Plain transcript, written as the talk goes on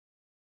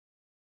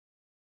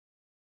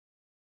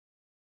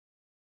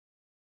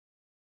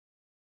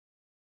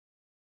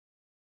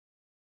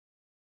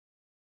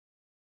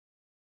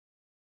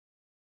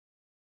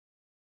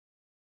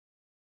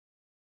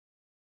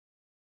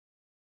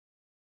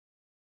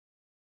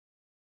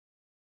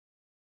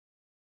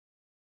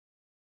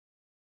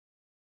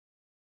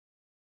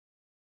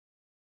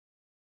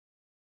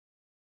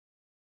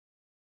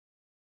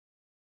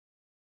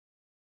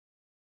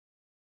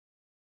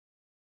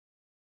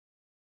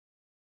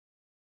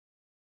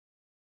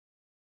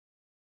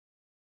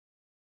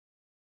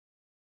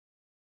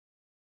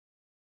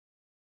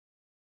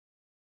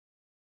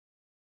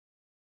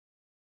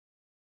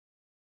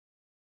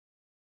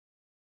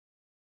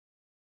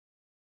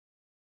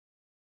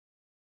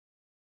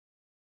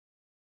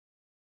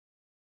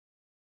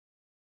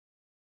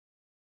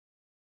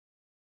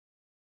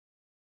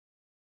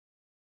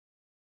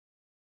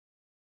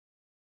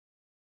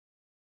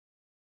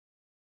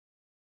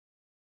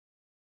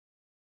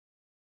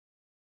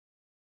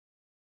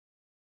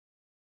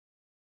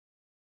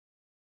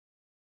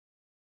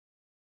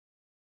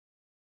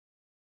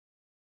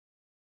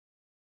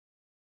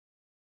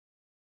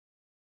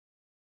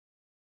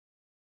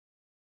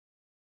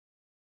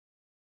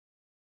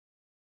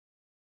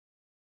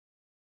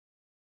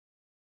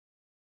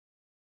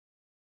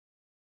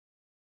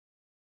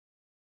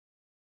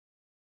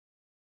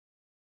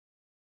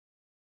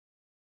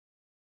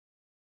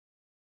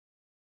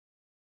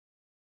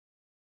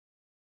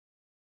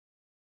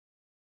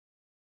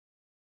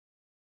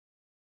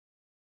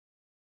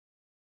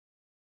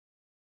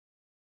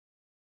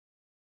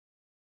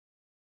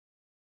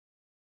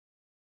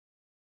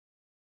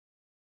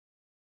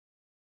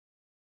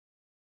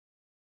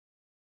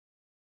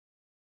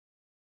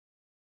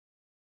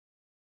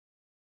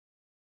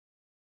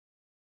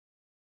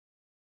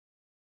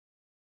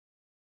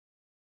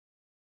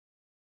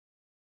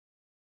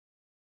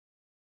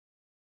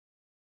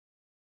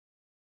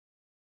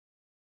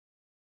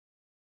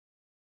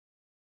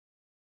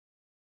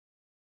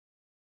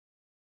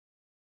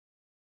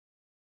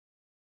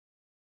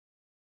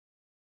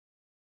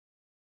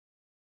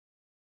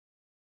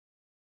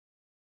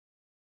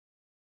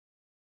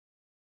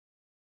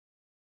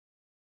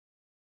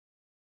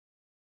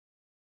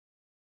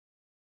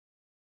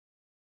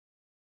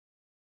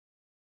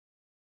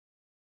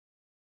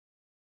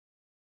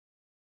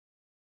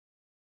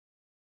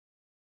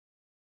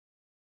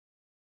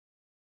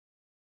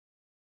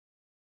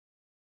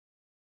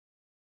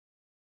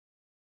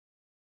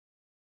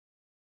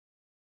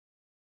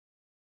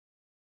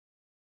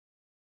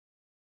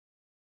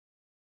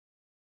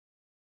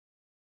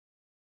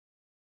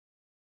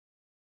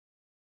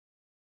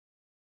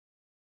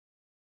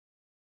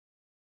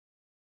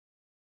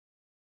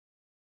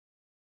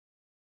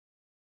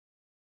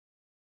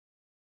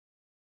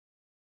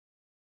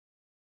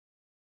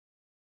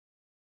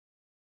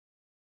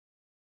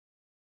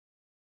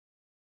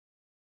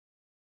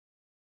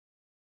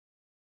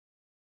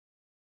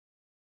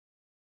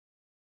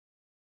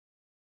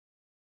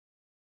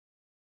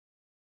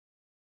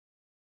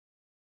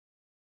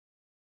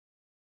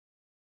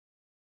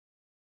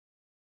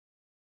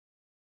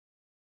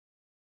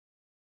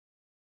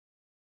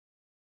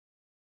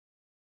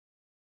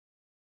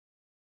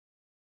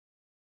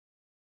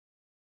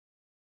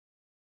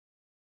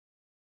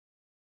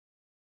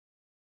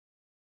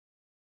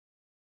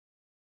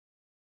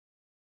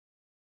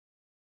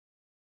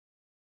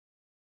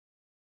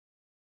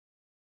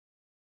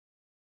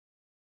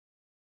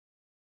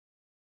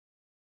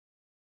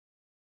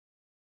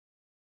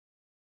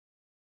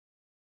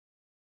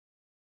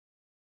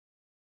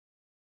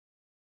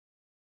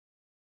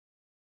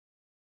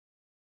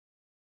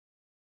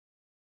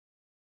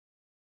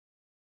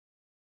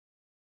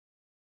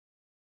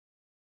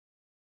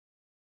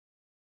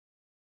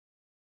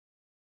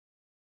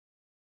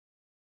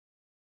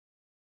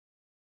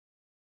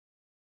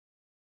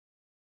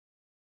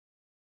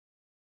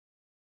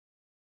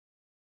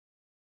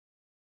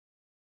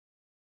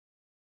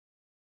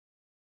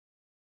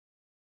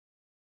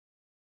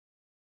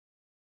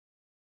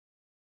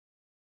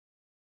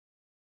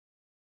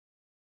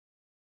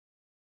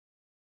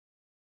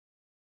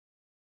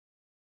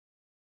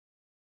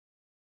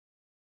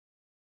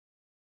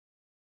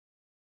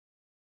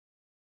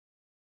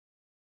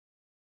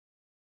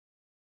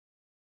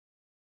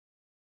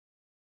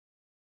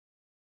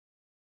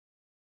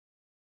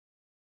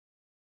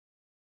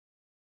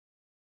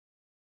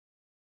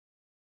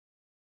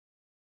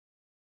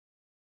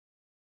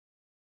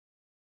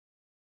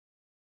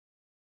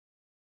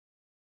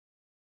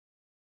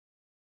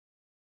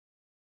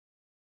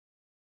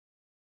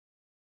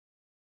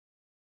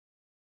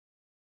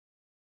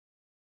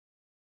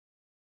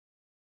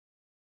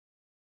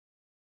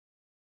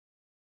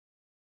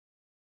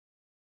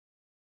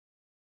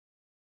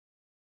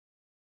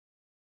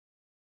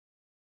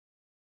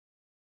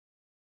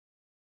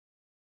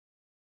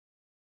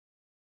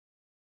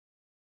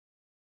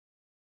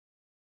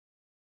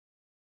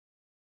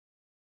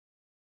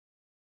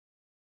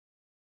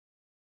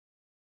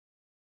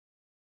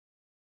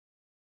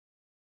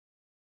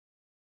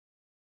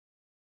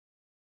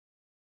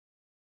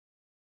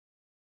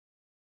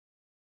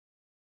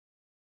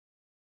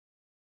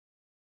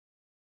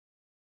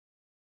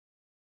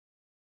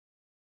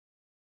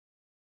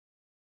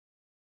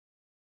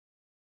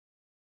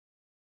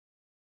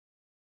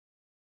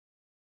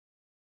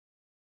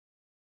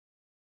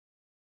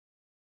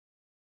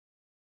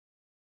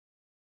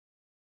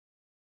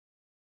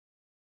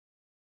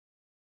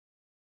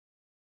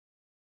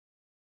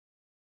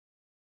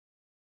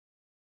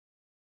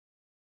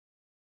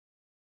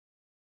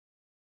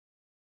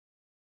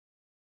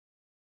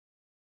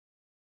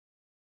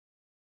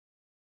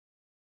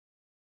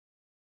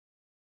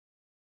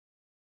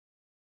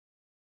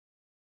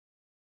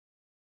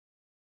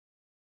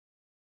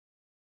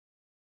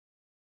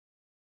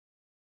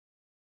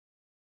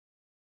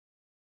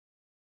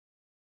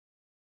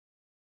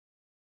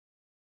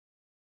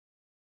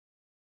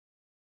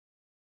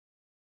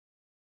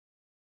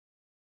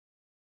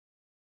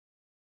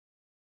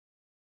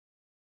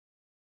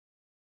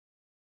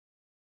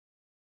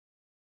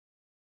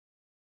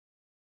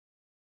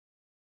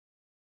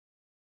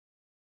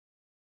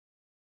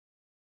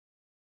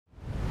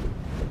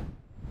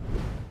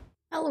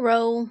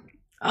Hello.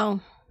 Oh.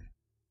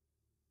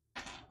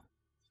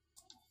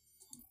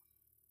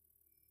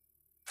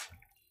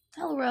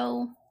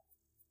 Hello.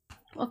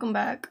 Welcome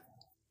back.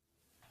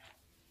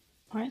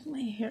 Why is my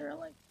hair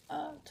like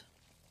that?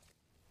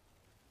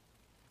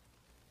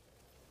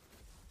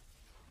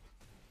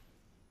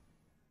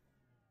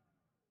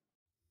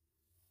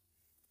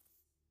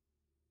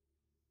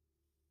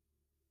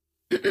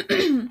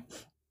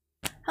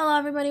 Hello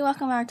everybody,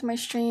 welcome back to my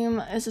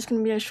stream. This is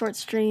gonna be a short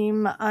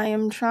stream. I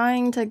am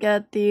trying to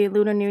get the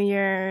Lunar New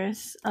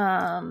Year's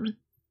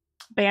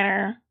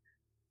banner.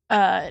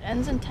 It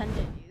ends in 10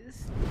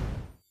 days.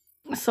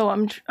 So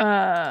I'm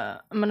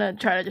gonna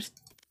try to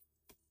just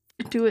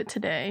do it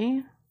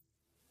today.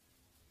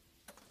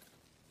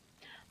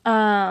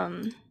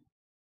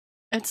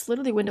 It's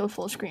literally window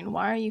full screen.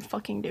 Why are you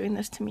fucking doing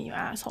this to me, you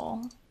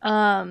asshole? Did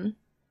I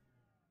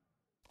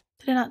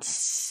not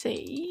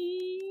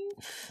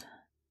save?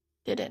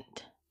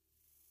 Didn't.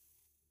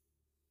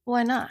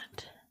 Why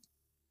not?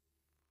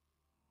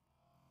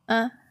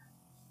 Uh.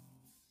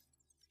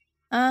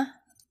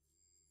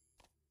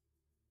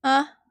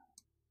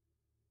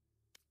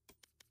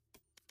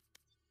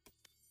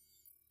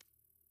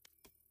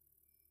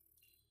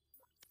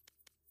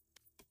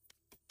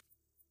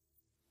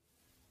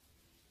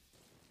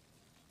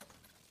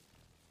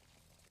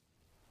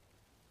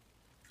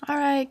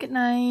 Alright, good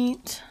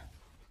night.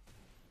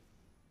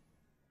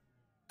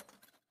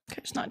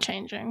 Okay, it's not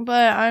changing,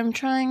 but I'm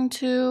trying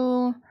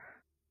to,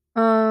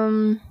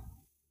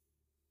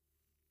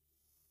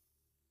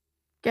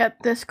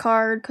 get this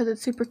card because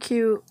it's super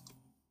cute.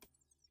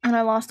 And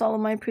I lost all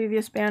of my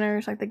previous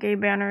banners, like the gay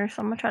banners,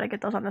 so I'm gonna try to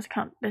get those on this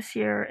account this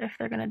year if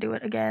they're gonna do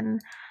it again.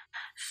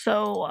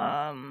 So,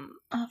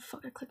 oh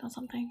fuck, I clicked on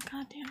something.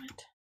 God damn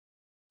it.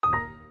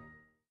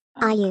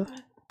 Are you?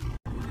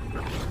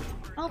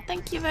 Oh,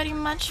 thank you very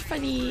much for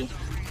the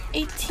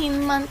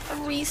 18-month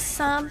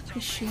resub.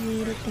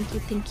 Appreciate it.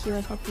 Thank you.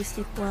 I hope you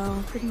sleep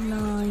well. Good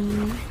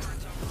night.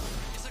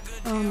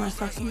 Oh my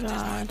fucking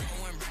god.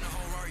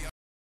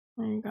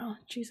 There you go.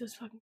 Jesus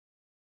fucking.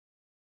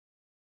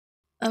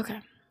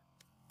 Okay.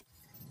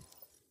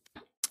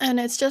 And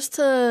it's just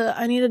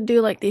I need to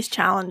do like these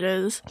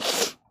challenges.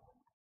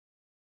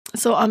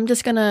 So I'm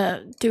just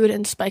gonna do it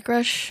in Spike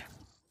Rush.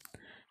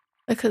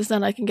 Because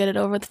then I can get it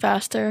over with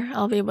faster.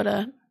 I'll be able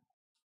to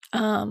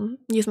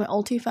use my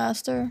ulti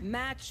faster.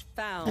 Match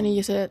found. And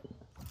use it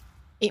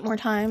 8 more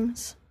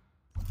times.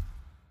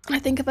 And I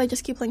think if I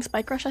just keep playing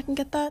Spike Rush I can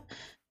get that.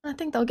 I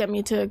think that'll get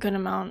me to a good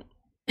amount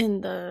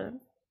in the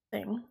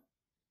thing.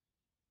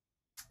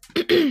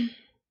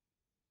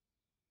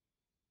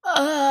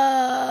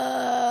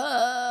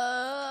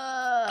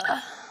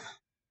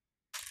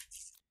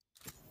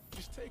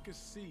 Just take a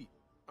seat.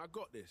 I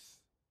got this.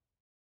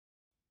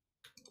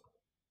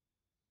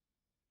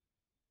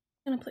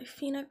 I'm gonna play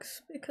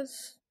Phoenix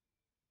because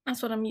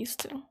that's what I'm used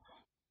to.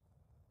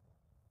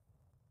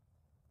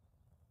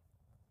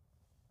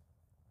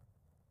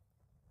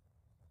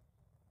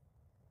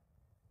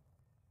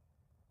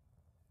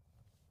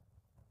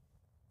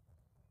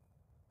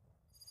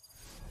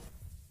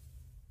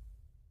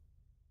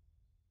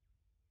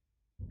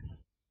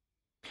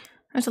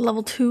 There's a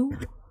level 2.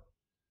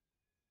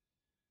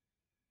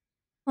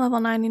 Level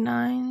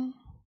 99.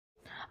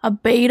 A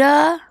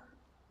beta?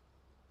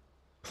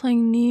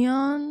 Playing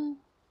Neon?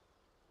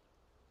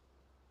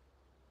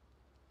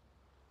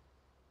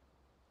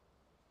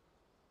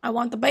 I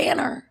want the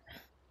banner!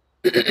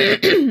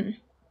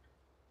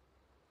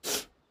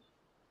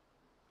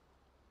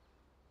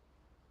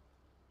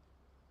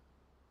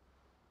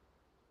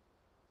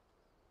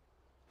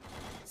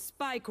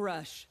 Spike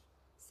Rush.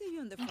 See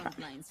you on the front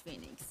lines,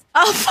 Phoenix.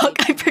 Oh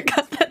fuck, I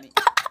forgot that.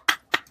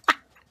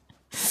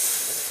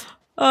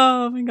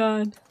 Oh my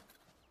god.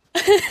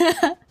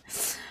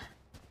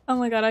 Oh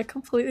my god, I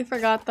completely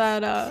forgot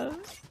that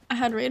I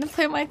had Raiden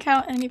play my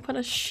account and he put a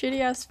shitty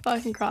ass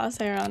fucking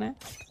crosshair on it.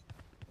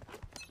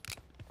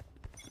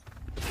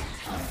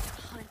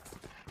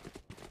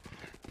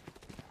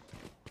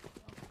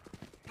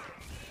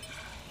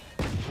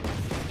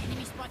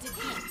 Enemy spotted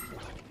B.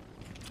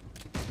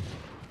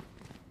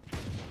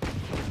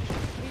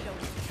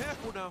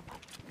 Careful now.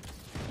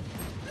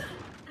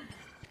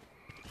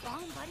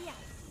 Bomb buddy out.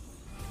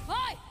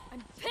 Hi!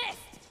 I'm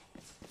pissed!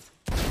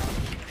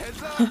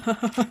 Heads up.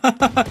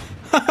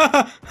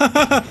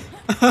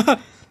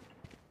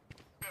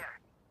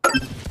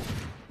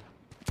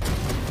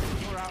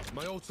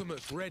 My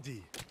ultimate's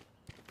ready.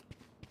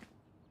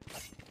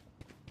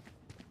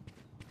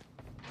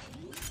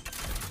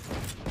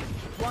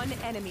 One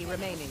enemy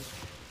remaining.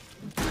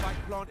 Spike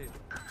planted.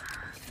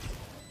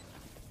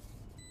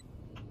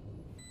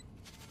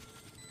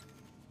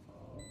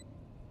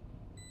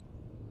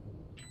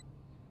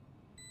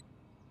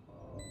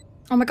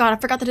 Oh my god, I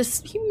forgot that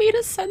he made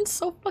his sense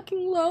so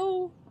fucking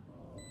low.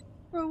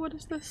 Bro, what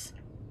is this?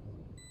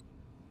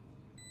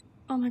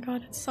 Oh my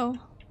god, it's so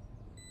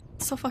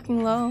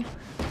fucking low.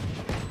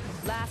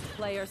 Last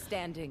player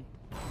standing.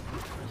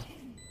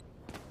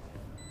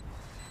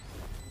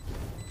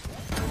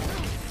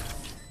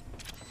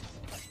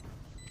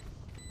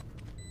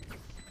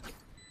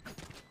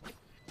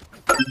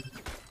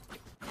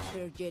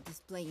 Fighter jet is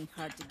playing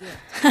hard to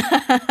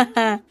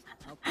get.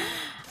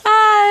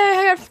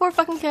 I got 4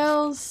 fucking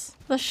kills.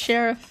 The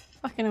sheriff.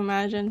 Fucking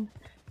imagine.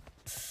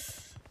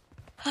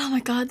 Oh my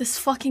god, this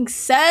fucking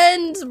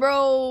sends,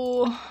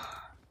 bro.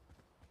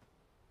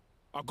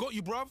 I got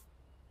you, bruv.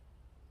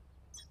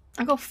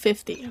 I'll go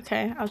 50,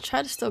 okay? I'll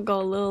try to still go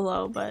a little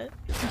low, but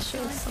that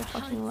shit was so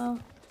fucking low.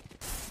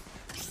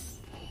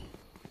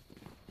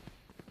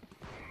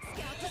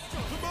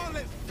 Come on,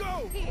 let's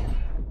go.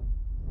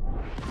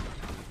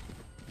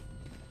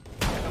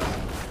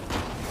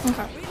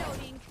 Okay.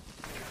 Reloading.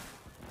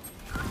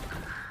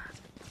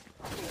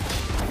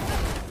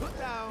 Put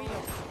down.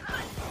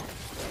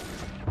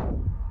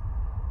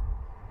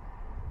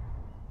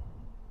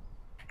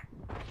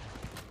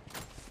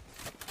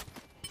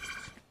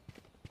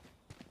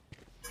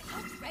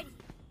 Ready.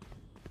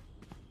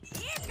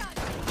 Here goes.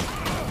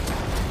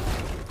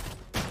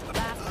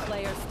 Last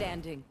player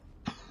standing.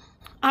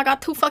 I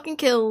got 2 fucking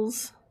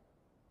kills.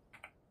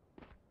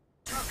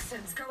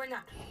 Toxins going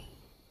up.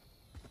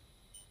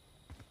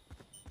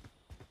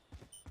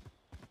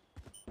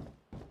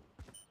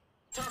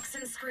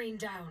 Toxin screen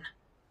down.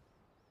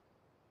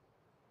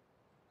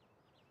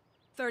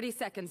 30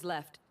 seconds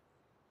left.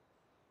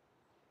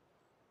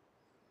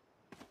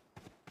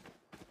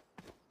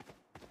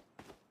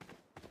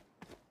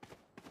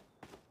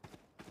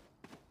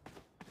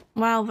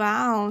 Wow,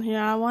 Val.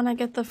 Yeah, I want to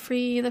get the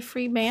free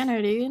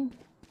banner, dude.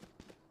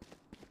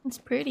 It's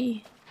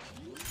pretty.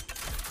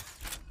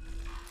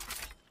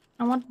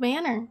 I want the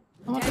banner.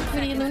 I want the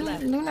pretty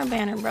lunar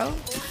banner, bro.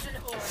 Poison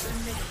orb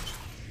emitted.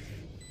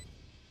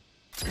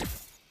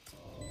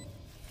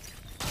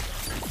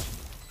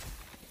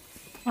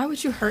 Why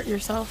would you hurt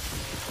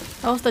yourself?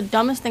 That was the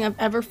dumbest thing I've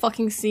ever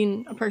fucking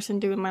seen a person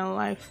do in my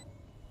life.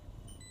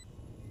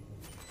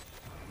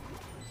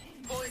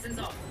 Poison's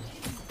off.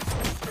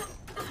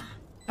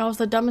 That was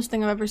the dumbest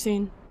thing I've ever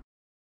seen.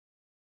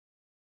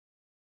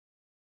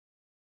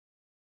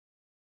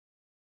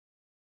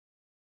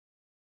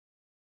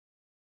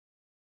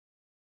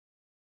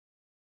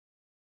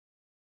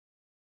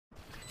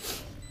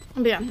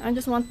 But yeah, I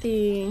just want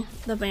the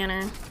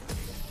banner.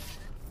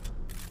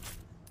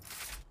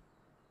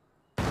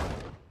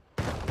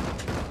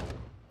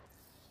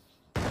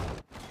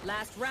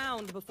 Last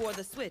round before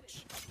the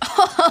switch.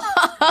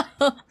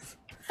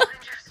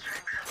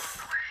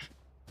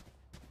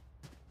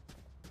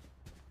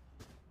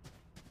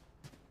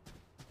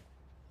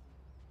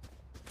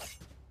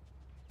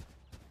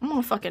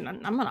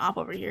 I'm gonna op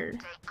over here.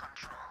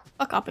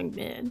 Fuck opping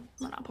mid. I'm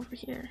gonna op over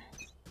here.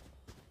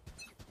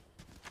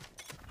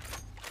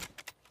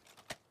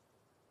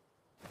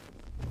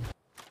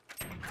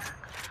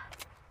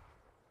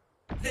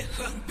 The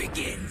hunt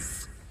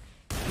begins.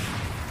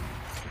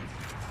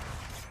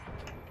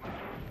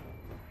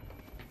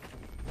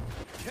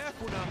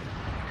 Careful now.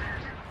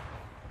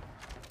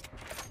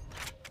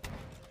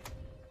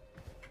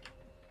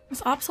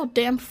 This op's so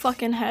damn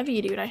fucking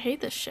heavy, dude. I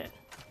hate this shit.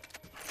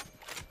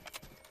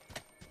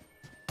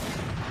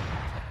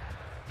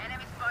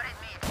 Enemy spotted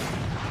mid.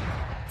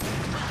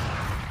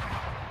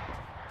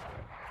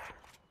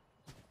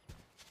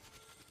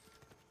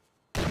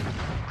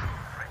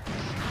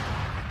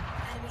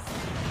 Enemy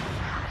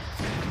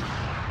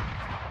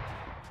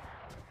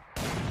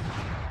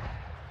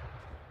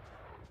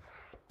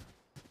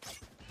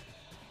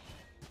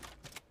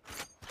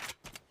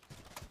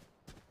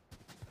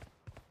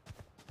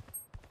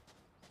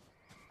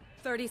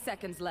 30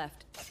 seconds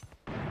left.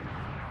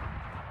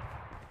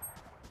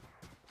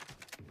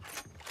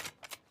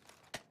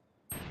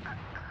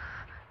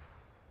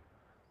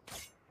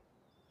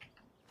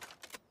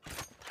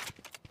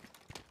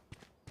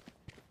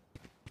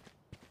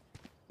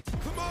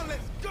 Come on,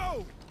 let's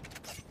go.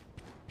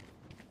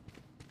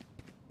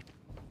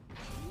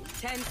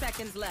 10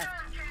 seconds left.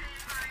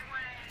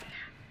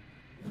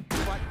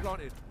 Spike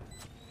planted.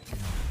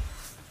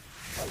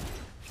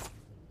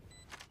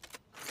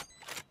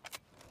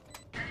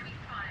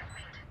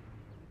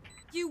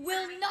 You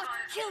will not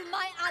kill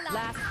my ally.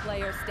 Last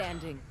player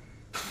standing.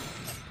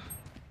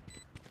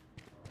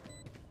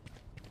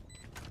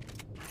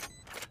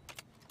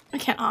 I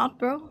can't op,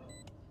 bro.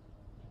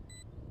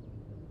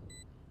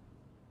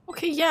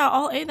 Okay, yeah,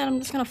 I'll A, then I'm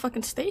just gonna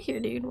fucking stay here,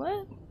 dude.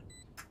 What?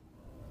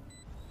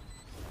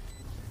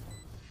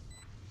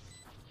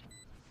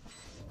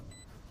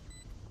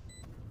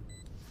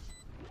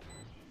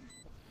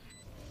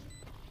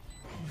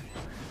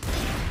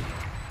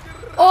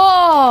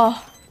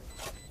 Oh!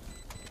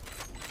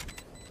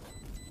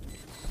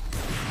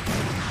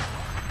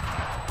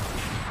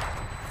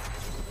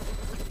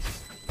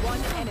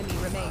 One enemy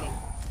remaining.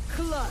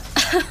 Clutch.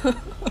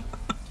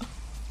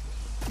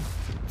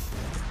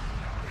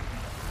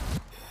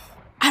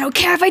 I don't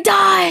care if I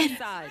died!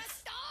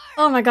 Sides.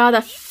 Oh my god,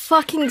 that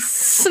fucking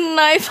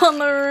snipe on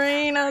the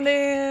arena,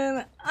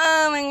 dude.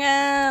 Oh my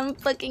god, I'm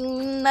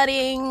fucking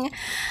nutting.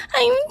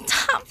 I'm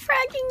top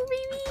fragging,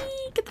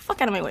 baby. Get the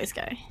fuck out of my way,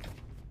 Sky.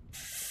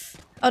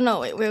 Oh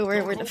no, wait,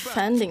 we're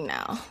defending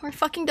now. We're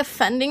fucking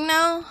defending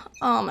now?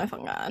 Oh my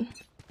fucking god.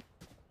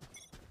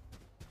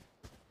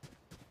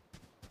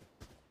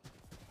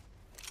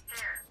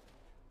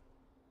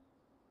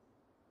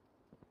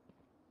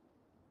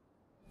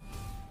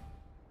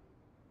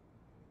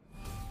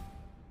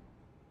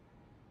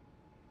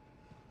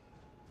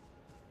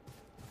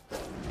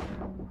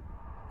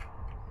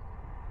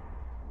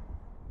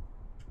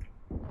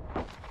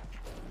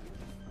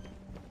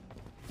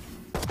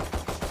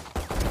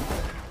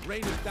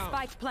 Rain is down.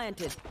 Spike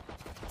planted.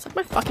 Suck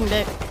my fucking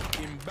dick.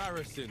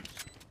 Embarrassing.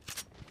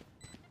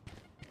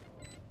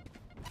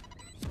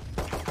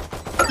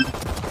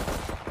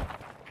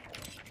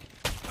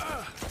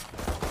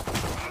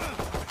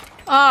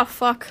 Ah,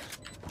 fuck.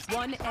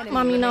 One enemy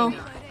Mommy, no.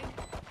 remaining.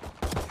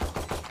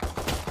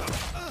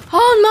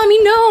 Oh,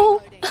 mommy,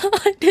 no!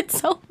 I did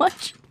so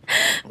much,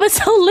 but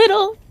so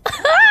little.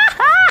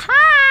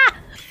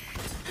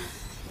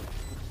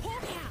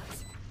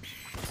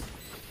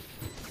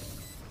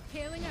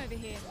 Healing over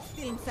here.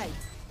 Still in sight.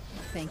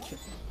 Thank you.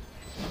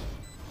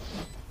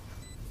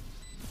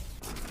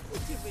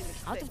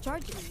 Out of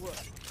charges.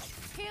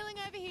 Healing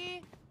over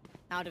here.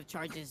 Out of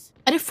charges.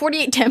 I did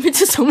 48 damage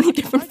to so many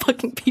different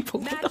fucking people.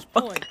 What the Match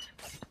fuck? point.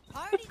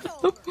 Party's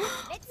over.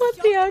 Let's What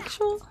the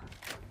actual?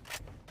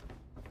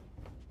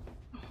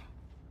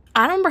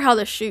 I don't remember how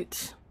this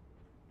shoots.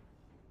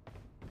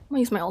 I'm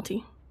gonna use my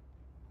ulti.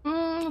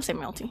 I'll save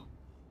my ulti.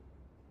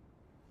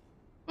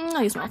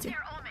 I'll use my ulti.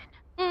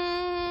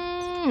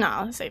 No,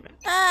 I'll save it.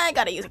 I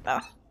gotta use it though.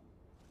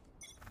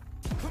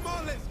 Come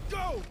on, let's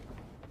go.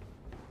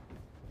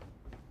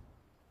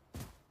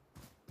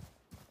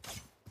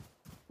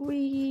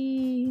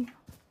 We.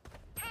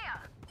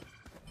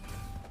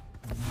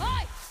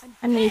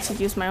 I need to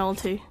use my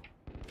ulti.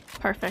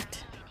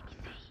 Perfect.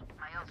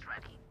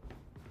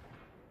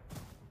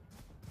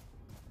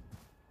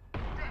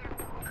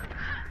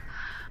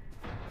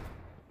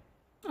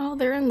 Oh,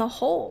 they're in the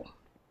hole.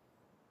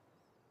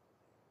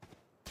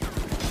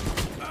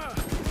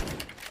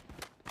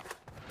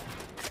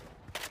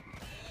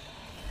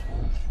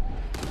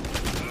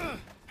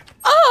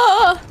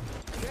 Ah!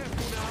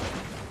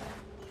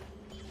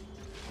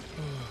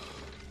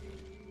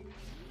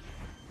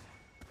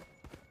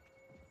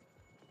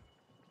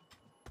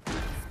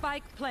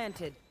 Spike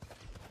planted.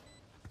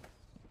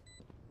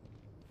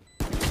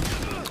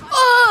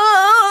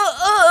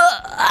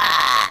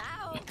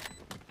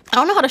 I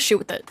don't know how to shoot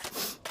with it.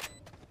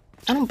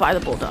 I don't buy the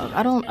bulldog.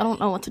 I don't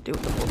know what to do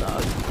with the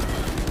bulldog.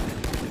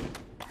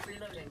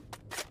 Reloading.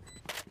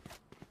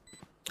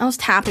 I was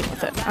tapping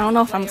with it. I don't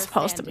know if I'm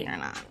supposed to be or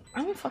not.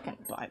 I don't fucking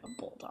buy the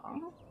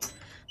bulldog.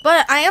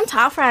 But I am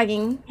top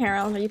fragging,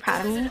 Harold. Are you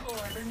proud of me?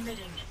 Orb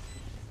emitting.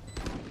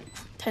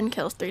 10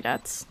 kills, 3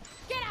 deaths.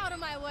 Get out of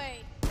my way.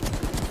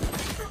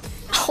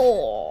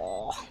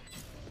 Oh.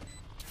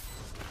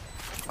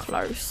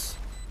 Close.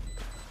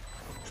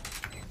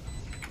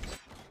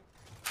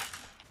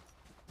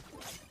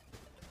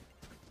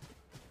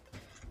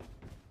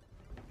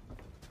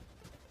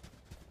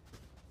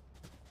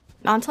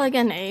 Not until I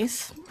get an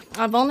ace.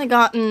 I've only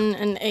gotten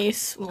an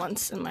ace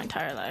once in my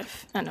entire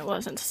life, and it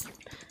wasn't.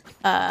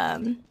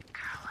 I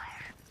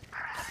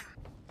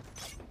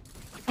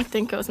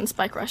think it was in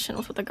Spike Russian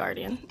with the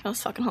Guardian. It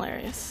was fucking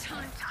hilarious.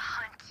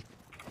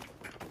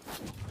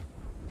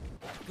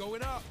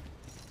 Going up.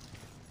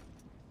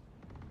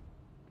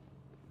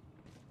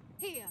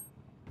 Here.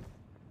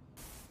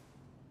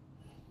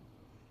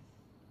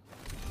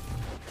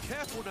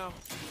 Careful now.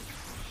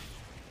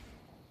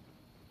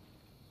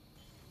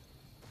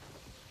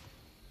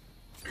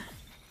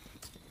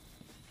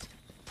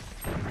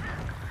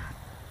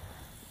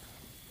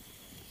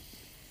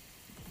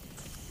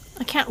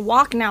 I can't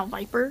walk now,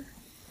 Viper.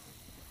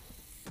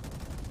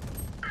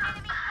 My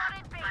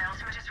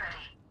ultimate is ready.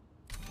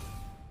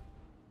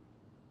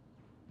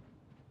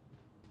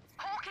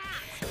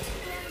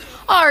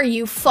 Are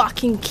you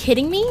fucking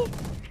kidding me?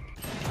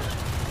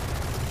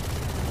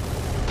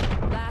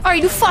 Are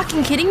you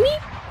fucking kidding me?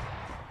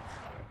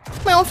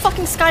 My own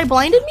fucking sky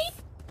blinded me?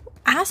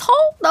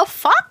 Asshole? The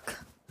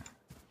fuck?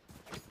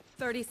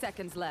 30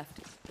 seconds left.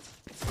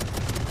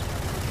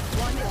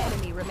 One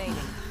enemy remaining.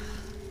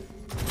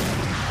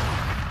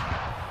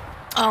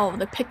 Oh,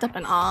 they picked up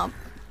an op.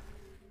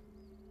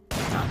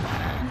 Not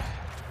bad.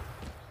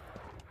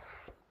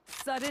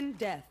 Sudden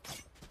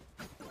death.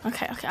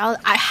 Okay, okay.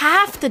 I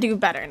have to do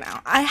better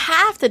now. I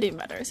have to do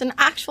better. It's an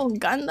actual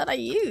gun that I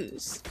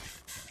use.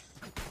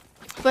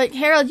 But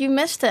Harold, you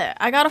missed it.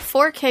 I got a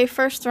 4K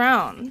first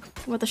round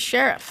with a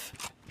sheriff.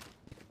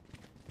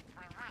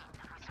 We win.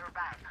 We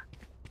survive.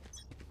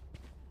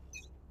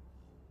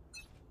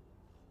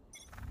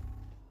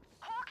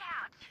 Hawk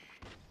out.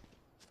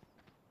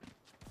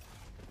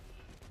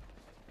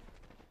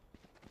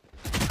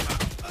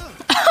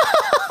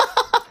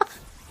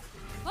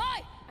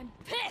 Hi! I'm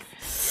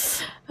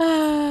pissed.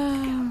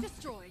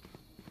 Destroyed.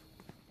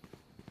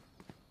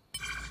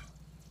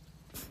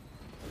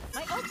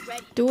 My ult's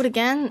ready. Do it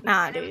again?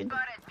 Nah, dude.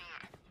 Spotted me.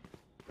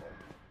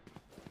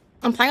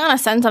 I'm playing on a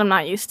sense that I'm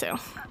not used to.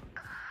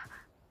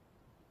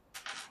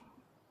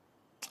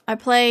 I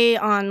play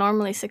on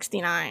normally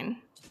 69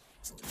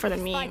 for the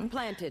Spike meme.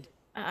 planted.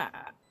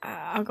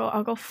 I'll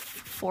go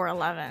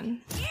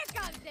 411. Here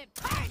comes the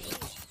party.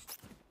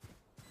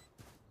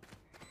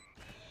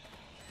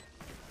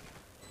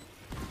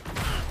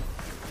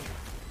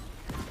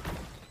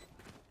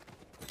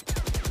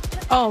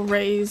 Oh,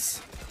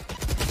 raise.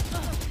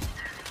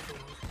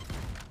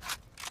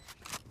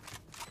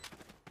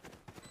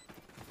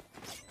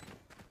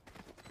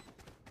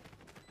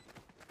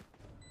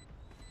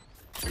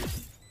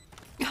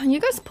 Can you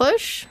guys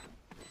push?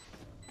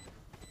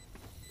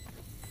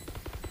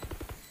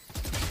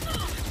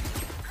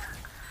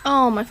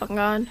 Oh my fucking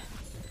god.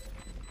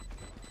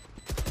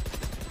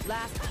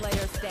 Last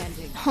player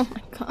standing. Oh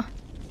my god.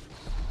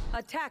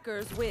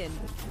 Attackers win.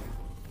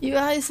 You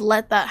guys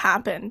let that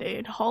happen,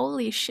 dude.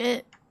 Holy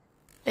shit.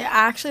 They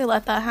actually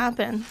let that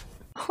happen.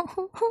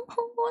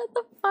 What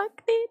the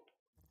fuck, dude?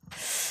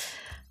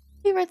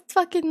 You were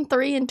fucking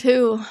 3 and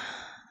 2.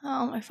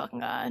 Oh my fucking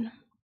god.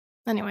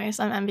 Anyways,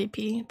 I'm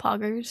MVP.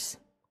 Poggers.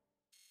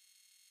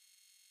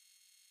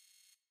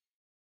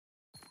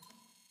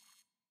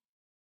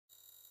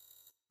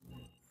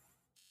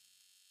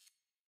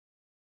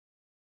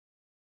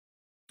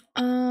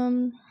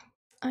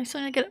 I just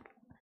want to get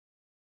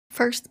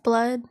first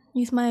blood.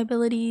 Use my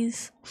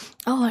abilities.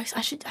 Oh, I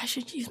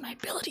should use my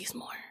abilities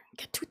more.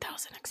 Get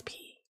 2,000 XP.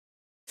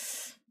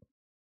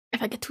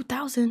 If I get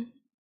 2,000,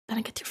 then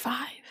I get tier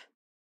 5,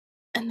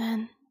 and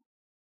then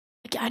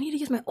I need to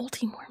use my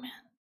ulti more, man.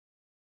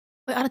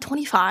 Wait, out of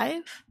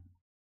 25?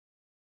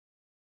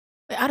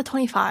 Wait, out of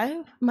 25?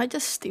 Am I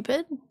just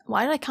stupid?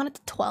 Why did I count it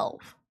to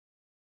 12?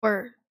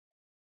 Or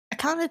I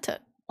counted to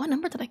what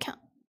number did I count?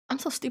 I'm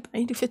so stupid. I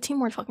need to do 15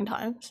 more fucking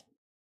times.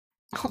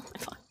 Oh my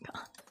fucking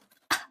god.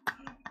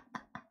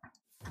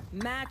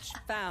 Match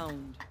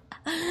found.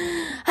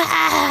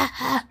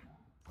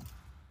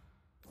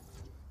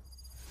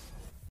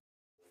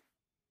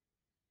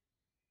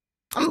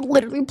 I'm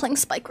literally playing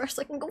Spike Rush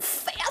so I can go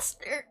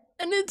faster,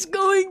 and it's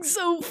going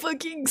so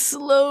fucking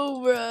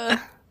slow,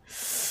 bruh.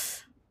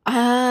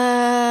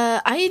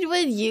 I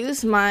would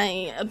use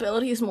my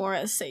abilities more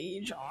as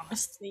Sage,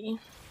 honestly.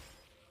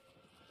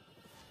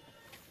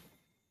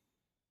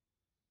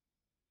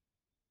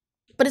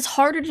 But it's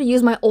harder to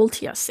use my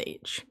ulti as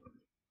Sage.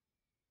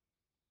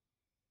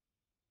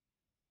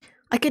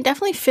 I could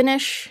definitely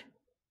finish.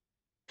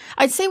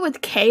 I'd say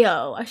with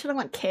KO. I should have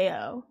went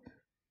KO.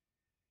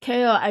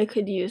 KO, I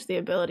could use the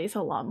abilities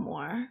a lot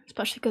more,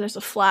 especially because there's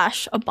a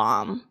flash, a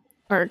bomb,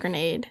 or a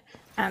grenade,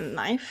 and a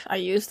knife. I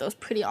use those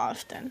pretty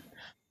often.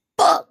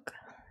 Fuck!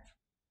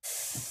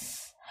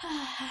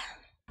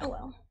 Oh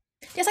well.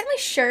 It's like my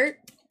shirt.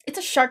 It's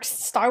a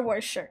Star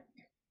Wars shirt.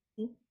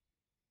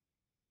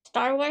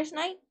 Star Wars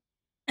night?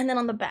 And then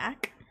on the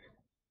back.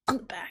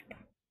 Can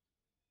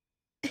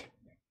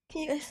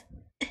you guys...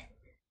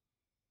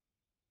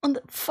 On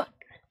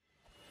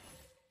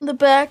the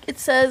back, it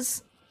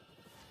says...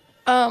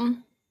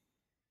 what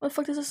the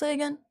fuck does it say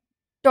again?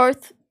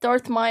 Darth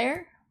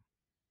Meyer?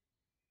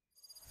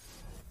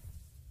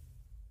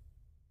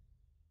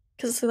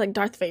 Because it's like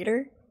Darth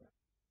Vader.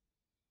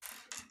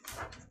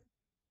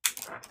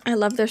 I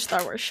love their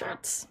Star Wars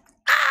shirts.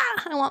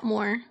 Ah! I want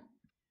more.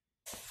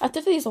 I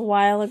did these a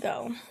while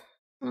ago.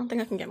 I don't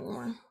think I can get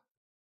more.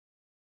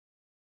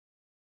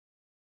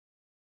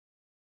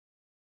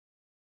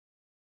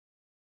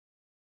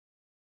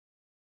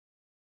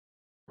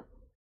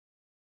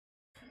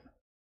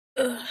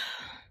 Ugh.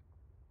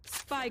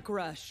 Spike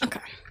rush. Okay.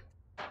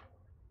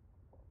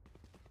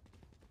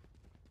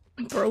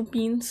 Bro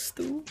bean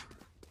stew.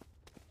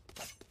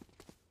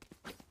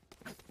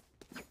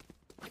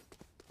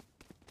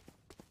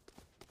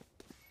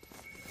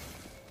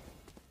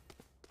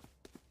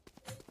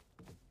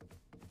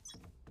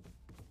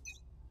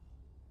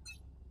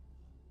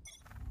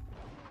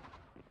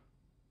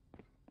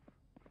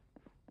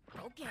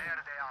 Okay.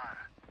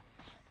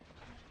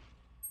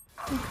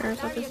 Who cares?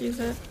 I'll just use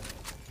it.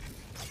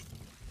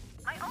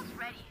 My ult's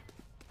ready.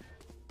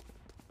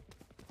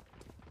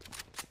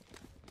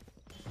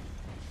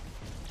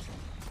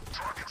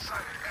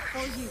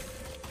 For you.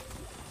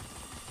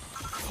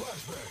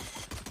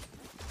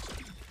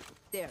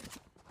 There.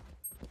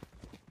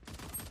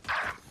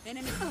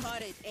 Enemy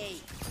spotted A.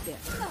 There.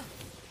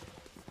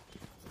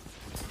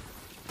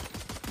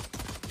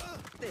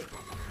 There.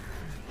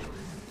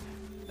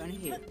 Gonna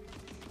hit.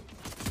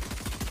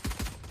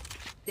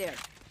 There.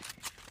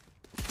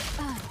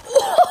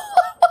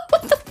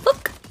 What the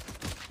fuck?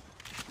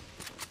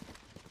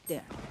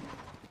 There.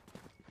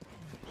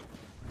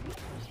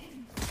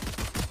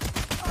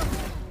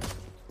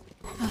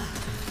 My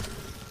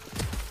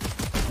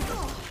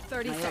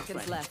 30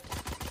 seconds left.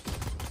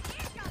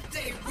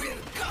 They will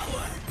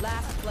cover.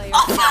 Last player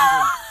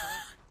standing.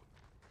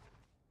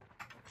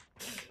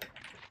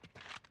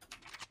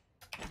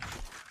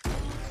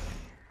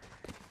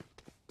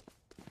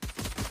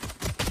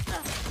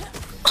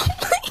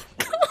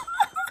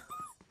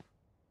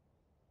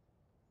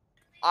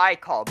 I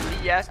call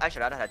BS. I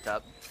should have had a heads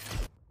up.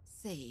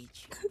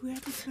 Sage, we're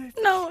the perfect.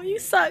 No, you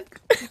suck.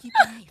 Take your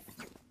knife.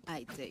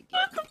 I take it.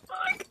 What the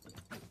fuck?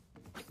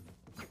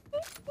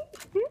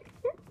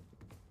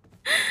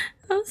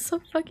 That was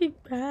so fucking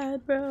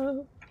bad,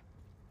 bro.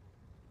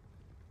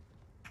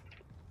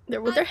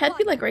 Would their head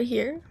be like right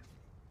here?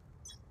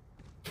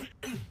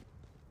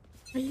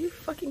 Are you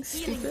fucking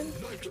stupid?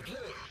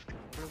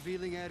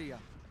 Revealing area.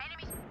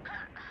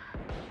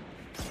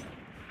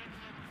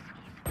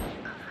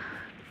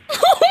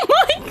 Oh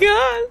my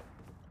god!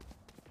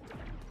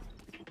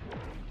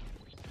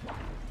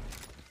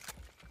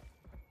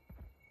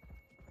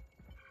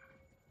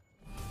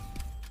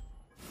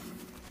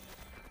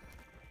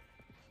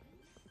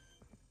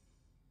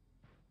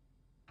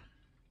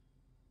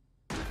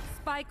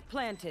 Spike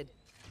planted.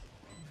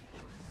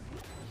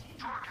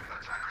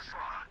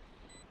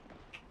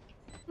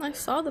 I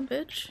saw the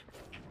bitch.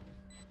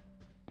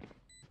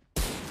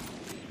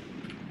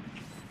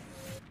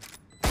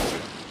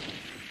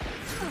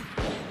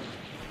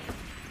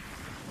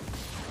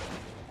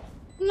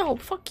 No,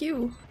 fuck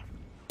you.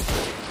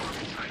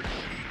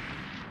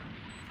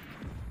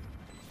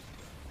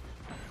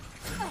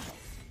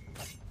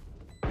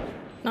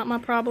 Not my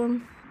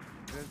problem.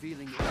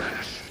 Revealing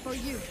For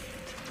you.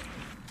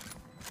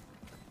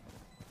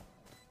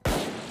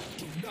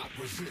 Do not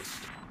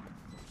resist.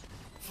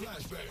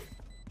 Flashbang.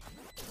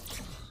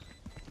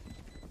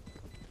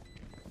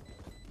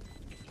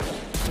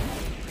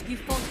 You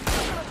fall.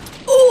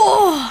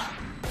 Oh!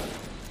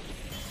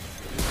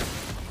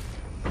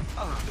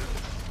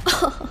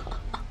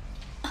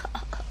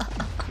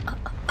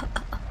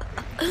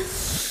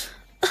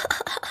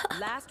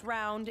 Last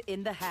round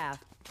in the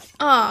half.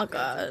 Oh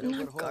god,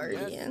 not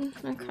Guardian.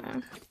 Okay.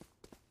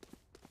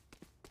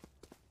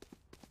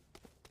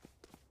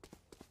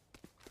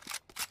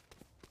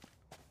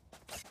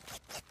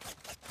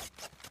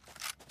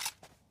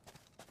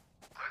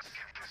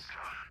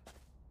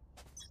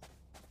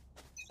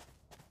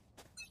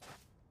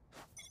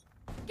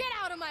 Get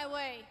out of my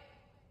way.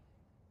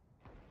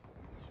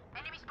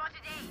 Enemy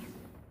spotted A.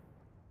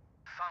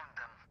 Found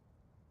them.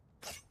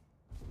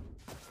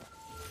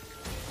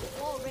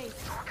 Wall raised.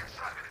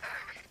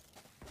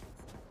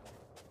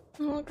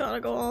 Oh, gotta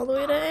go all the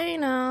way to A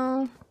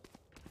now.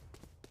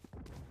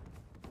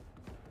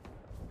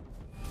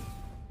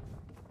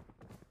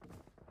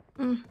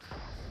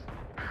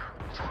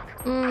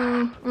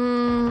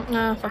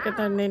 Ah, fuck it,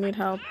 then they need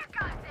help.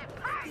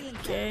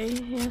 Okay,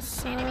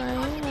 yes I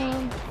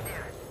am.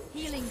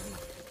 Healing you.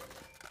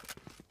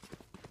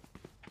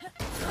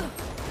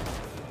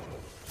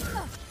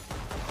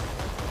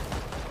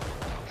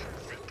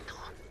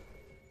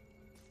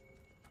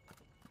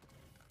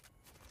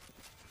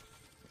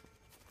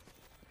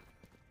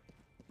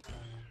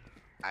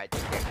 I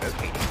think they're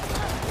rotating.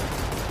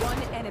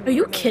 One enemy. Are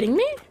you remaining. kidding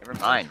me? Never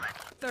mind.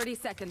 30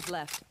 seconds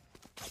left.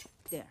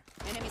 There.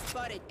 enemy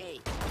spotted A.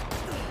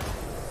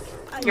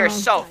 You're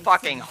so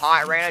fucking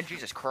hot, Rana.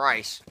 Jesus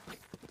Christ.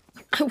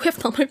 I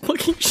whiffed all my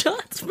fucking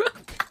shots, bro.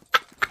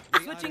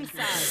 Switching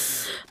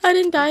sides. I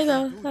didn't die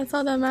though. That's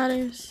all that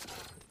matters.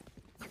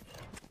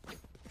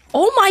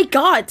 Oh my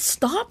god,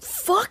 stop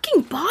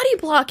fucking body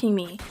blocking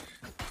me.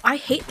 I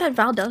hate that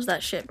Val does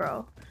that shit,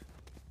 bro.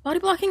 Body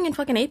blocking in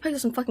fucking Apex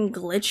doesn't fucking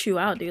glitch you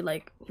out, dude.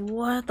 Like,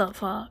 what the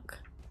fuck?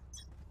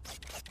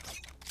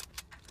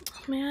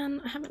 Oh,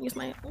 man, I haven't used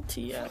my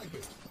ulti yet.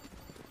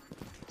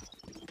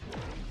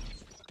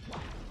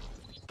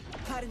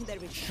 Cutting their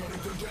vision.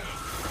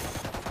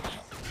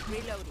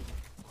 Reloading.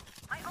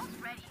 My ult's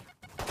ready.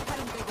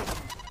 Cutting their vision.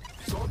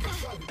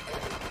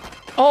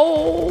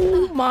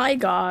 Oh my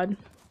god.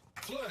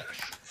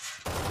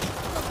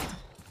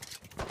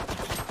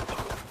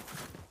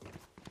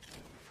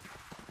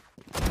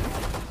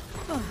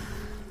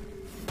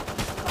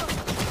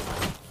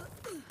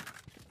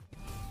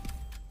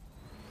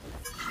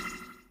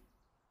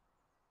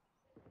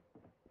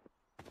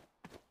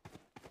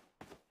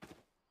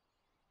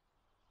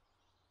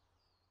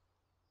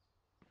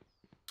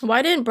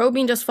 Why didn't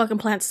Brobean just fucking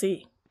plant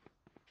C?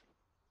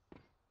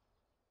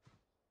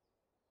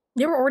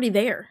 They were already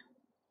there.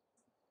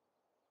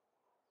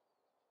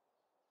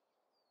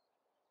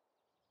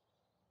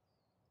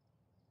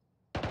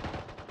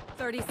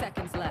 Thirty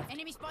seconds left.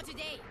 Enemy spotted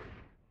A.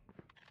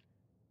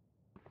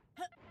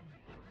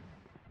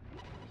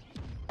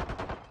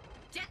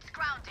 Jet's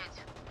grounded.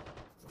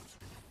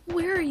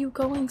 Where are you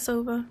going,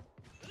 Sova?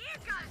 Here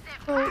comes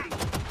the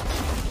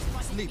Oh,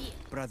 Sleep,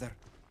 brother.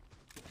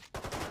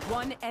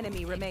 One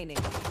enemy remaining.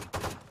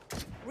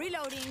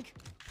 Reloading.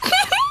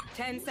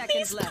 10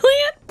 seconds left.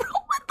 plant, bro.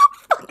 What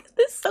the fuck is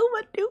this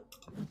Sova do?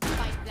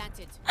 Spike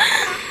planted.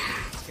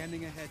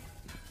 Scanning ahead.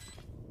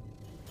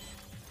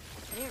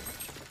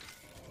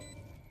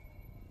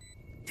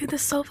 Dude, the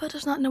Sova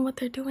does not know what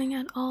they're doing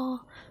at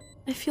all.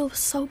 I feel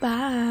so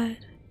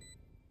bad.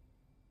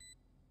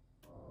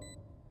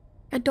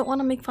 I don't want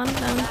to make fun of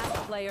them, Last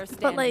player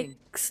standing. but like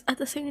at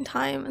the same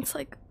time, it's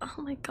like, oh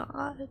my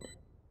god.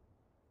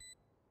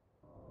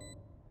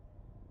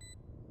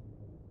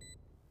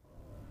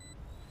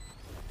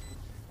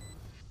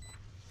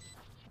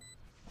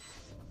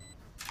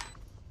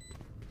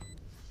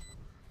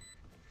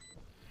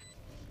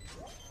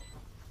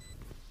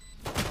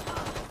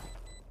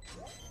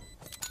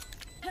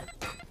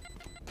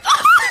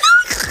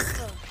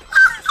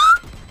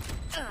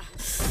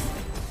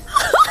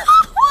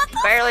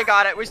 Barely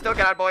got it. We still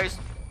got it, boys.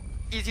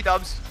 Easy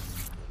dubs.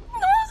 No,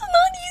 it's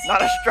not easy.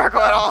 Not a struggle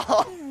at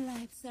all. Our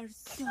lives are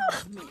so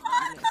meaningless.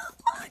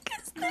 Fuck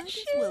is Might this as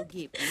shit? well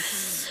give them to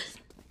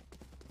me.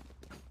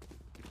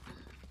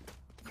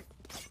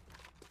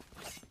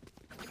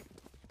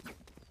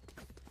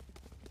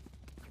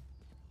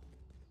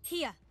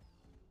 Here.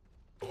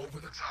 Over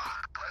the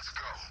top. Let's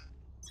go.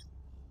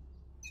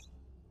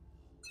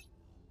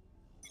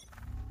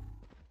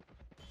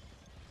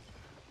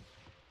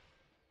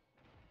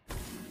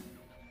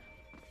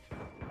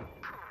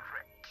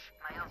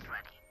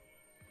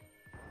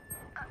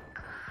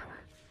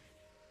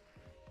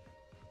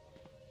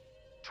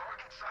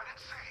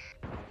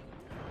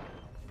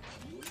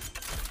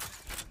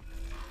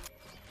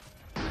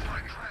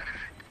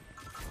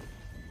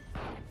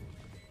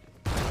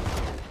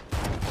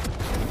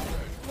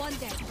 One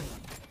dead.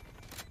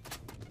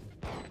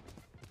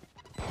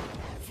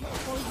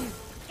 For you.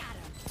 Got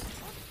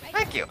him.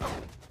 Thank you.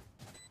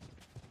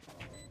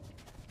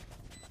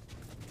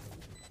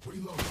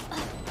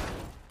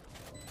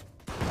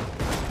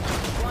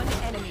 One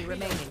enemy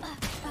remaining.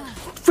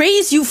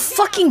 Raise, you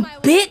fucking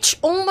bitch!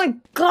 Oh my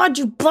god,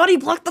 you body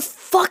blocked the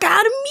fuck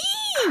out of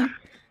me!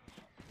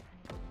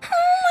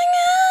 Oh my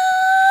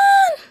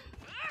god!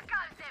 Here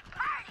comes the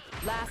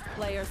party. Last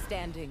player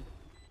standing.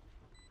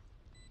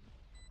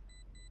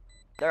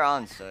 They're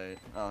on site.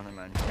 Oh, never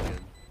mind. They're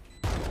good.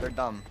 They're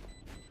dumb.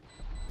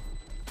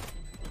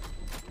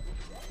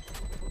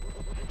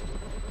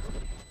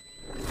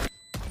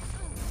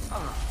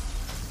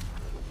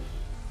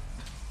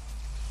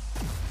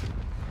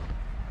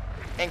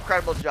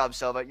 Incredible job,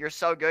 Silva. You're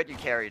so good, you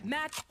carried.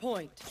 Match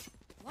point.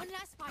 One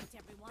last fight,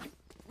 everyone.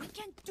 We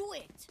can do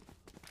it.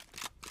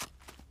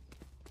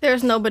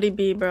 There's nobody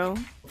B, bro.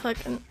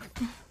 Fucking.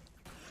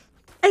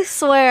 I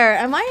swear,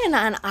 am I in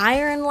an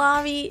iron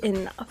lobby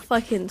in a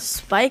fucking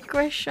Spike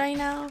Rush right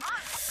now?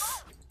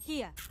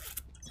 Here.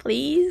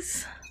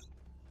 Please?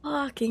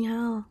 Fucking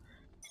hell.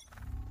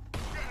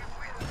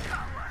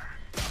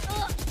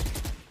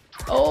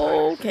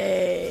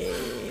 Okay.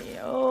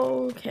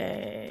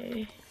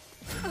 Okay.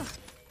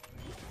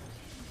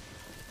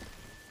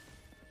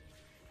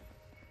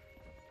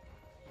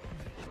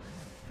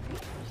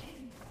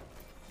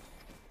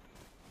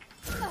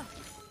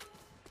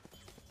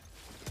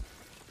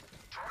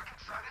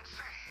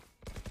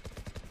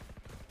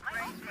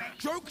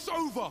 Joke's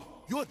over.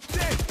 You're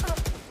dead.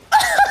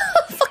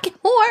 Fucking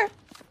whore!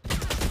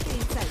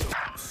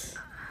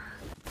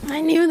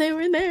 I knew they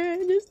were there, I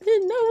just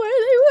didn't know where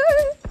they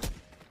were.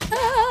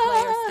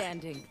 Player Ah.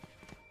 standing.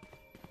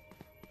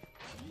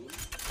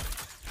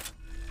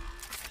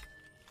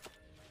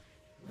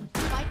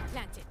 Spike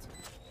planted.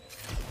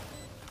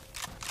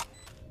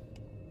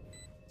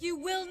 You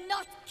will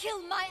not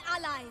kill my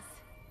allies.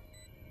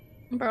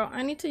 Bro,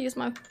 I need to use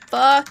my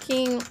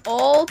fucking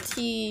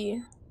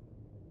ulti.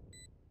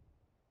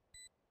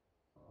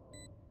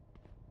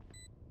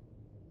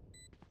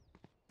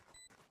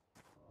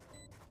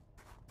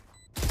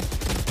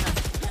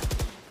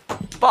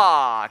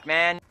 Fuck,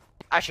 man.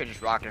 I should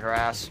just rocketed her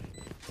ass.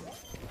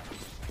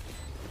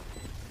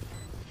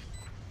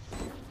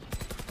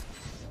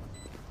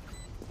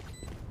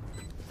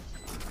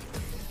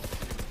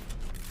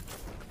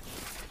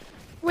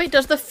 Wait,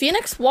 does the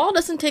Phoenix wall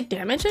doesn't take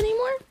damage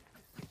anymore?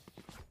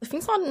 The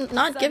Phoenix wall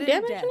not give Sudden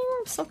damage death. anymore?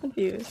 I'm so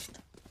confused.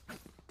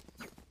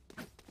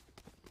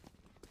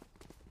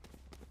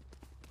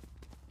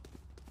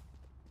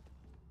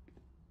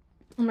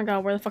 Oh my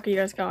god, where the fuck are you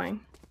guys going?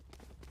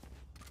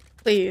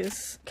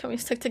 Please, can we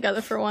stick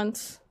together for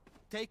once?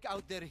 Take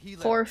out their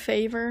healer. For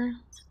favor?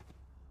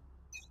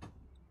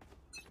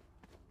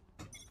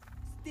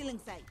 Still in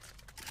sight.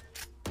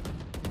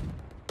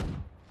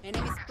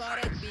 Enemy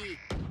spotted B.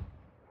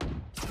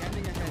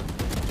 Scanning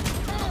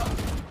ahead.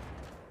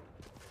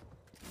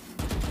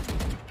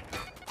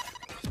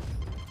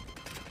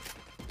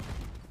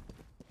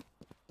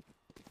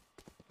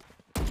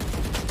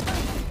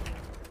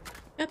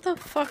 Get the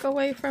fuck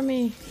away from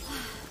me.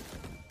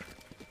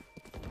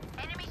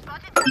 Enemy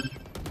spotted B.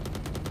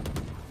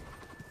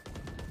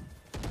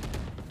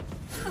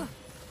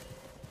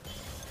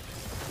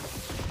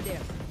 There.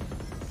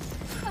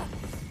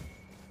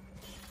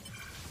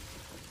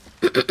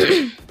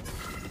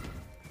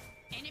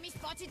 Enemy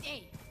spotted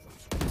A.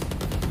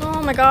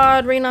 Oh my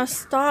god, Reina,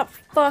 stop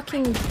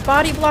fucking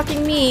body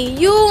blocking me.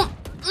 You.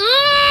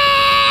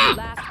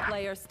 Last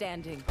player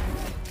standing.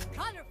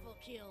 Colorful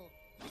kill.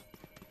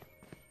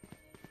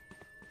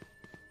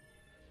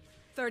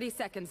 30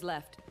 seconds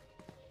left.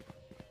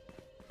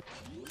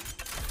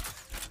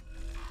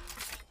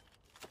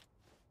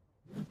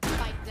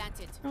 Spike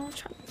planted. Oh,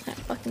 try to plant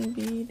fucking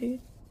B, dude.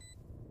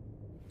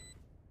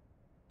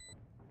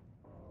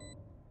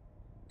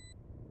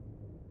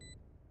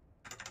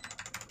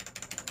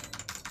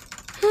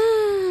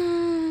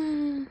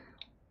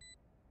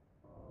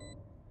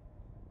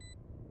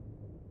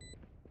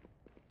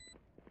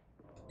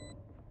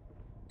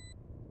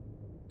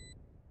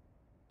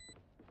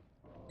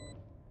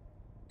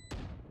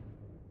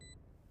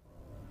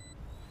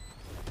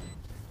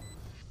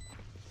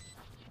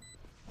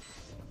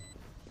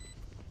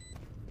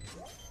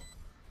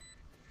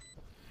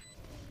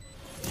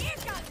 Here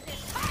comes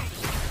the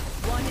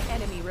party. One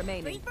enemy Three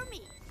remaining. for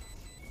me.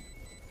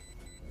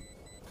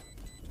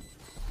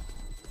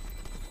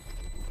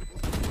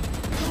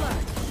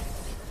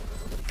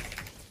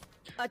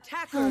 Oh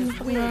Attackers my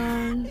fucking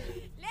win. god.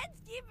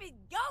 Let's keep it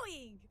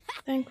going.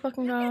 Thank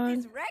fucking Look at god.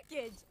 this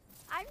wreckage.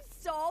 I'm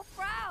so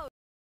proud.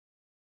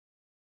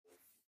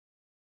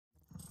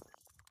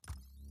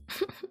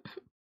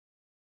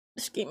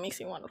 This game makes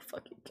me want to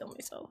fucking kill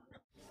myself.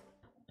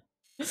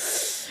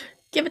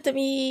 Give it to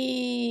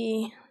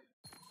me.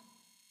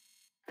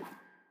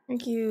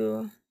 Thank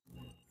you.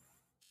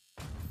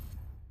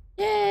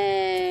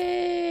 Yay!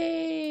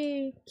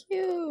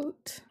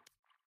 Cute.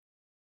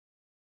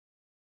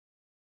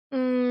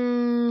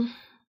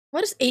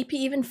 What is AP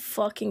even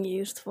fucking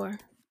used for?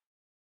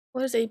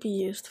 What is AP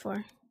used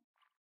for?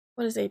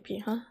 What is AP,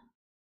 huh?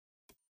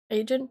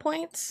 Agent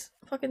points?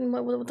 Fucking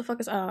what the fuck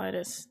is— oh, it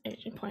is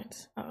agent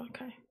points. Oh,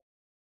 okay.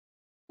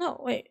 No,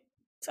 wait.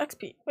 It's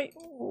XP. Wait,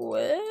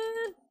 what?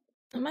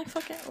 Am I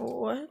fucking—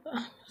 what?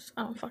 I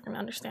don't fucking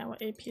understand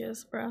what AP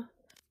is, bro.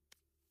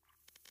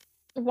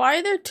 Why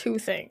are there two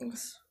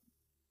things?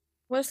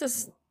 What is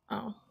this?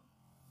 Oh.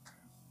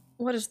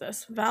 What is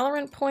this?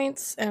 Valorant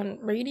points and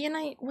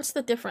Radianite? What's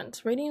the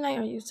difference? Radianite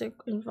are used to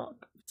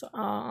invoke.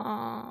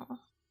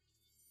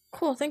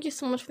 Cool, thank you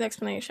so much for the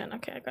explanation.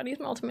 Okay, I gotta use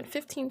my ultimate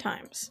 15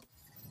 times.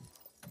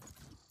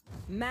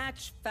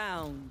 Match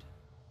found.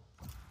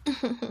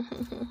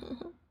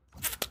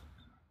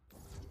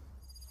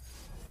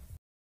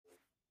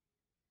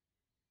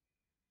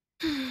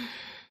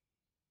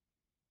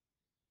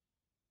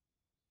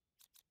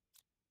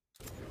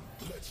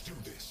 Let's do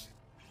this.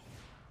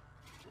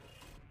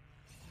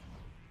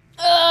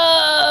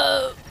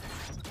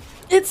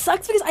 It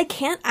sucks because I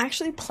can't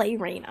actually play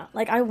Reyna.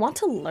 Like, I want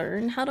to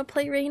learn how to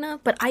play Reyna,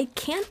 but I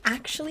can't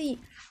actually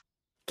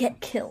get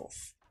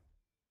kills.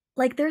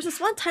 Like, there's this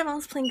one time I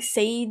was playing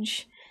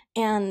Sage,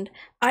 and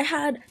I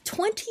had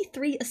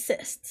 23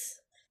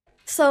 assists.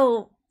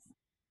 So,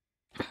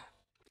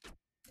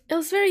 it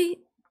was very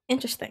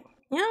interesting.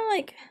 You know,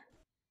 like—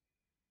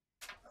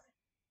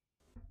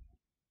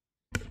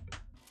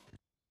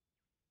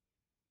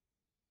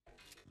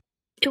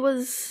 it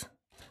was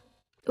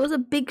a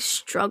big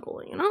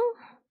struggle, you know?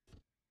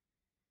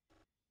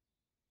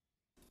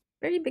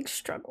 Very big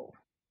struggle.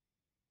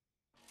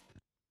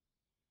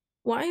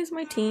 Why is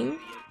my team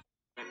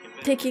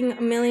taking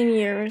a million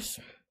years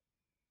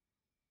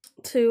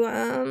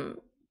to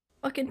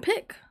fucking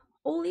pick?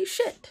 Holy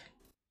shit.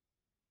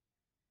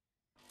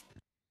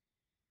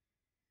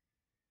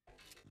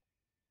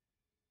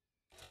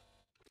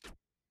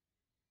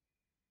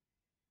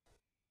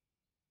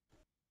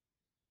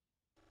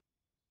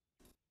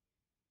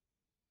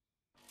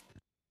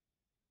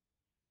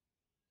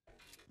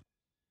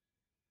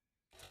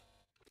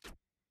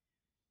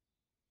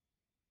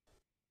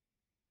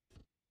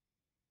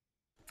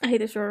 I hate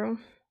this Roro.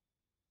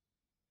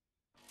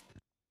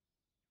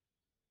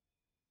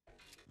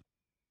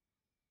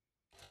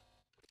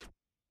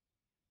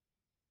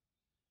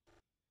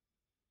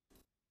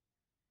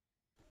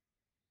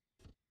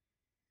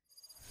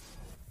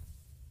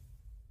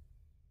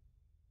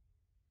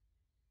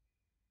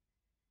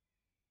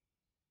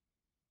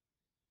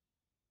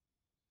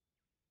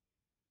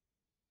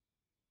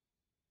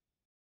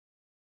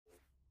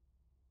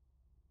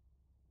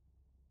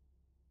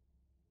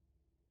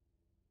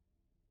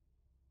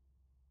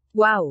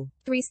 Wow,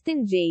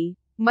 Tristan J,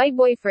 my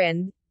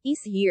boyfriend,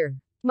 is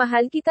here.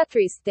 Mahal kita,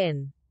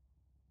 Tristan.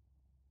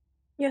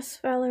 Yes,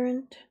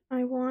 Valorant.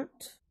 I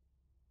want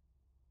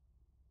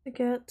to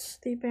get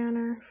the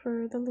banner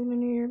for the Lunar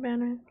New Year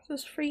banner.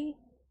 This is free.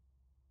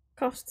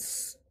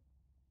 Costs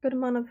a good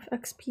amount of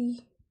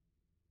XP.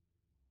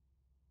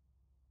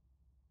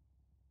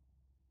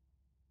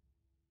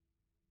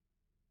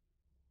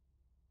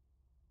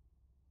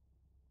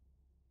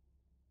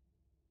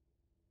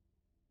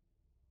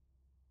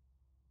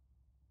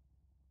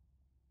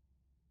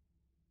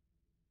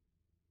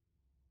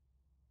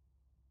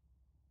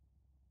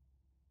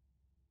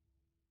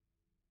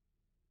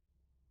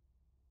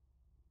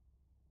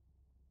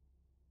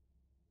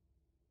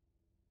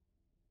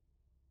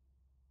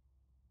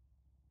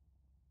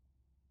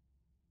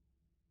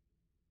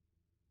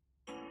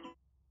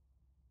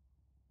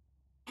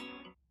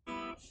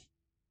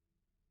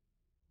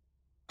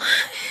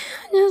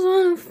 I just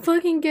want to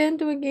fucking get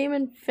into a game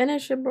and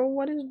finish it, bro.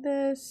 What is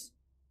this?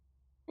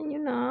 Can you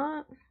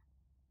not?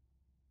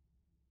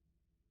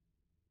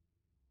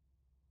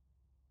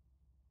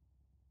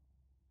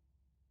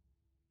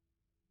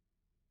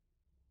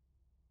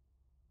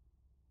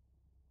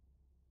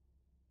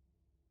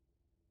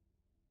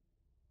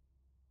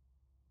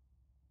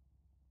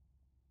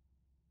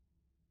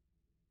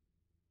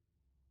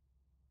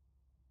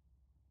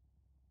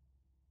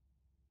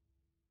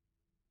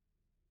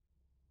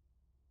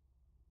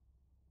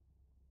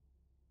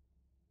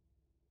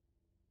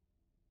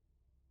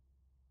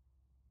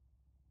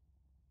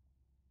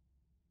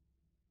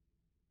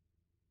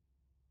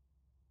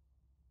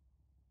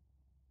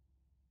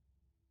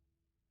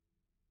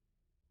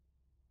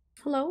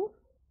 Hello?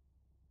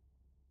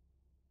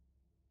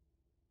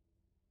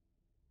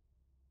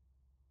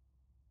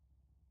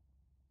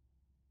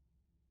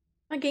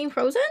 My game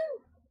frozen?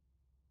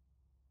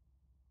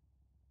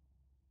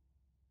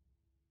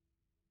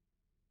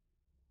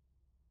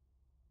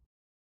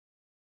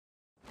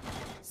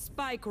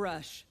 Spike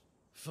rush.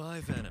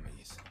 5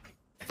 enemies.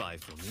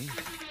 5 for me,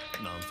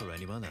 none for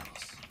anyone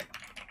else.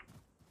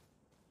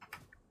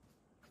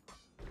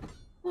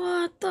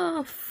 What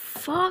the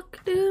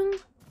fuck, dude?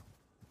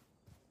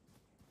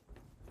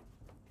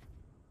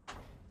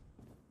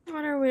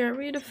 What are we? Are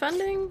we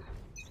defending?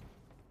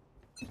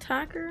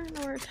 Attacker?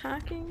 No, we're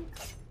attacking.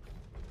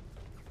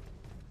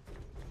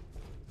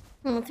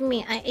 Look at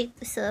me, I ate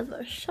the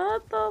server.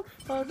 Shut the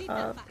fuck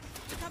up.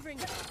 Covering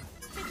it.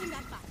 Taking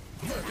that back.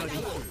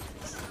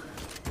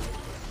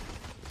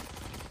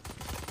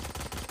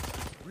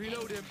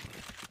 Reload him.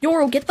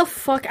 Yoru, get the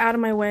fuck out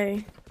of my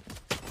way.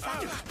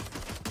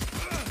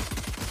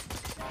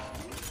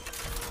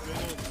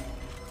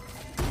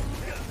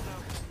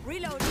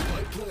 Reload.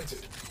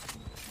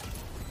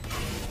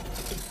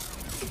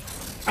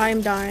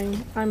 I'm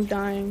dying. I'm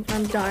dying.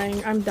 I'm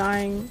dying. I'm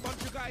dying.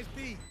 Bunch of guys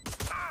B.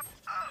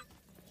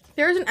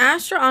 There's an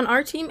Astra on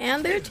our team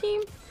and their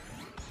team?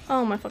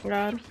 Oh my fucking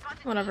god.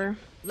 Whatever.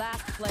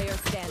 Last player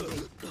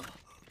standing.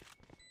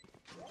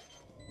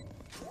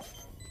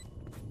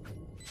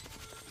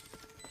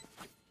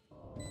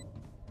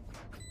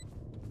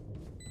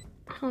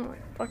 Oh my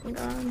fucking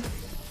god.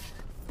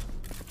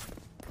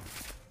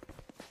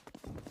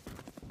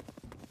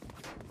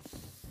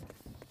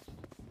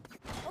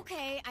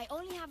 Okay, I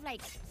only have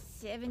like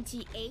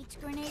 78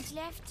 grenades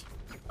left.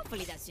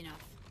 Hopefully that's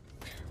enough.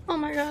 Oh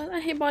my god, I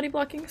hate body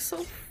blocking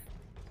so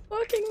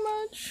fucking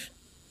much.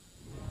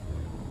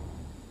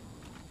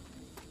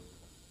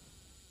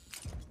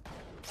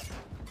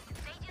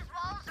 Sage's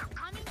walls are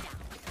coming down.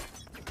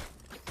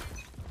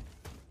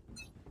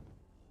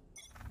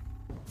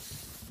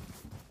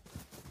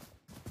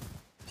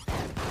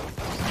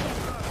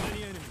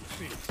 Many enemies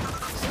B.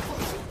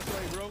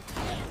 Play, bro.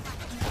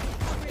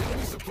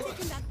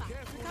 Taking that back.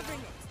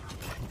 Covering it.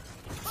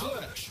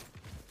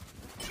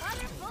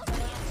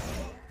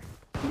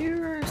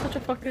 You're such a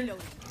fucker.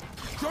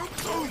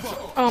 Joke's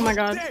over. Oh my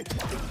god. Dead.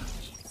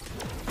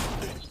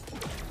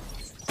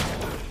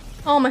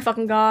 Oh my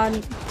fucking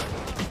god.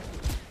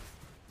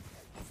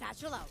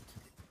 Satchel out.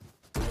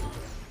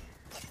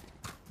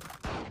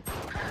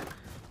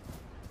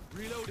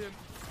 Reload him.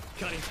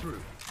 Cutting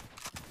through.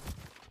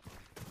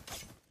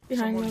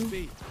 Behind Someone's them.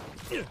 B.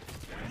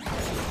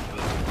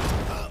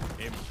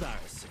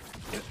 Embarrassing.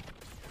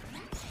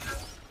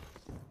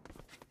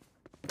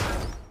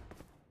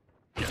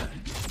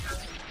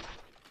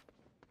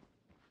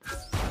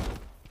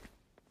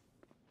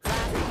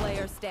 Last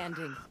player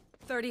standing.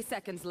 30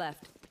 seconds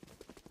left.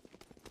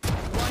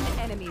 One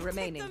enemy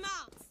remaining. Them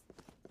out.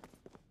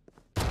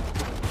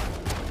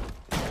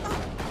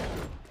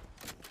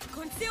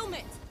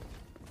 Concealment.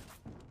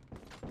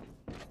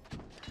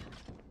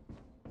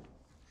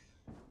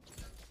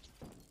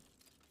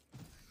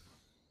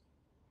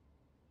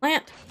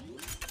 Plant.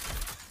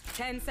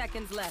 10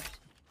 seconds left.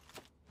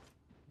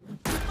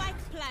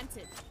 Spike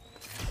planted.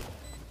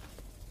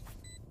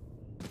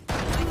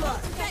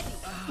 Ready.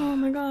 Oh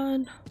my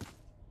god.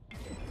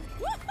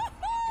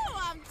 Woo-hoo-hoo!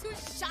 I'm too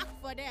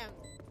shocked for them.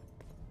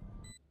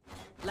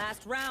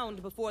 Last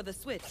round before the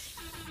switch.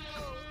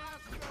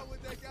 Africa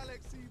with their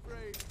galaxy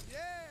brain.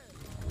 Yeah.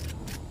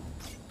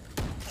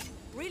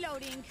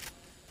 Reloading.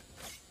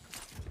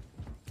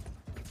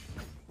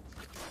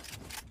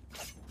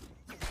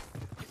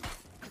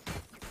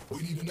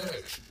 We need an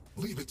edge.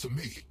 Leave it to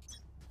me.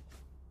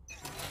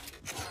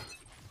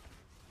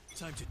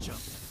 Time to jump.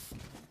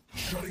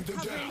 Shutting them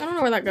I down. don't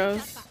know where that That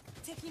goes. back.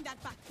 Taking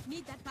that back.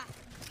 Need that back.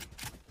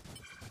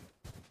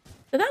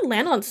 Did that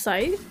land on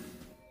site?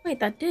 Wait,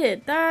 that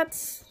did.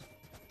 That's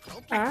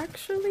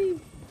actually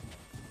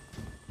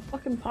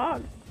fucking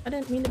pog. I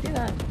didn't mean to do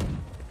that.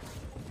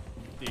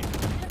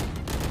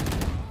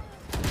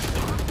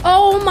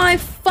 Oh my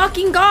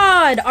fucking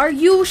god! Are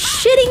you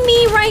shitting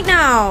me right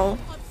now?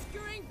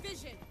 Obscuring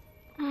vision.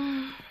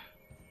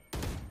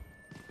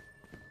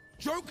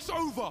 Joke's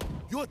over.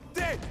 You're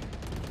dead.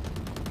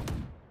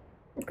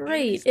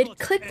 Great. It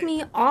clicked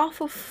me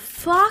off of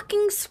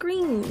fucking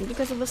screen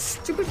because of a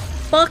stupid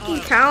fucking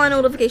calendar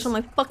notification on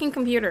my fucking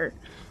computer.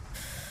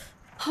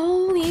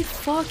 Holy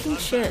fucking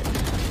shit.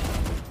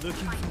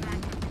 Looking for me.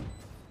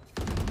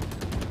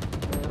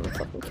 I'm gonna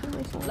fucking kill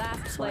myself.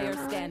 Last Swear player to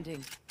God.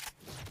 standing.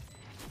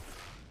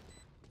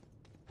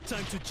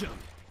 Time to jump.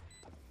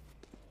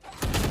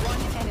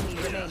 One enemy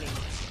remaining.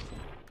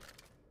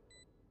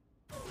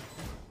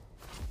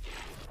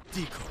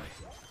 Decoy.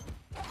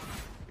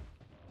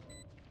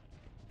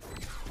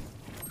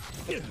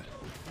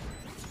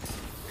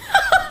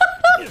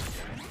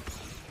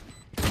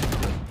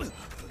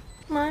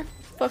 My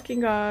fucking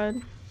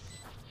god.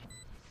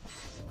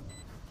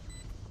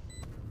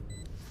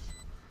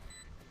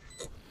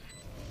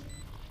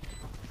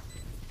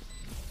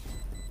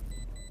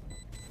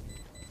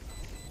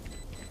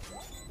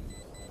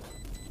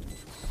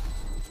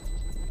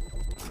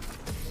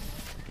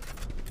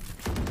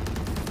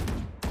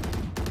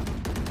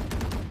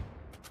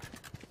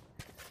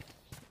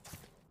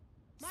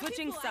 My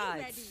Switching people ain't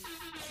sides. ready.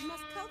 You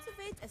must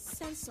cultivate a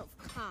sense of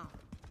calm.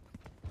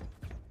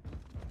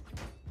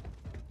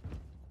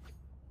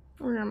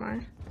 Where am I?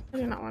 I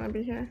do not want to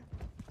be here.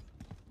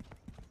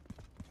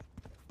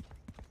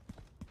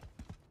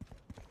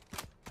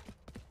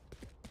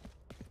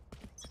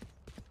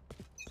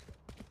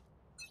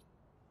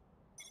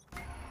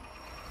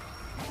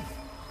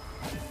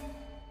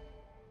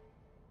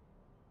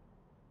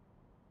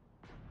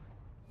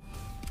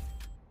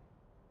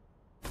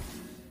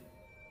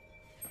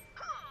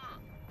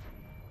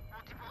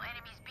 Multiple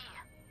enemies B.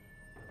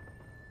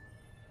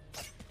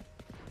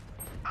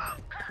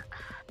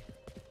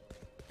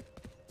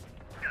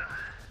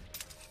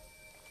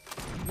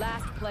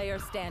 Last player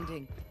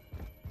standing.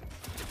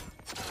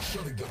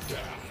 Shutting them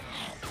down.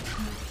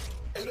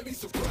 Enemy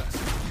suppressed.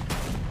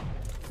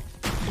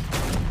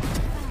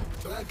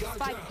 Bad guy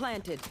Spike down.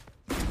 planted.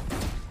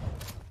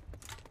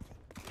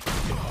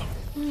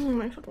 Oh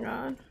my fucking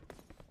god.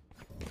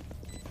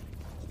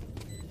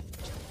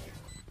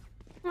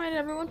 Why did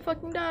everyone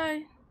fucking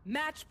die?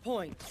 Match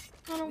point.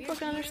 I don't We're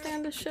fucking here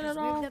understand this shit because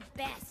at we're all. the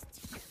best.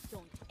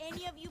 Don't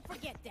any of you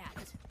forget that.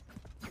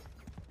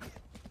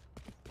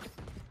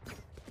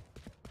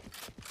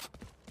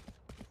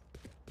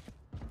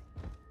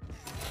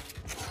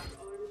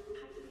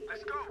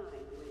 Let's go.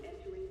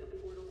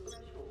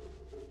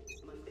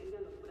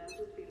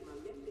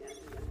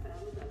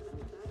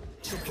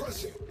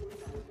 Suppressing.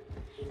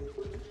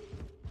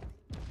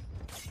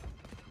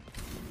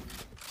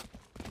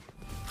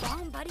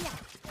 Bomb buddy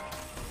out.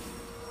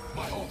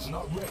 My ult's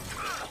not ready.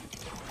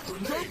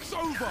 Grenade. Joke's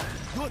over.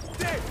 You're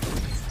dead.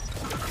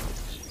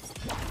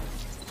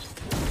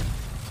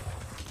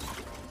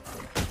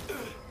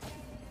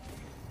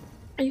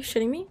 Are you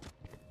shitting me?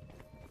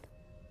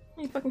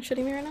 Are you fucking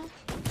shitting me right now?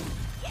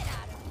 Get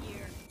out of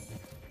here.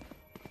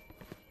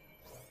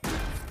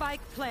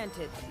 Spike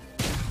planted.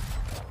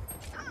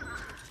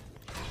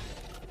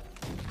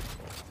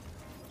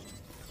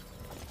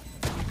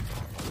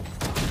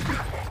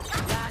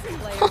 Last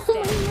player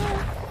standing.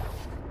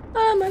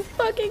 Oh my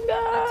fucking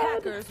god!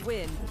 Attackers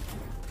win.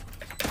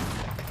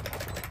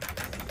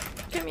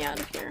 Get me out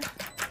of here.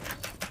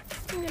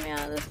 Get me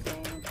out of this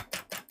game.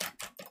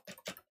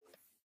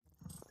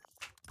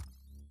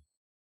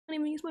 I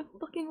didn't even use my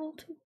fucking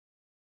ulti.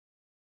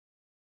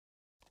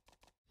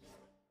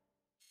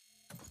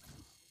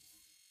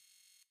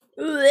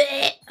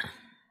 Blech.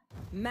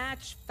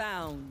 Match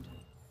found.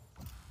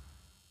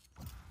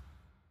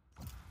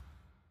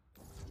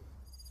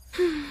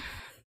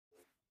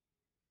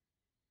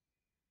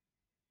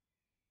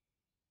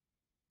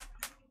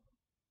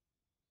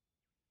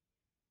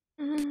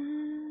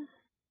 Mm.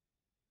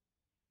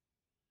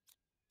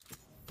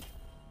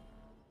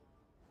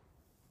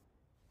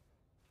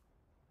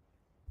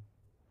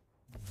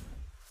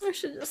 I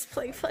should just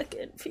play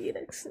fucking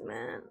Phoenix,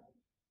 man.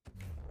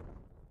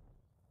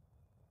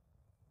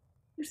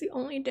 He's the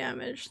only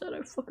damage that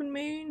I fucking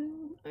made.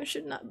 I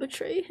should not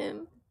betray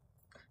him.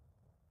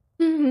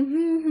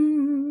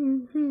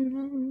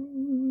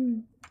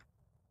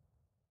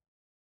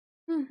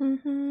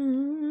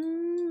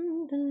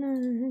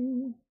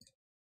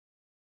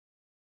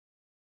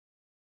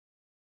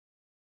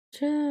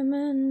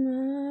 Gemini.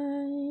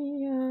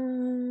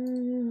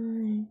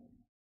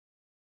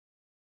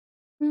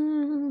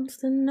 It's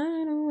the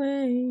night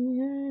away.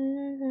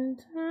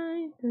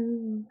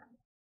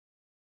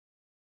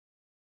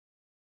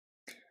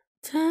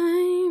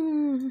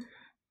 Time.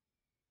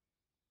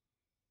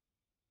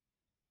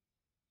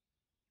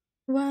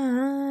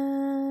 Why?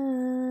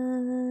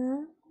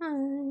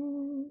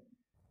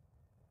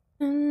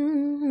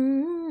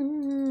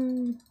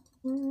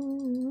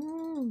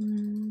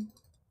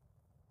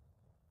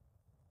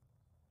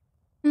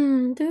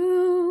 Do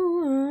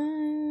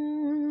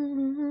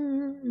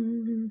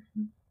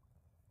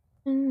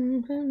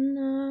in the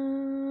night.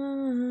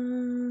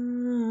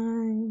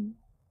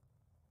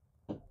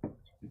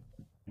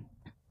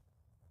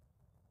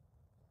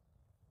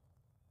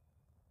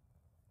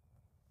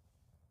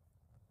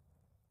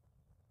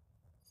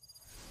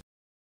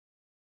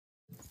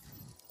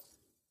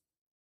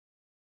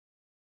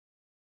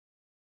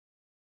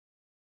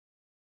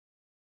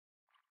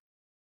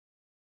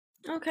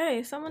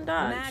 Okay, someone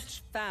dodged.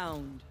 Match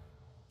found.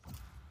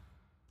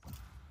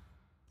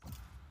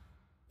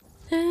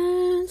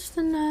 Dance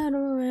the night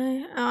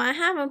away. Oh, I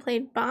haven't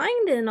played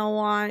Bind in a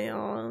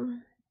while.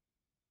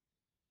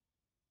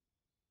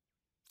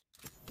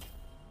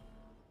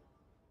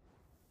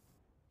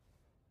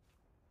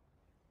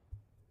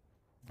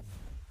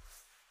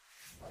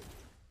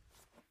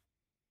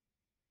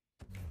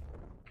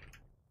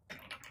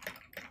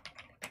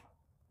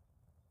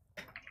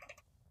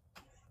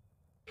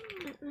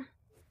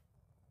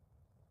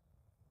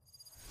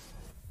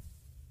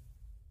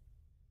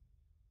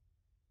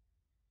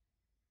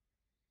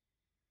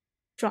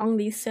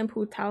 Zhongli simp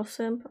who Tao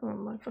simp. Oh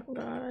my fucking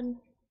god.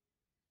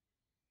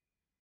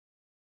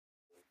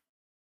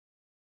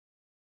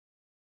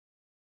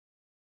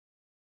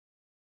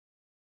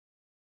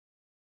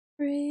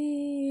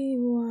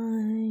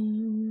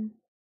 Rewind.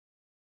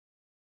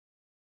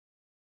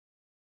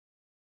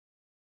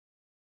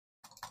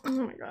 Oh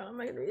my god, am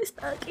I gonna be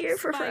stuck here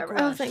for Spike forever?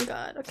 rush. Oh thank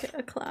god. Okay,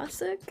 a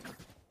classic.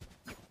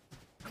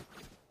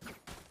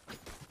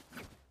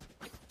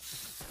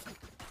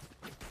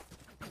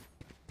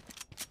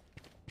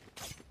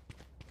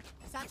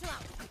 Satchel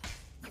out.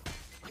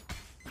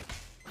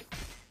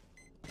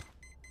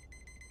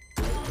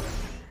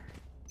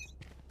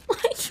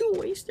 Why'd you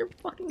waste your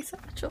fucking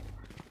satchel?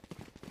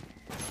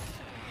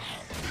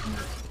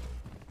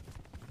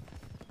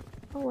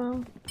 Oh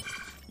well.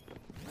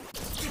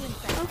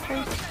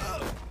 Okay.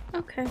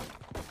 Okay.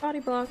 Body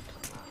blocked.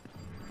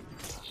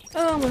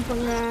 Oh my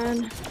fucking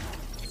god.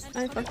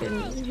 I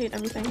fucking hate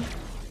everything.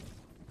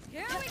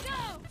 Here we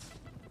go.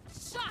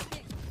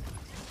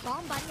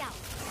 Bomb buddy out.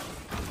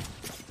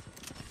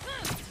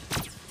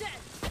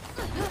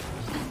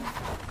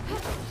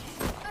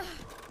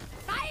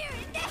 Fire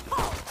in the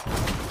hole!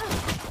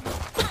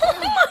 Oh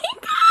my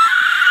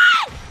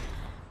god!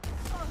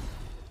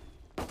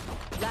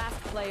 Last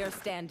player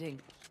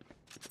standing.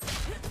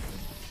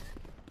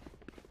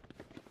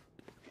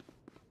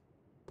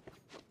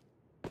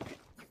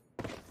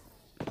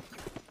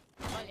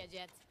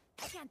 Jet.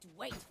 I can't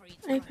wait for you.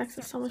 Apex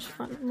is so much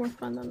fun, more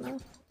fun than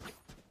this.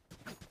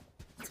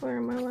 I swear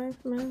in my life,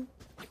 man.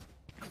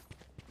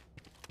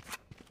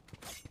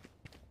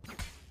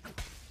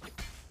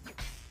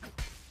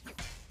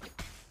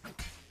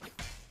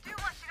 Do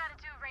what you gotta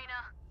do, Reyna.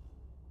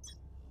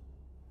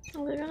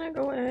 Are they gonna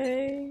go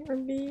A or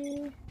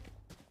B?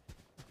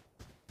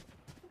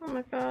 Oh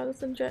my god,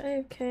 it's a Jet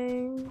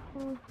AFK.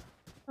 Oh,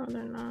 oh,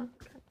 they're not.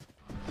 Okay.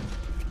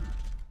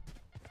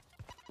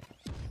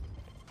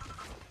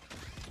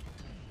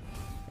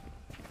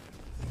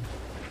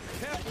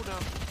 Careful now.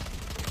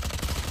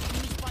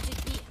 Enemy spotted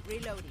B.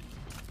 Reloading.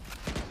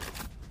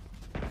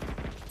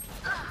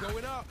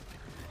 Going up.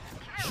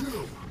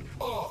 You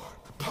are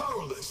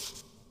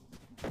powerless.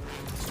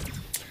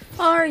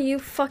 Are you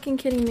fucking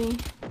kidding me?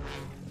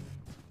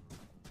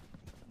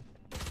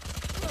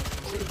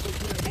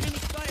 Enemy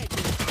spotted.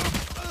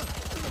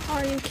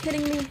 Are you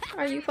kidding me?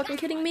 Are you fucking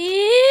kidding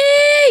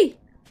me?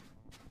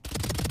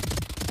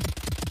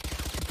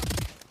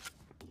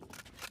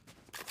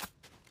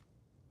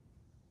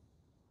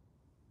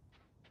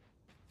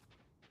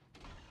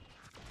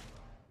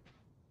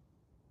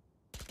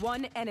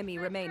 One enemy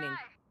remaining.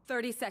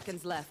 30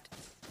 seconds left.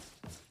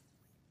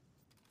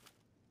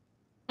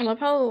 I love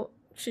how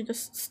she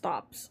just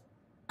stops.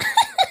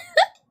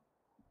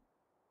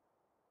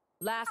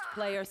 Last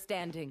player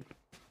standing.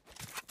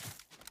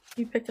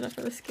 You picked it up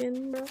for the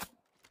skin, bro.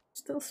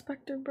 Still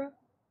Spectre, bro.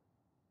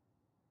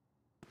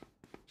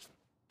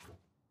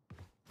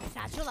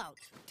 Satchel out.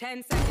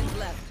 10 seconds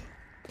left.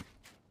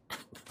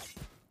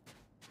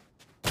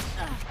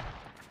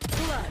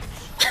 Clutch.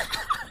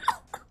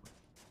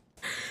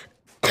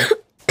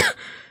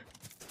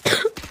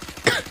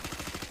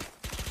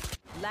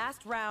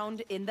 Last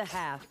round in the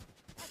half.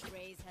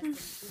 Grace has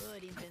some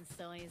good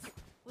invenções.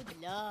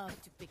 Would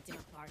love to pick them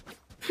apart.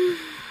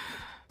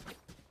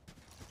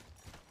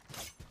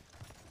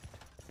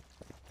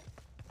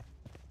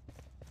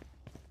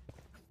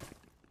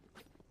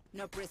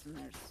 No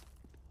prisoners.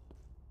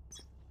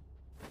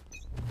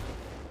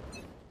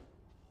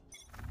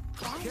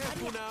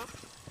 Careful now.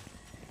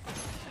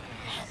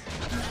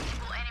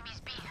 Multiple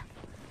enemies B.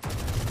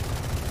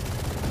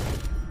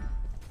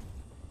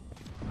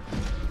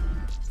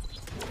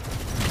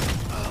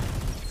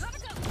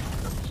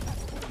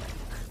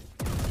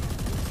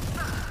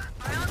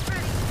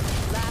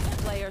 Last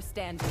player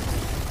standing.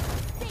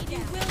 You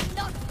will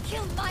not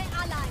kill my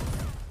allies.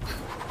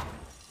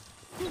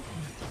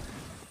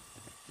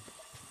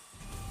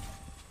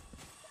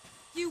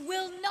 You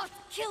will not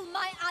kill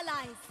my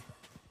allies.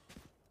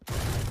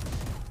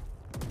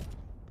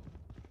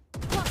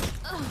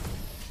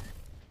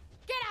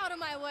 Get out of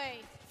my way.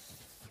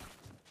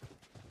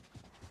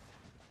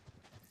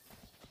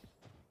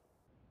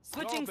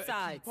 Switching Y'all better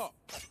sides. keep up.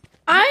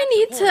 I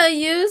need to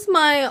use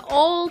my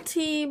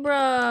ulti,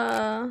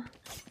 bruh.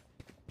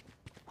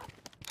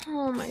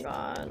 Oh my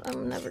god,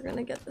 I'm never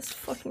gonna get this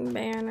fucking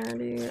banner,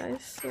 dude. I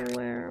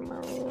swear on my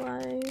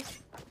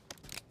life.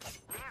 Let's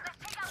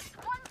take out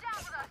one down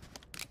with us.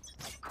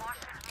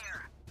 Caution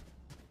here.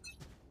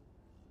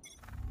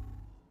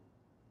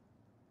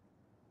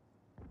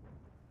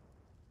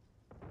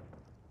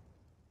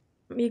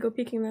 Me go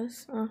peeking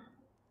this. Oh.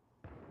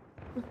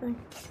 Nothing.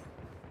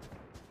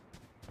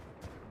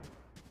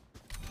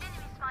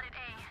 Enemy spotted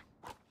A.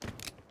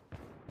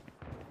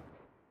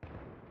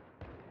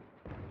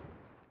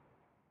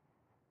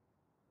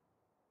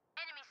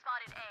 Enemy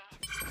spotted A.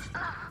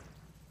 Ugh.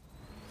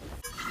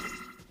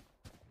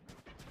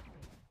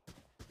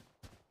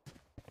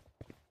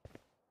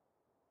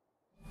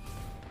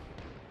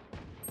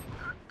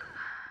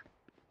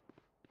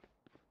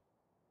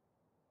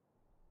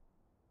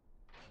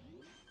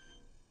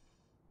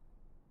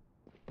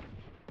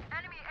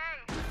 Enemy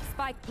A.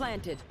 Spike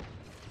planted.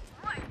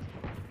 Right.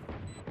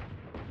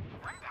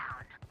 One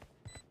down.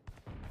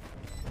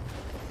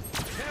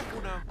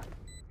 Careful now.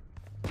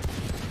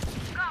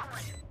 Got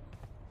one.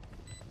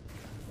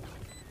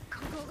 Go,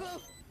 go, go.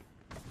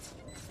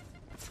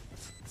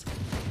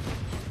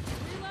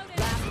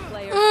 Last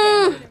player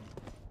standing.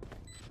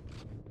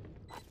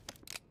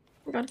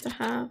 I got it to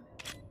have.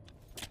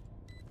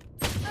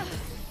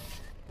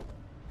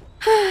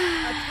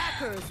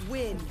 Attackers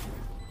win.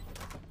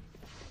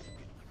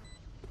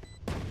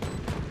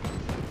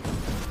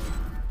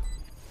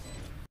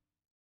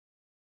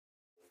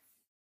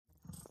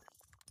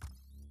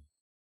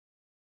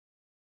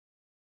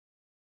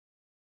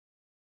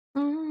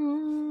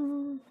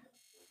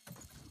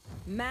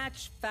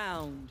 Match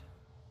found.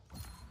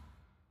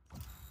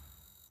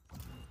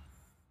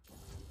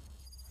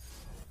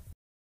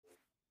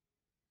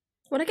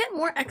 Would I get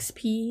more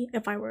XP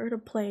if I were to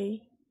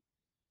play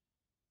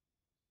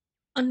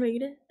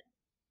Unrated?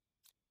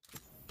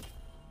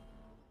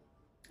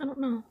 I don't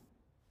know.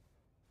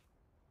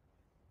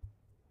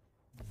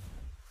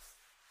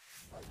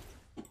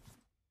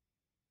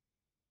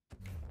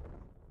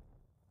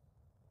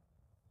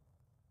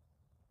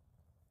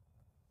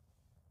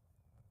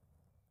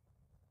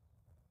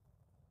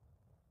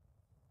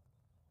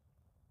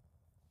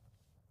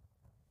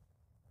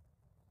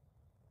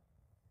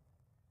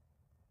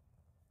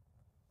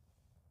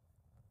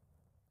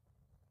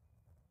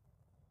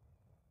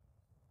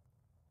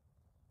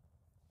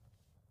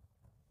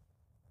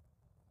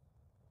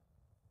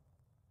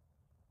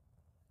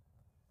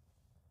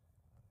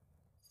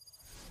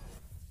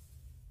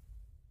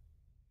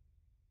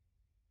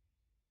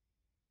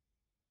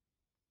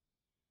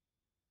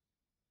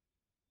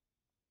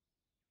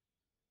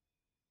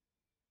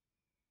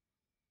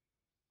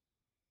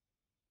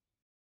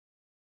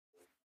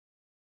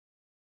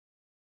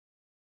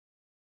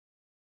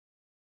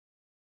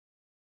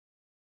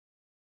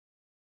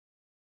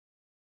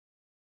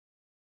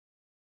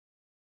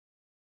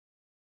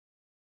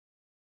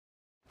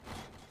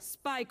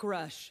 Spike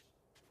rush.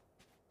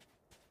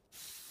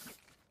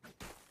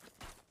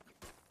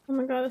 Oh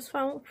my god, this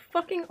file won't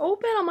fucking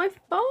open on my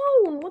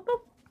phone! What the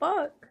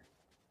fuck?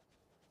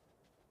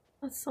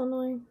 That's so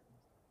annoying.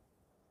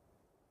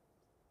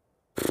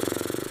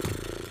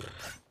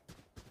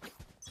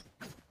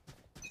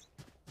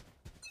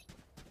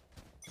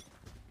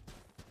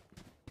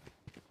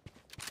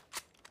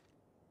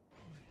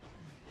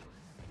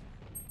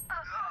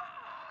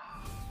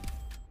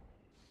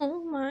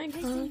 Oh my god.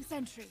 Placing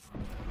sentry.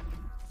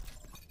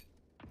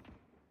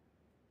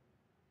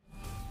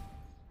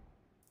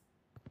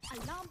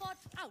 Alarm bot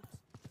out.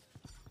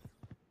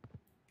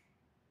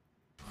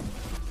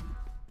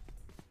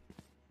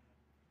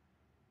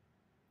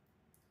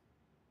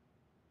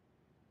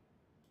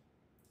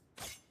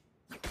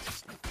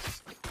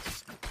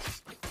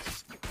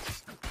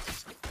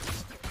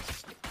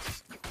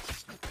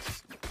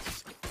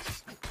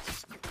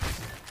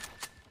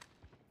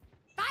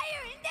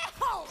 Fire in the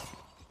hole.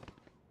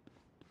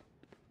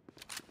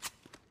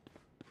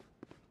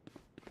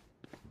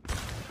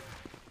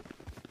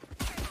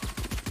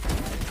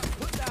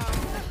 Put down.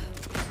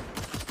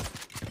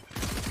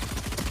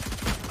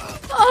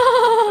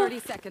 30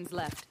 seconds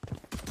left.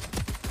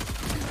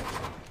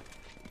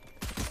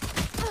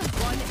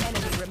 One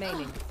enemy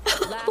remaining.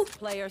 Last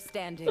player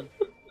standing.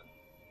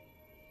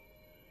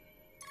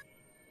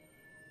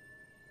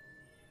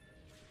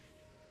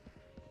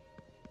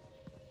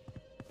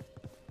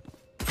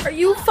 Are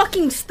you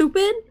fucking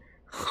stupid?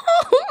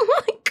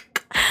 Oh my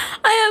god.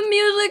 I have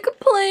music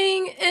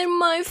playing in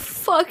my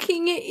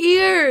fucking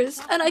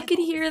ears and I could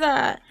hear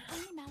that.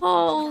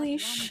 Holy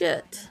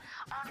shit.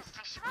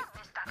 Honestly, she won't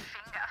miss that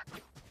finger.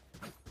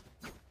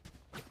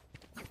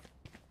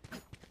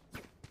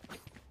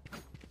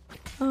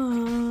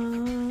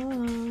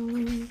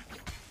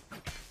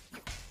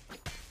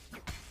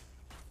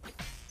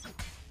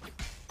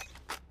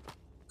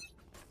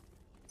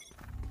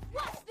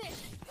 What's this?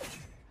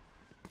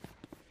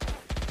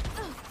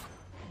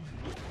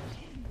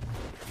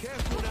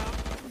 Careful now.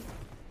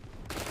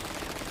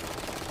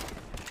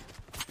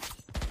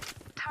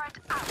 Turret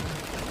out.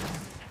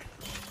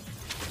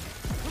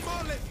 Come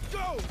on, let's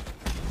go.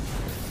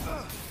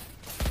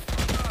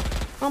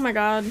 Oh my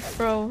god,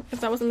 bro. If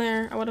that wasn't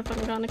there, I would have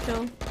fucking gotten a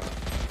kill.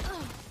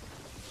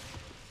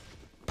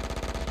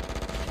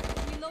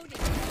 Reloading.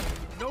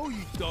 No,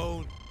 you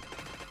don't.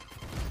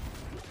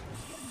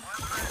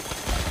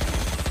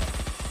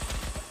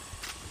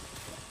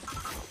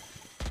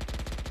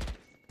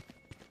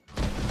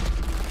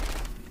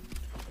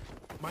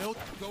 My ult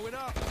going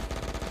up.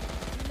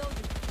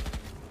 Reloading.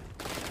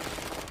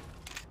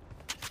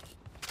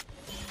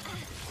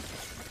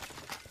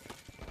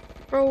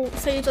 Bro,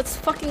 Sage, let's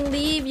fucking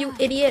leave, you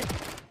idiot.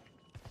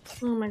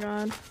 Oh my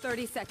god.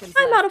 30 seconds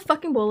I'm left. out of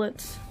fucking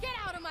bullets. Get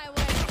out of my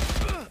way.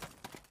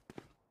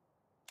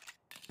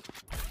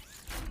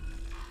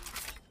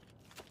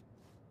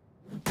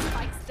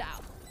 Spikes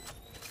down.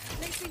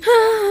 Placing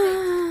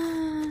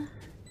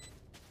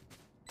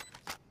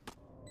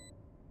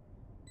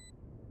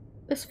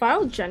This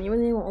file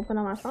genuinely won't open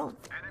on my phone.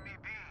 Enemy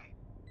B.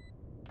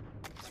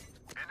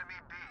 Enemy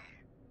B.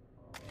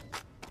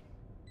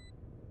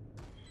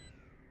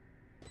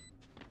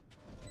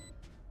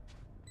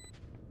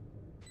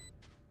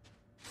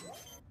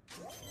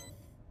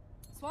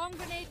 swarm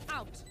grenade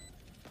out.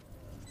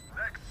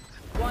 Next.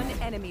 One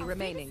enemy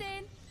remaining.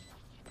 Listen.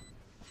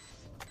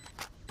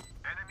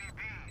 Enemy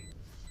B.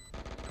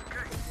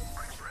 Okay,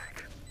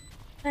 break.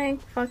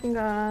 Thank fucking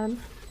god.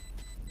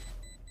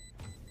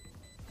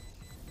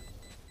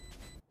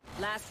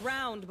 Last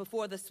round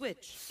before the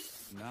switch.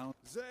 Now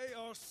they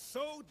are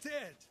so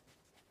dead.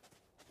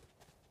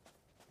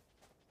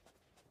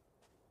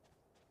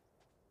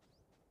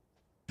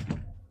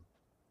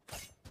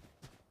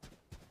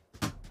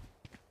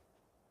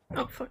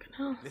 Oh fucking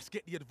hell. Let's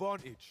get the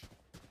advantage.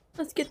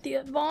 Let's get the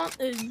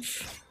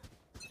advantage.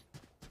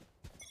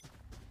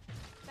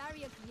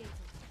 Barrier created.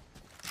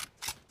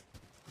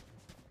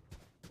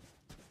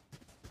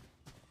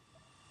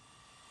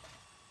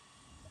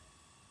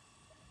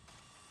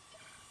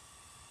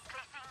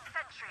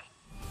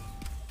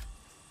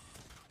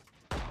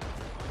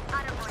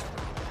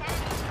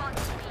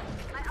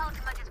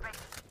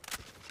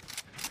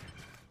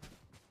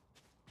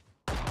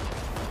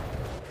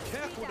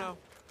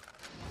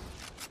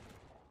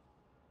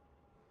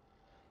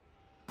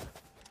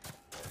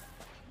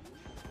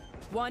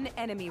 One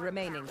enemy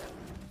remaining.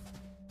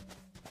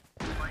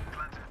 Spike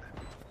planted.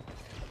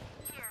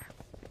 Here.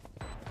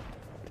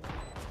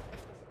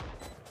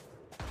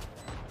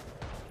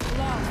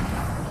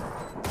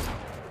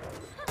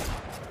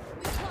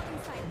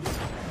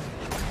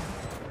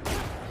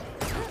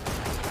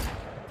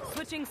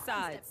 Switching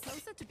sides.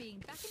 Closer to being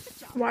back in the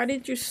job. Why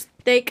did you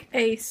stake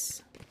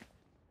Ace?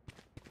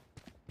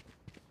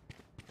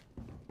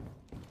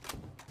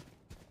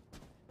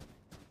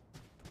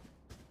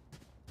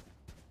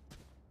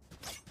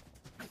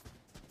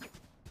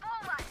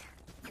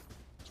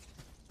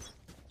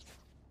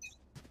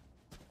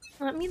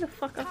 Let me the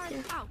fuck up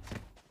here. Out.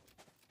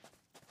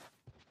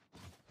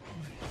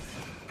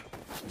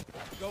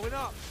 Going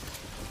up.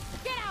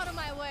 Get out of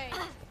my way.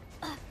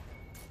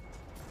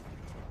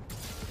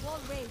 Wall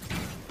raised.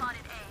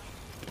 Spotted A.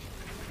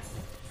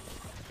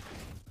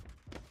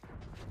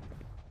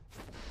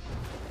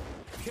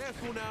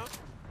 Careful now.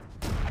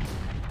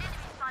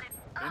 Spotted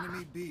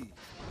Enemy B.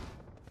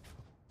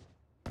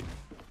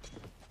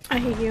 I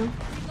hate you.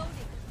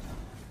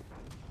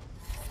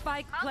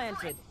 Spike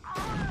planted.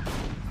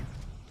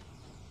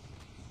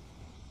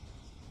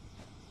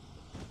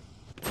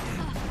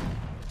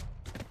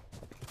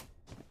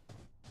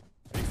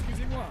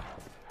 Excusez-moi.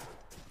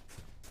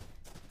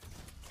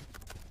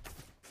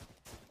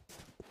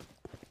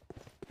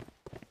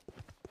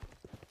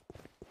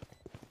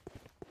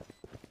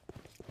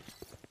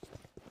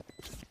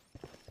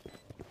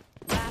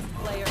 Last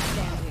player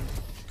standing.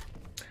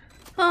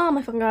 Oh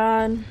my fucking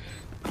god.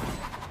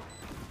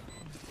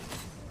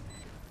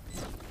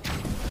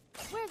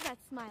 Where's that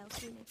smile,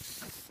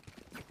 Phoenix?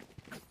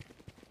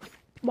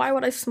 Why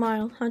would I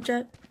smile, huh,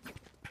 Jet?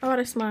 Why would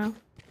I smile?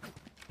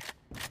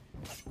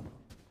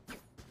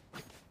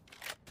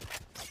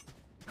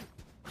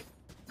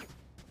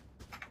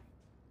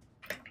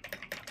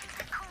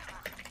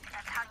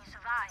 That's how you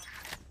survive.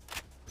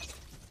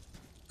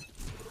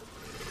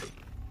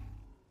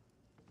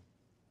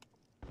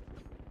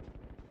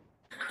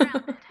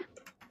 Grounded.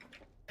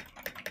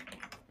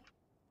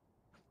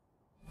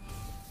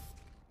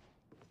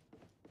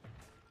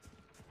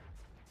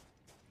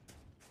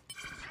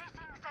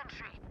 Placing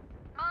sentry.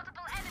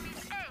 Multiple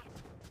enemies A.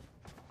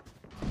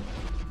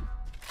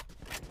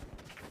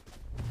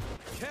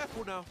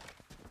 Careful now.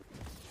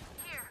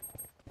 Here.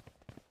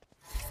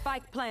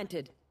 Spike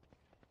planted.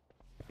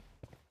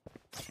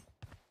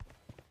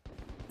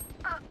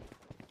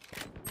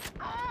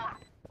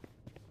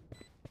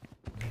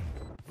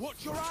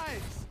 Watch your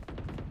eyes.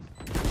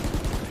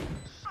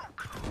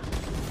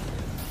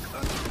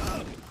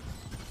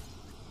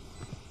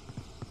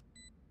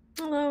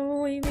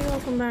 Hello, Wavy.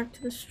 Welcome back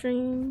to the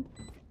stream.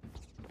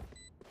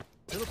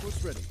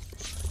 Teleport's ready.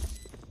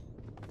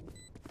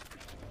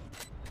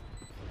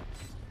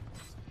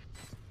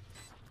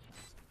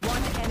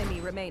 One enemy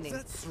remaining.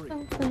 That's three.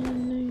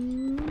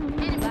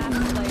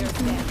 Last player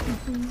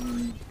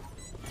standing.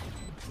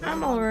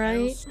 I'm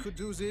alright. Else could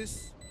do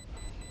this.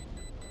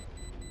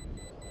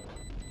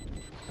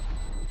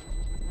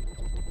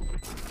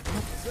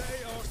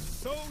 They are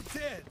so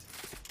dead.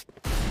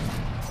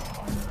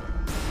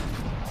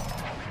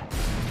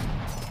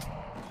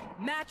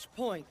 Match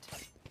point.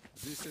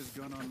 This has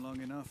gone on long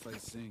enough, I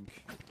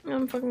think.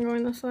 I'm fucking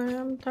going this way.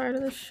 I'm tired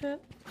of this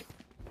shit.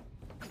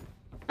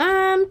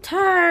 I'm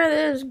tired of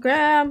this,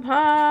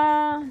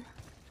 Grandpa. You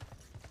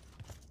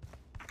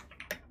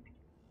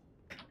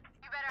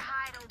better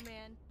hide, old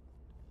man.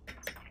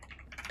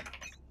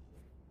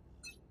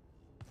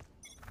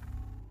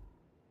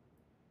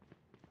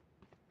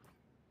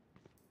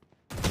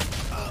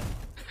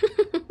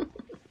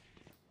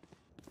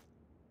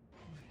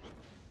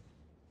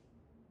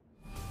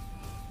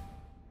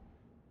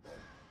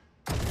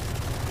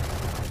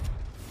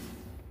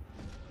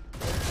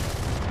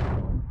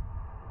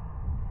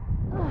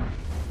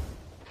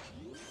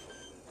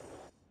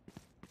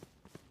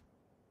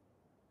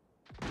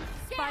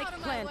 Spike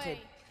planted.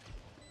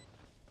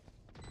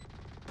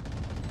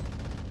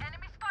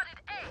 Enemy spotted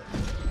A.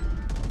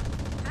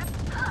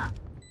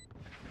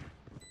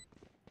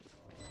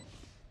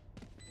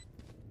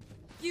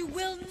 You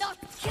will not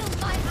kill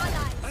my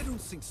ally. I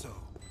don't think so.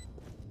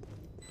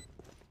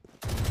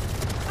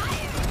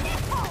 Fire in the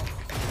hole.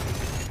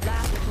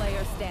 Last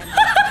player standing.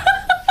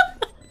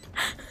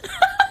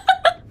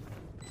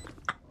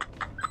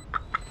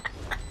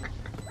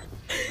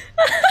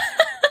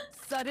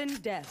 Sudden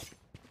death.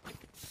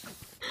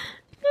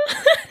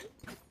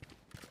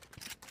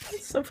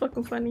 It's so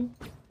fucking funny.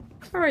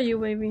 How are you,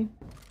 baby?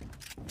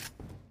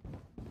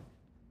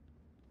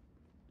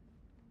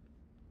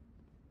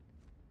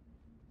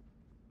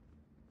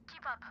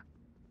 Keep up.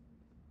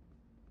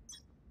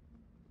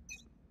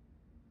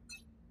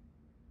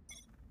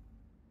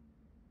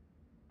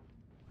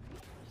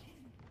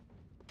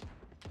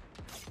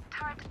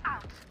 Turret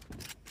out.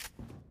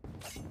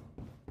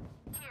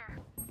 Here.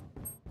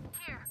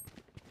 Here.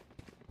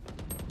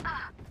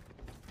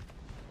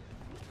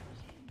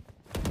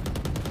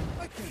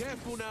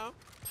 Careful now.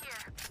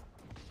 Here.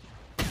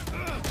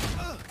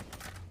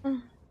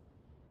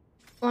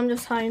 Well, I'm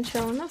just high and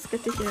chilling. That's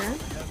good to hear.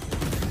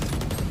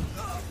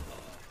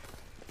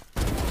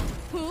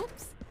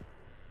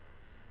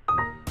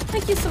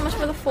 Thank you so much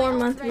for the 4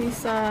 monthly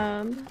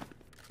sub.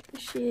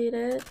 Appreciate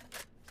it.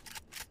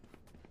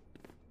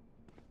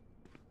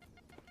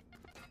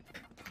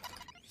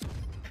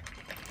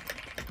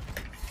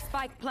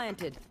 Spike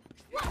planted.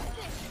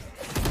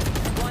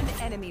 One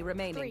enemy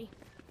remaining. 3.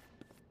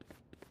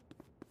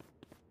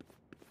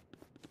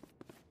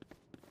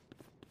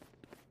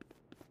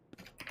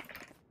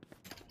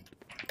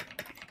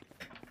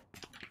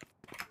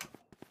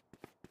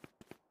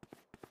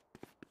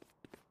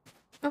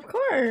 Of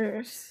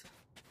course.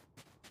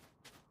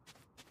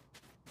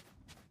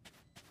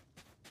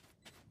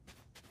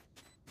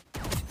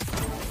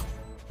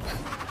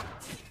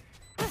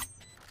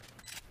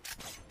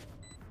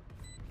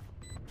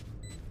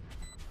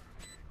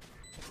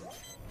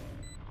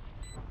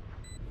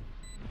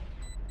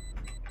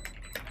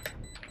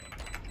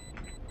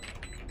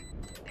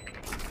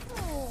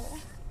 Oh,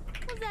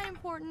 was that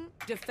important?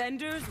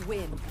 Defenders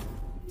win.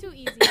 Too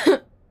easy.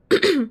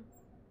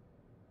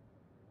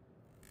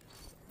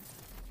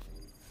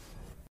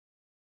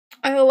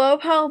 I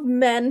love how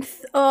men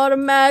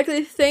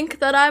automatically think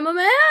that I'm a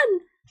man.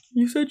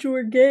 You said you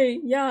were gay.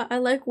 Yeah, I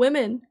like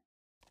women.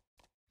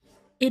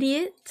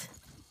 Idiot.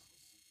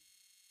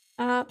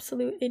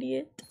 Absolute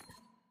idiot.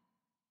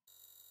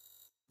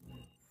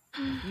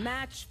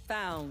 Match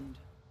found.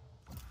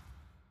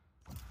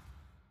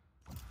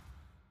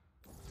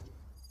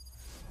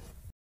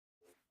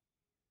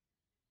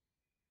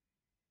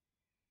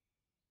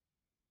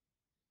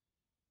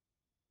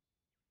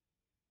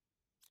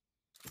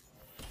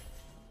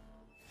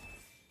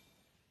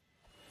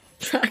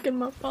 Tracking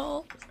my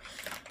balls.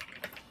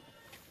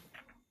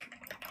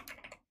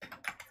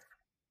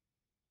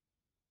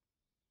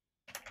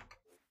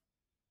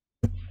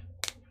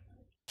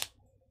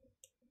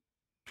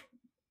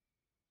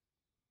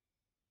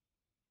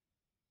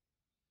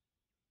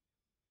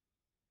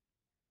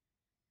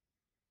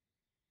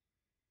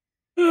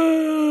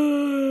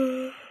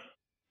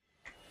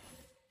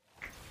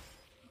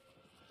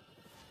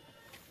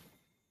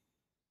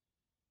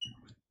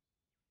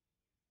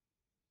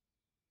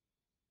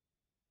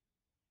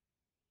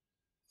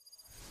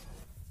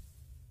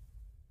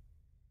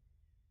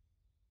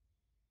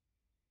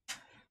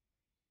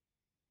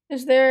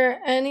 Is there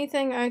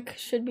anything I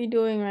should be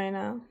doing right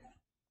now?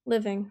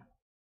 Living.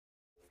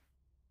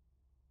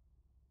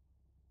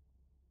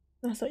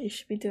 That's what you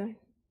should be doing.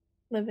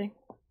 Living.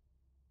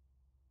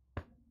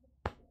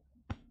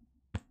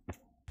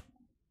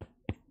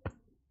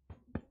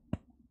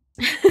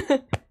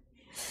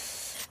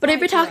 But if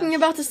you're talking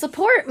about to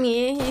support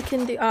me, you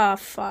can do— oh,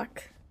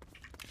 fuck.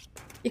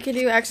 You can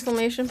do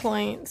exclamation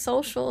point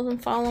socials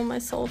and follow my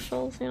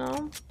socials, you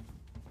know?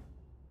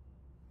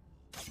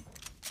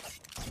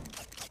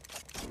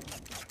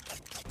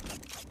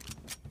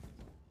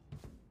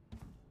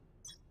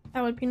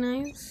 That would be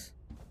nice.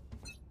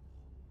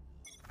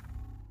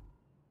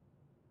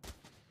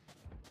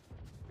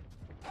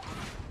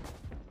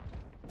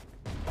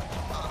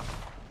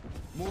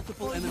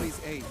 Multiple enemies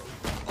A.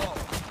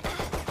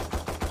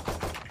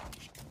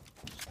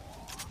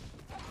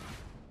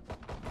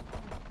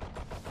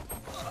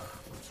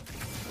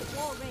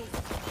 Wall raised.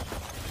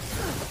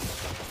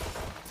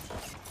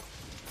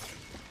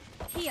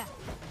 Here.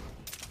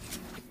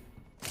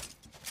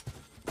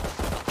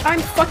 I'm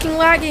fucking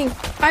lagging!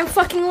 I'm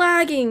fucking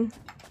lagging!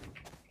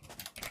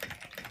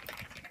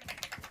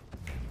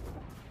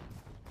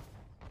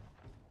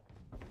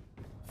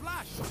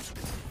 Flash.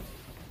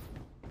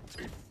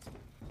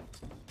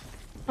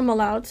 I'm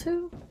allowed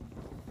to?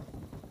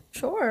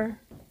 Sure.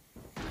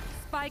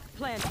 Spike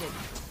planted.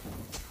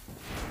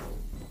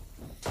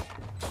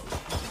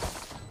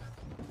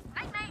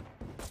 Night, night.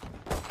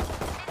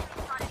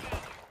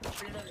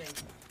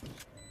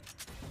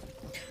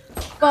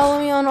 Follow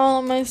me on all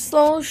of my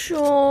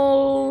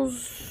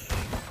socials.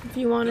 If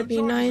you want to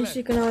be nice,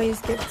 you can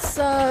always get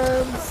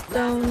subs,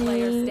 Player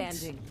donate,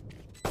 standing.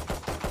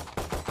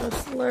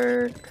 just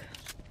lurk.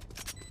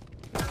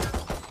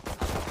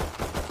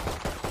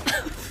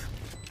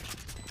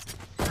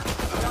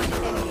 One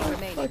enemy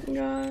remaining. Fucking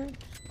god.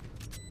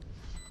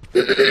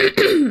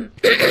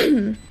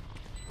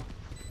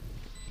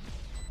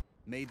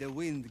 May the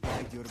wind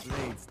guide your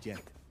blades,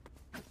 Jet,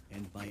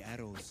 and my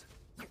arrows.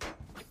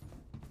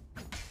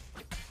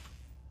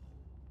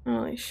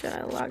 Holy shit,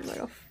 I lagged like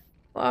a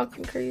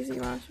fucking crazy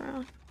last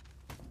round.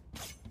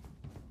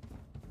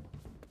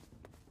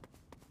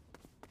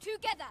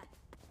 Together.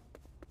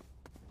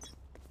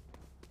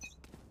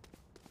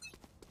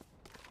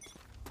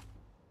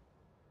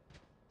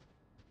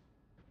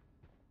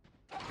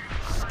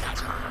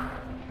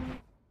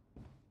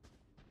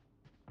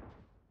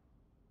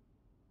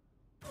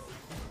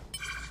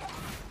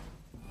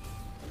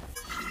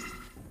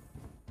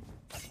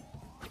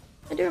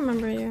 I do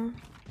remember you.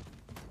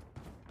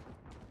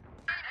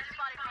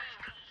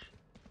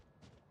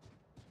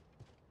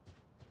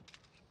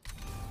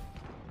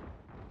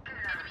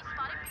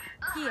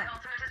 Here.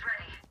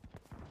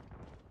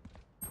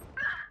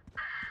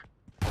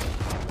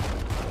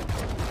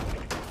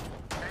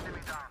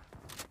 Enemy down.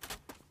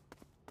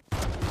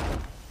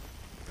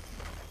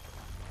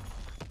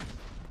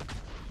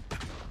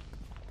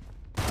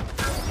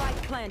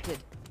 planted.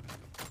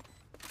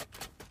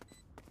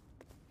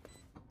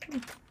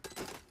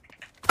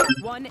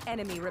 One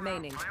enemy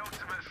remaining. My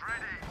ultimate's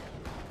ready.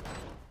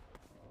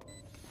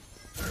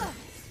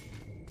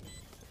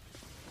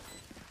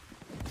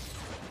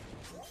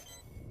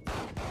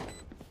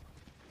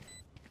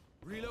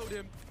 Reload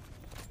him.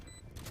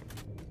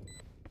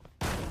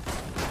 My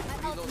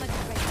ultimate is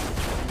ready.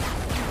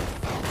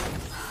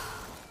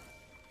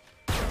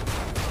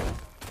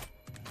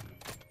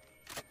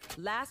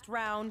 Last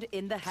round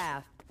in the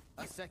half.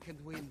 A second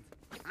wind.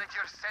 Let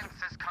your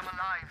senses come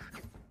alive.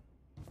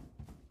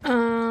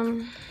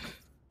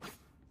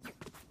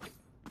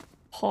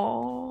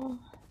 Paul.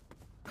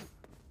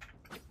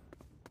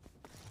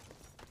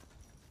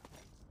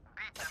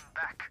 Beat them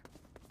back.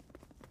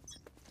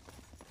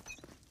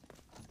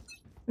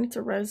 I need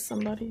to res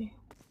somebody.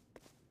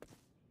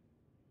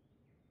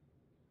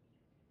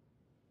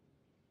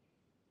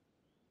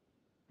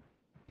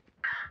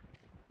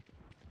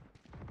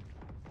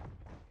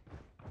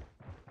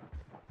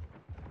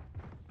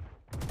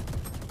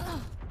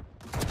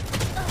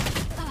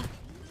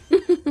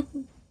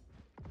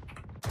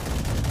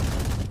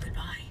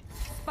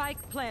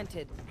 Spike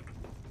planted.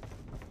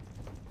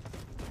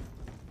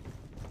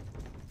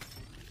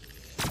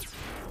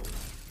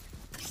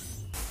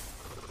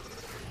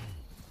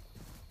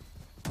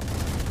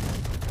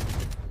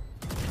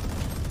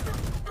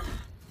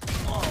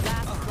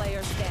 Last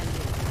player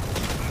standing.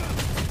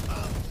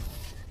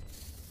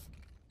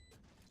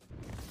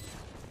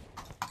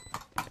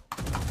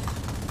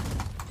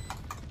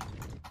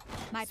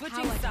 My Switching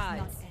power does not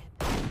sides. ebb.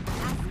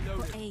 Ask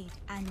for aid,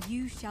 and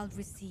you shall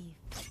receive.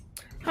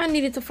 I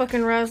needed to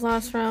fucking res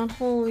last round.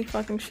 Holy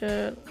fucking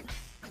shit.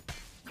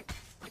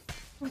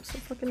 I'm so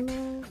fucking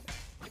mad.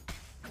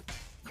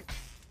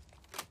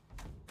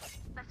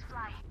 Let's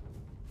fly.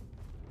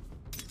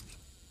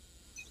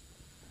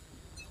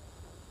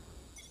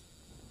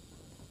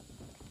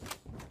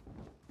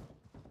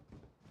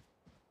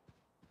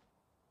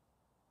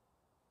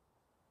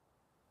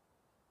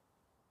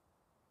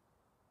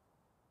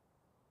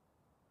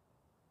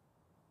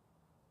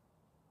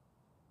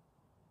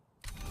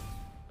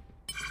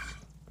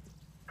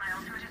 My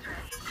ultimate is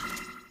ready.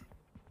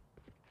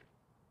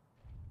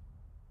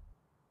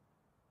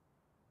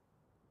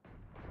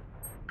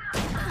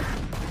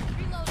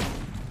 Reloading.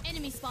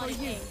 Enemy spotted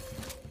A.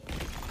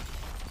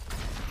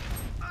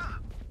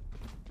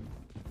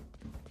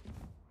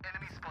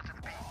 Enemy spotted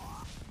B.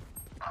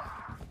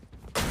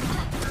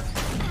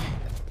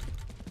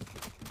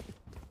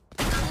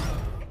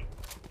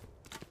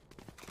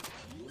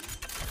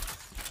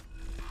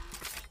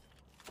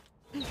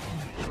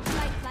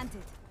 Spike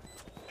planted.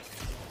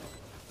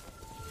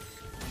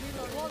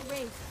 Reloading. Wall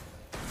raised.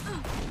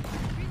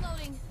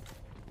 Reloading.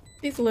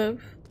 Please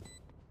live.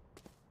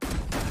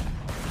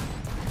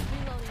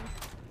 Reloading.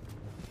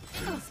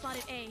 Enemy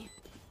spotted A.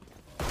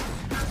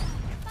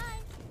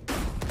 Bye.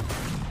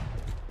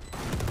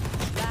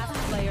 Last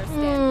player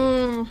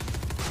standing.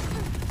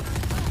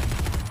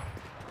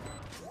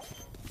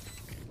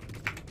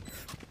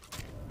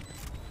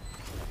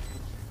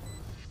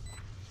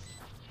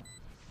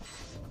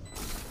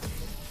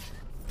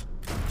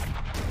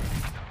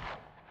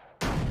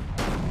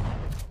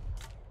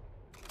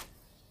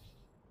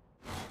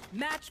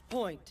 Match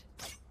point.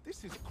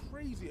 This is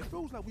crazy. It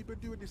feels like we've been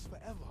doing this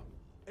forever.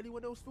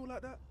 Anyone else feel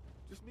like that?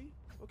 Just me?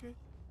 Okay.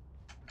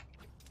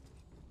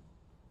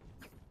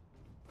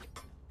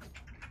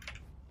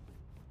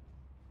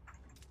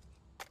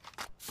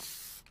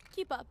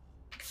 Keep up.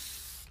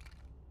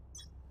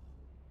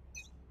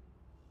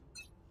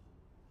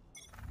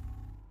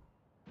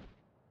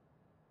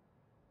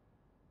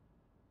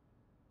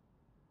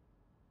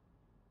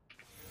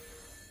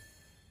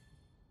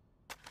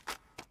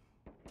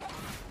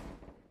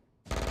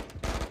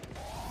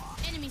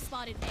 Enemy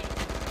spotted A.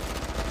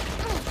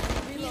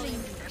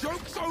 Reloading.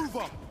 Joke's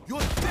over! You're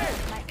dead!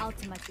 My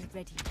ultimate is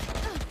ready.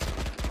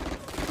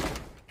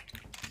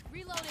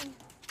 Reloading.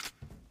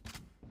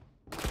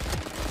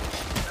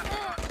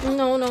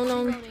 No, no,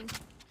 no. Reloading.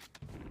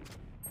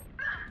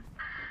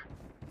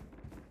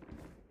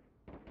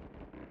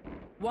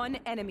 One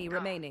enemy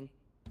remaining.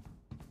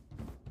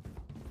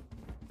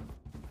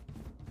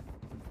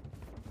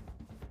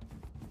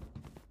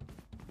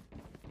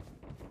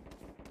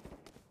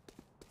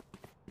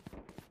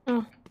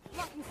 Oh.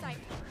 Blocking sight.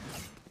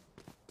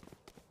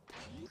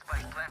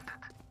 Spike planted.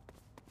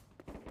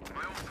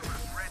 My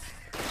ultimate's ready.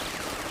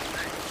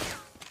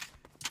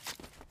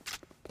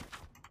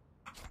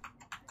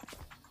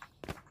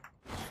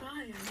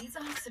 Fire needs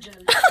oxygen.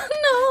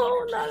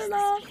 No, not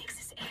enough.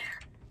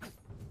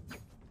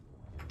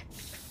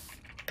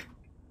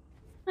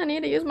 I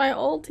need to use my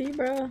ulti,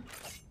 bruh.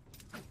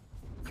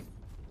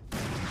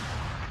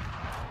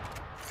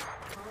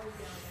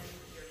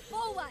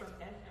 Forward.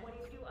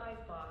 S22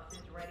 Icebox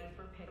is ready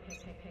for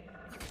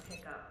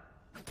pickup.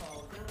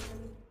 Fall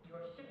done.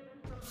 Your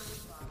shipment from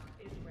Icebox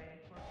is ready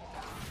for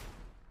pickup.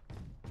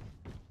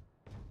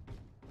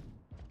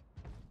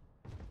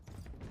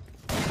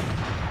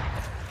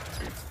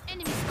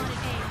 Enemy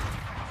spotted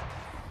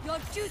A. Your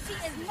duty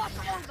is not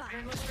over.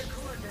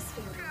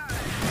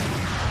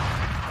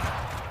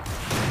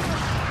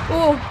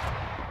 Oh,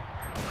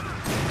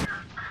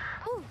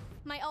 Ooh,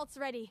 my ult's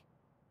ready.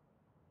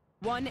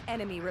 One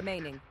enemy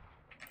remaining.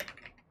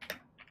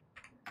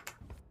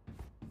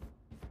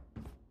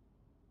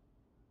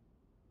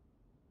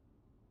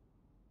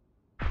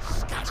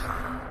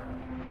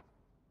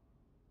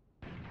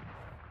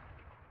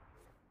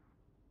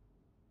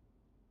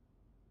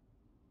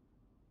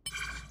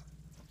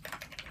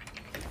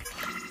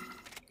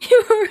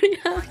 you already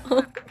have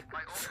one.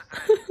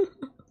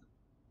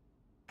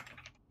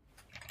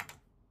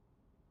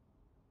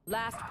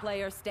 Last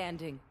player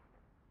standing.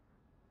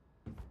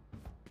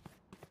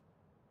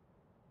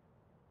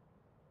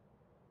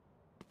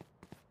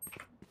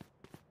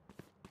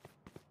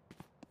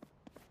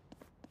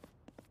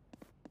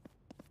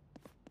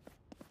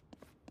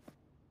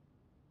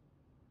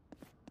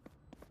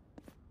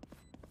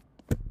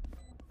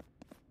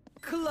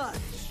 Clutch.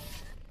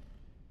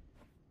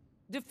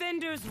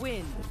 Defenders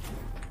win.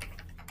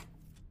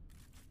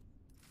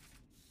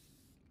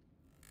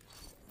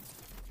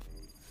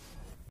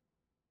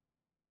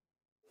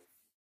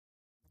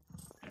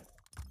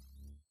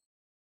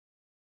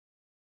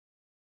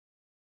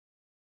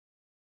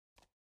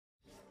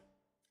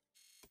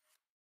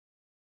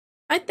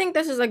 I think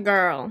this is a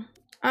girl.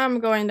 I'm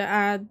going to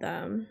add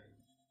them.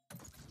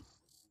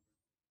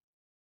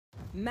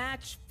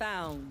 Match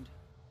found.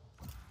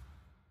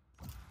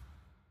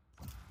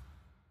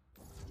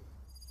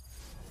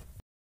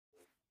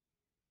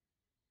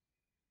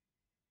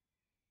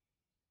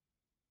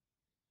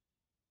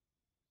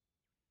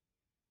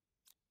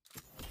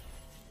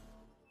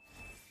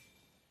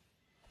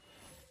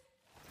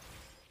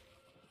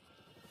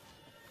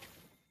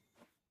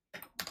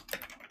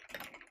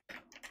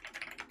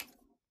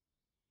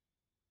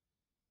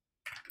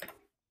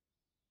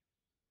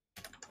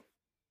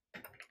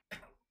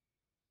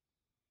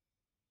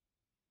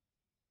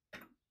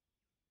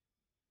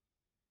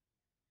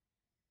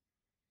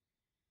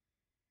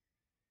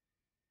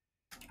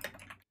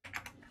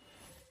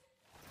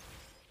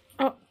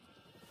 Oh.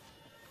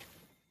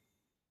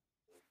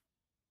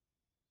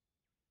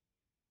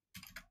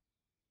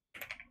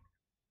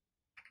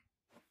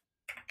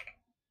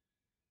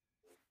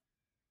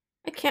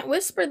 I can't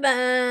whisper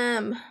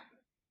them. I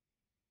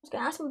was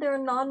gonna ask them if they're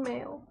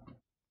non-male.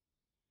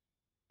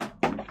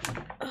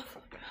 Oh,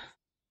 fuck.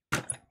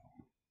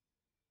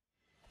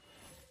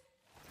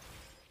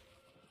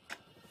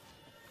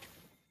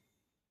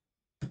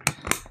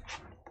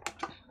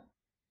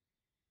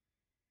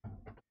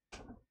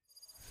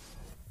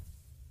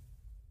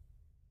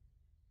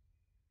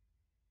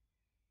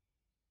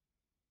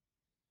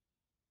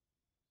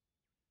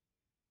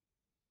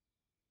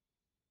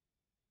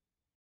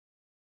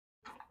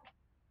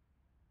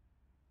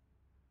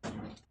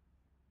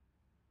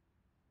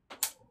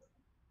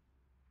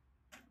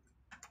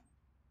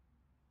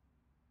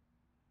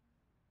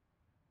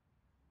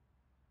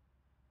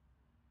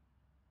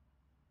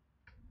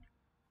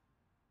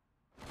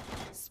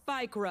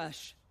 Spike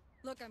rush.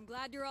 Look, I'm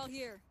glad you're all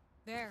here.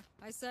 There,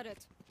 I said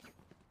it.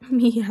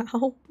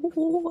 Meow.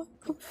 What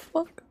the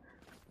fuck?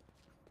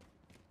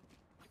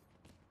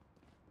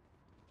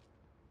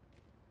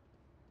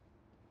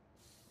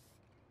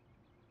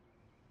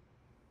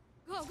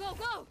 Go, go,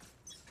 go!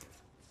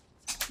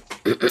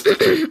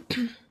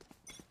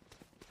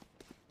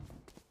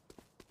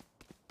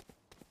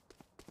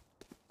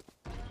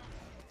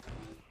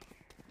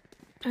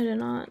 I did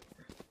not.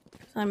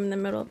 'Cause I'm in the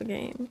middle of the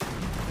game.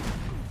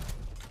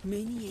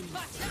 Many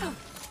Like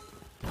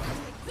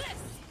this!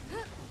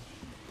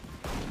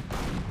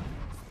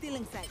 still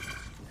inside.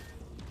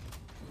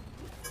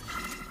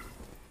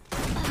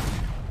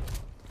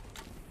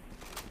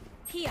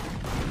 Here.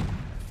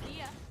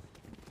 Yeah.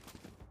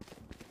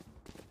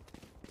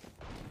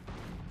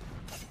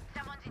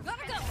 Someone's in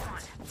Gotta go!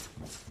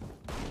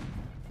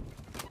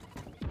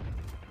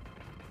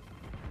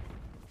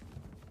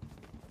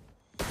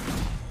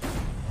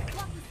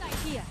 Block the side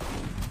here.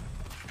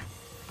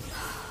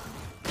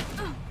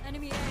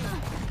 Enemy A.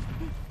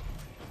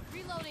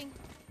 Reloading.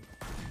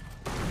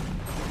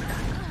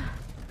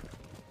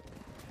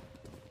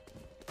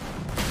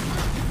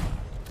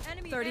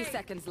 Enemy 30 A.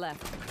 seconds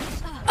left.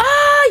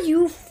 Ah,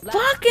 you Last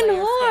fucking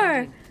player whore!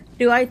 standing.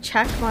 Do I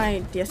check my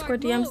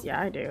Discord DMs?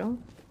 Yeah, I do.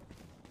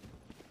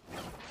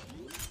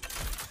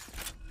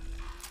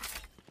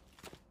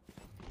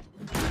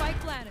 Spike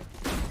planted.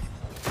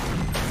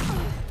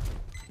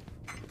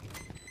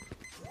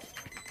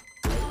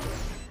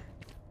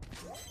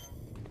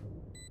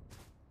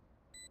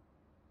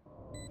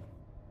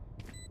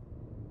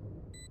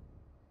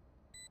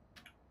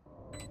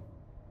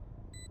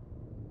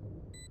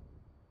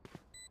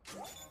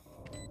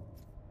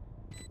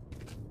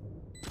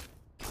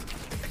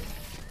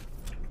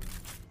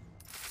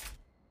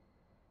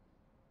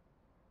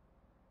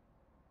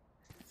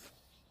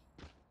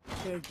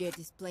 Their jet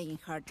is playing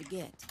hard to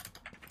get.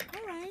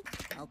 All right,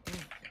 I'll play.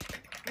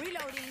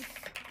 Reloading.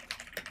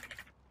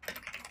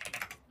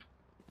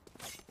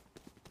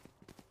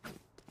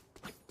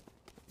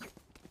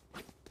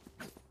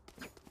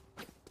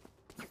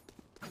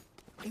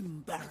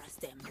 Embarrass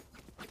them.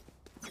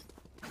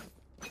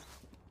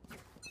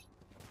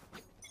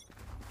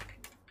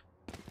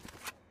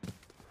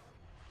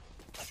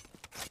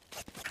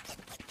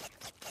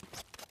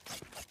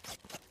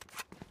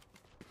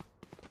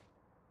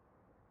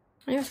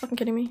 Are you guys fucking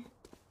kidding me?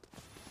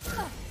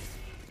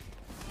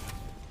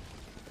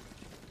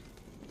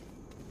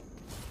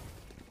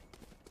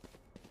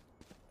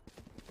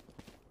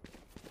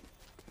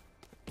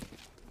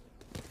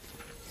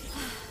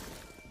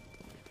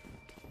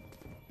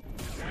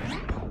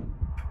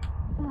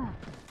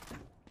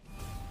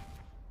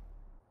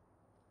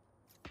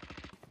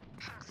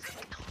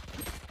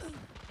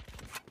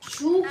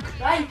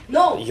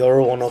 No!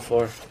 You're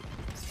 104.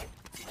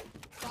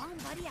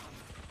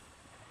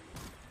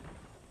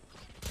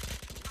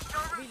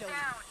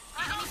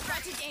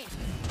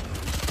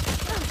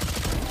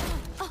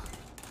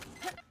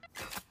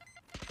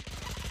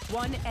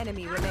 One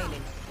enemy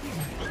remaining.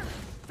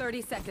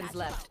 30 seconds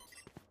left.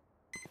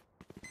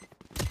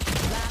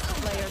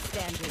 Last player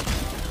standing.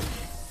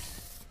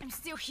 I'm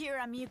still here,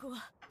 amigo.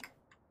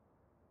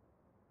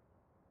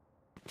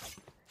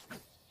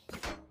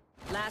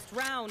 Last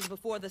round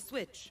before the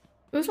switch.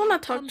 Who's one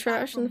that talked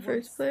trash in the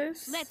first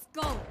place? Let's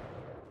go.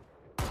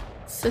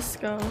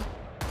 Cisco.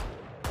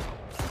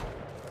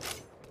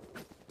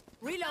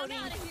 Reloading.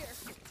 I'm out of here.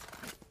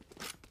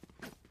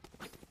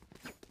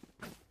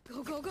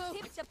 Go, go, go.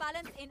 Tips the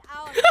balance in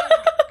our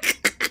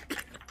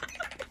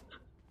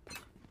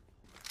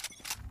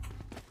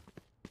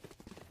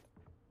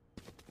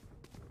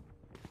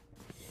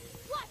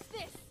What's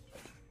this?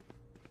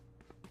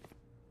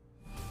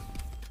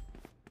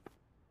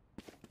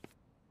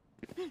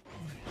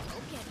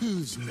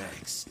 Who's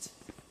next?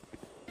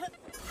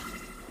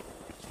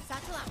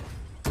 Satchel out.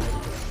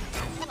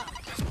 Satchel out.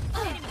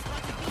 Enemy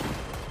spotted B.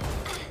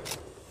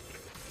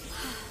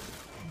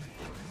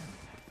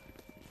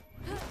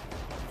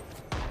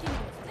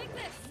 Take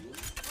this.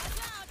 Watch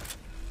out.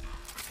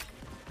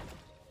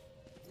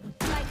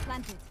 Light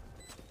planted.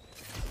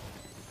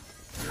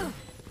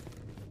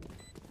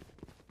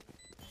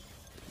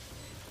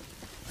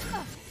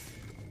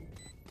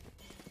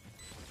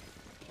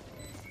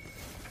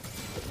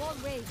 Wall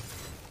raised.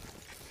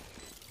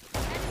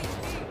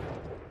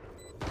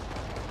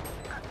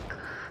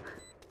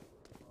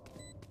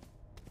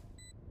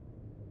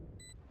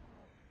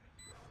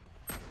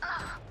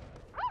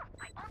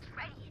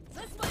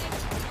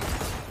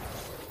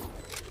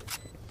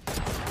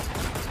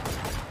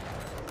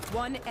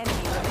 One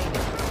enemy remaining.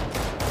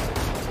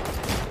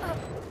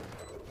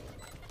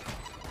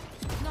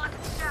 Not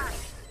shy.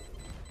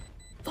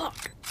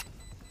 Fuck.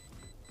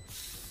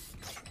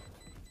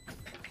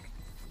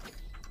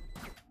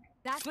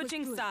 That was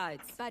Switching good,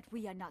 sides. but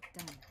we are not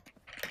done.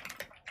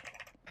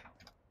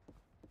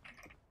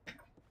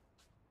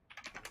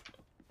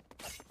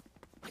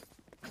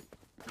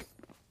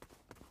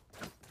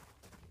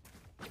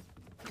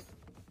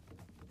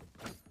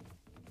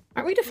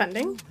 Aren't we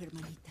defending?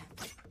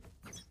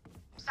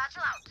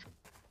 Satchel out.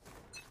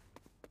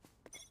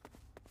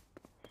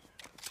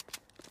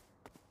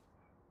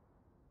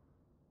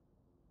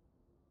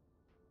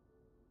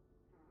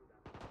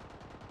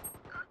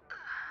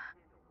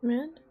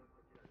 Mid?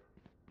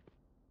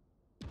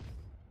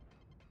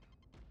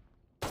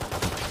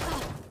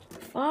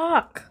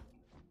 Fuck.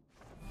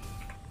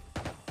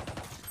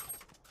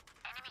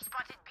 Enemy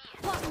spotted B.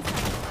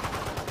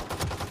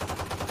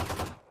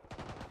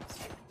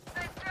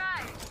 Nice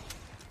try.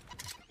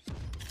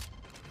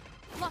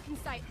 Blocking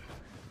sight.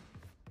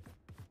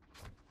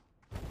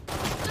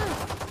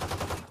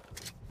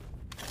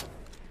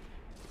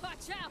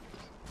 Watch out.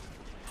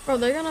 Bro,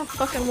 they're gonna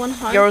fucking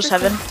 100%. Euro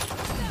 7.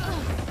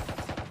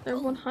 They're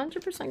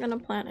 100% gonna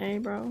plant A,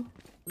 bro.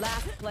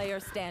 Last player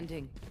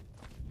standing.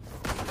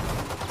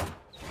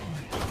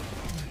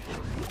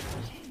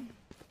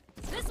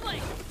 This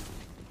way.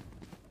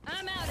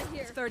 I'm out of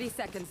here. 30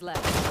 seconds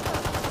left.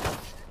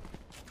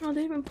 Oh,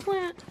 they even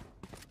plant.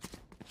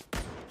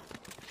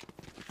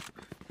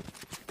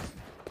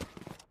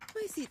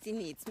 My city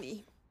needs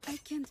me. I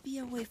can't be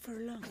away for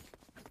long.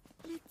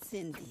 Let's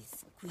end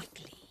this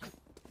quickly.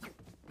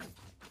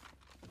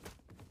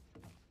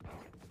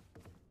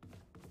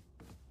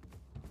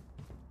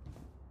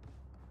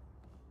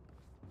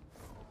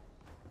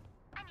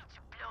 I need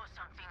to blow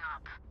something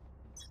up.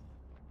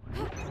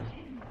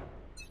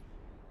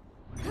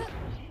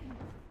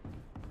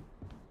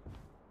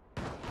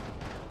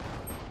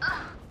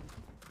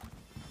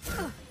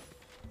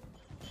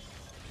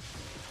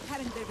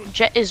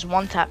 Jet is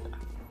one tap.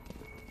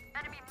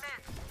 Enemy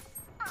mid.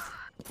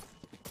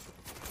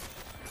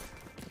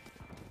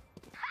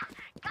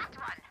 Got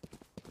one.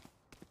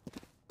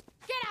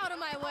 Get out of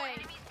my way.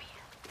 Enemies B.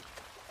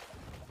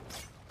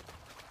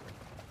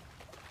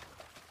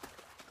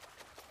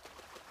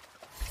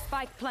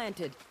 Spike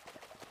planted.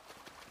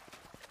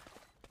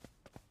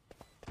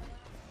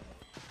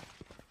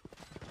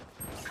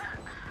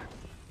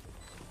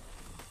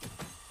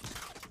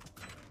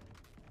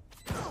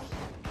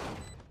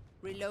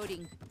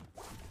 Reloading.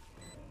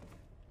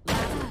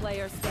 Last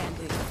player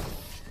standing.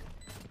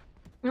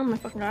 Oh my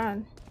fucking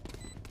god.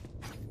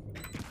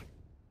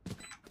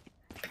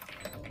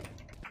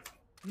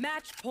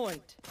 Match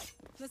point.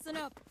 Listen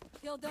up.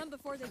 Kill them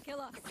before they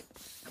kill us.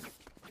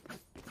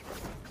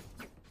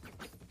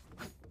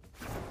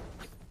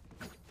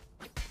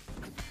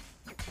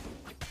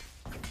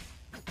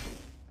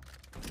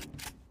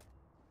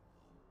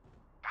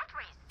 That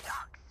race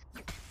sucks.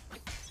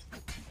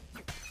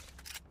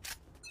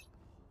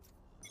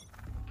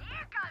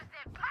 Here comes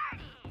the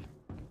party.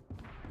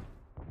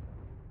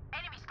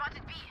 Enemy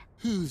spotted B.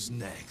 Who's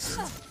next?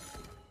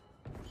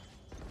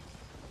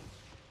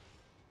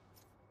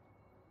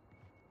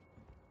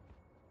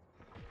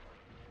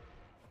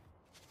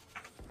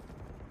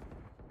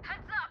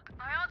 Heads up,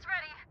 my ult's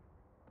ready.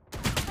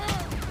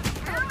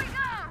 Here we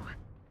go.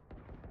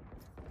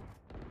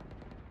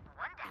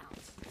 One down.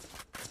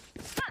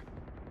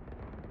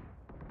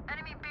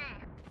 Enemy B.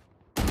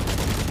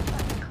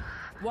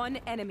 One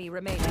enemy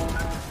remaining. Nice.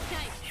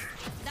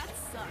 That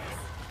sucks.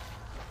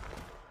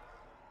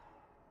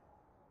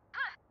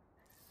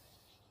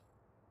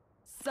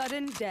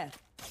 Sudden death.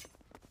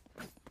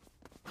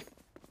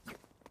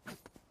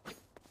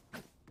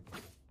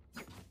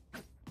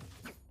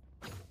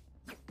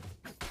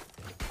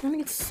 I'm gonna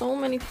get so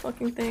many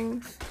fucking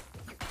things.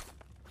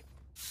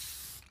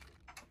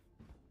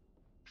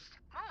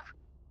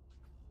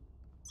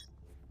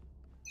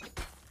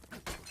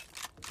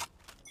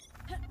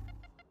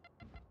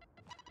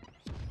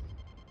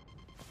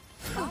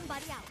 Bomb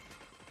buddy out.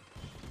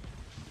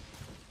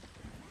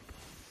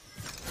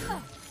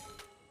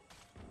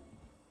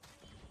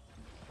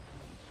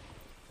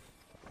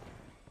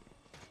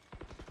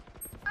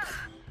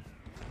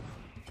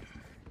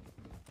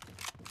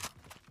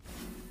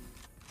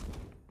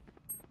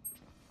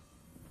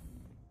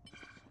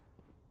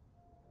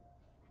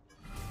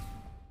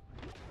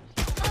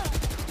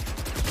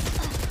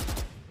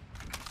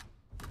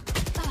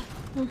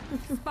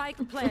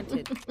 Spike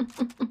planted.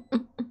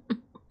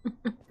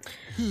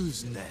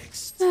 Who's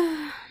next?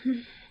 You're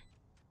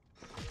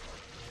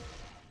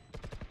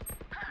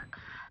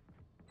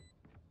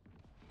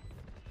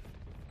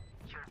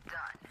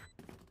done.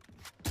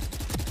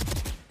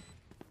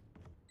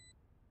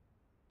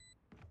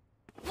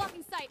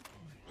 Blocking sight.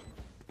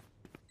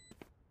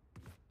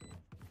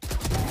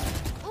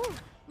 Ooh,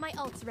 my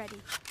ult's ready.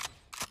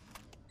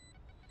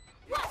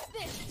 Watch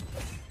this.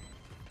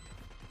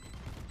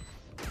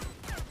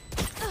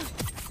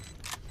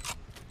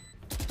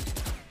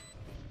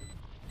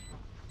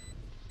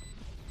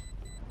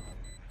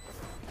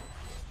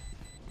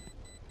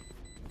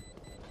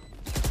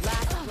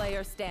 Last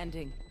player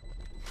standing.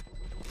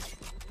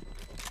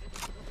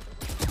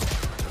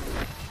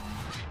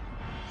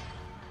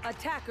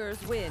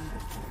 Attackers win.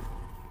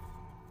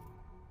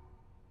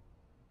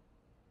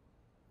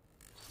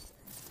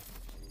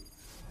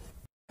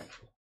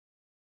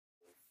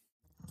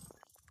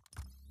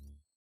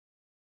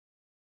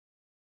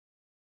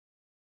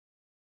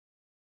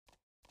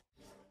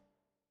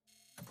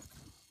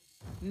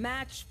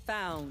 Match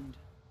found.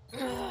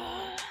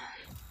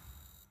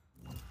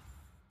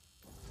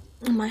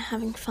 Am I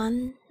having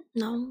fun?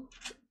 No.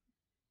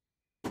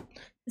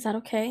 Is that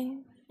okay?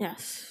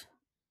 Yes.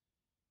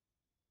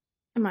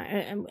 Am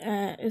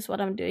I? Is what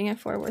I'm doing it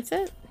for worth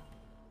it?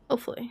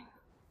 Hopefully.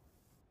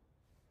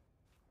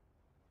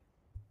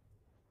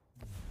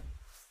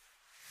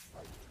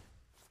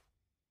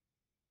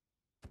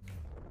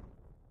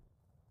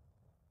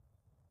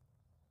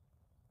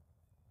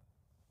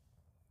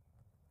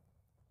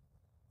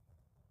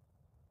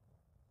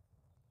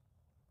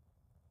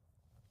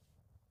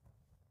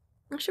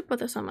 I should put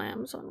this on my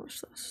Amazon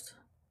wish list.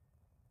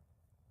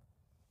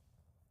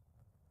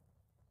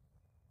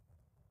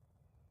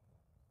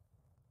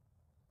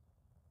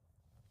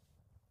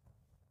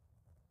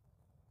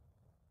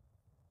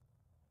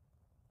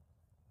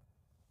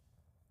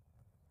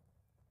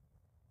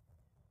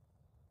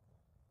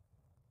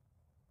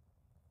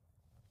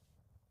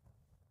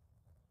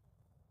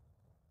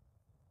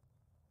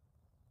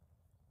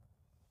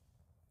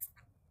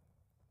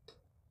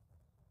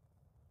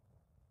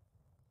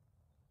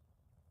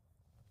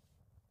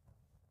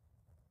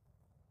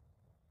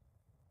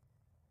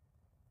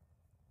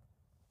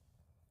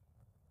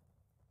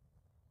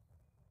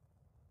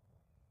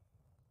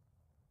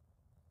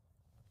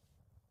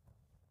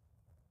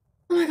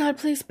 Oh my god,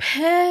 please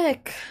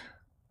pick!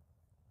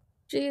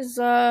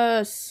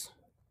 Jesus.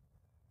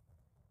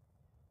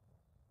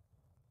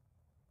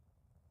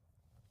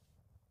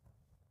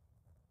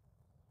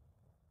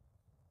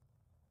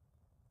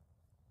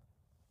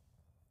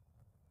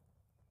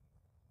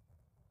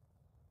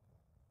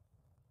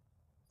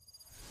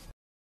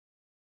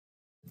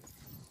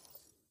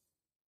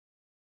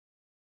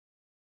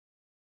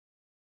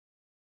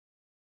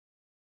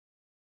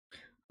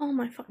 Oh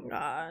my fucking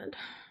god.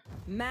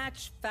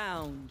 Match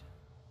found.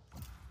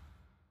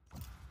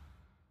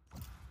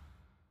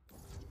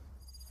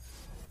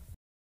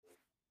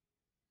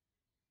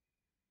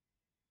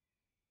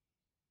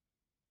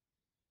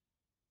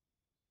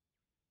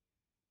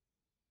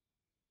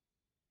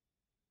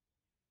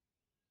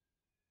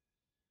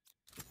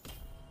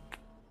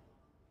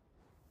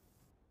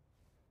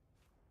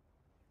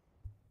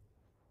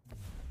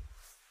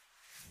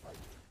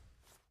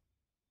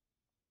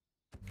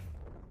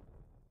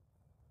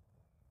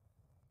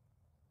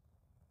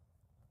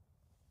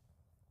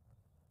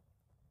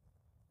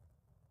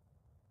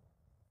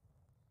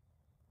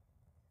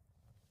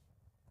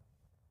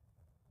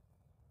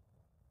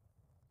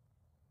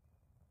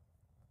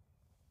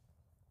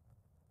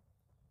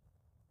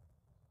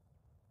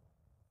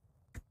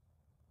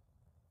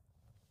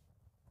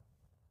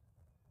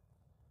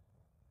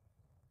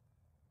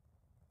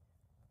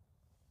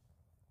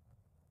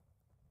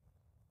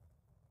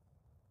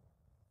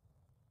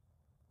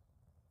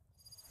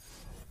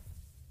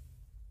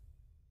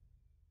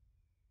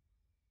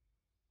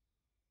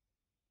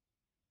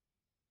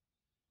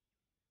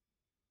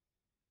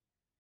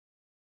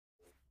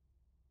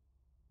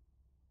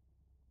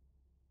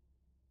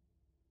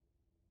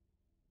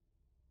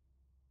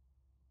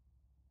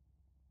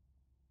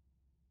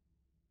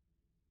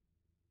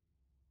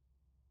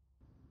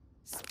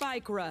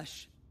 Spike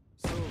rush.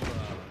 So,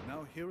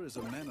 now here is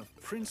a man of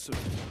principle.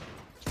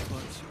 But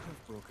you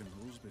have broken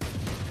rules before.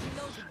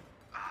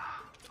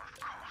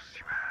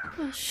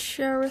 Oh,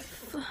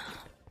 Sheriff.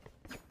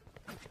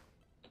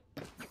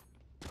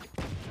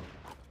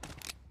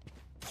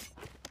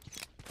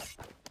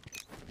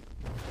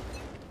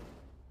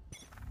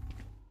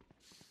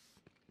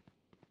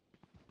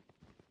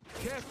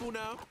 Careful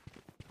now.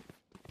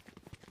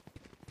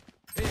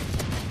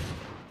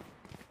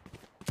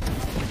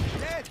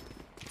 Dead.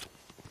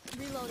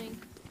 Reloading.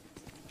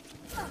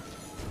 Enemies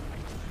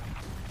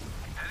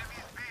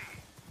B.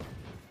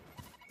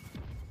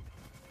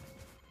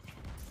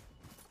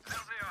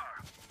 There they are.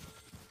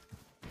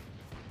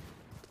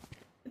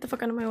 Get the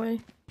fuck out of my way.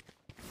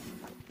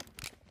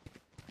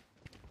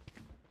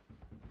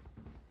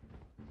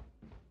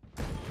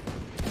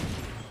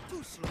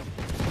 Too slow.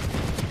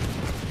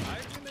 I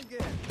win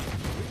again.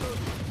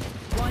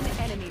 One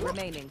enemy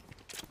remaining.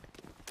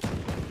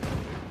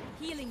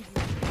 Healing you.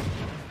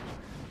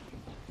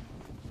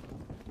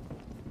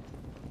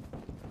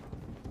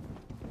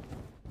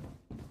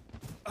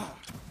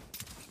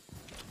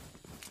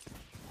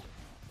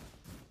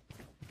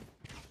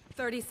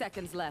 30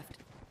 seconds left.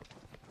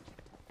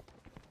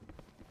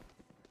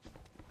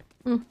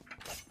 Right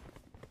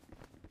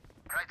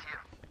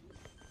here.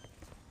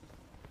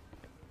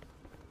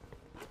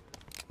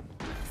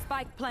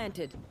 Spike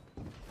planted.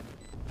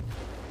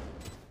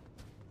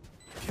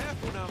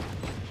 Careful now.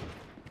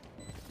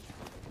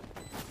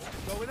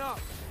 Going up.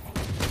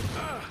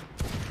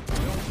 The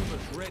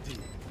ultimate's ready.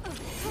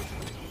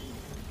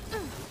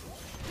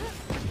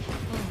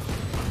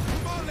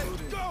 Come on,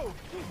 let's go!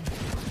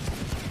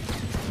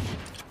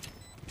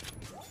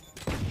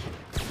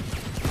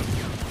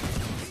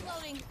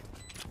 Reloading.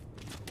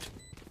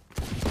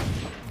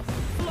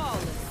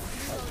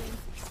 Flawless. Reloading.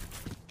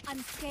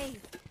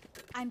 Unscathed.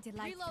 I'm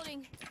delighted.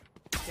 Reloading.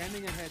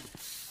 Scanning ahead.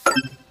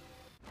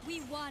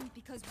 We won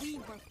because we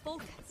were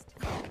focused.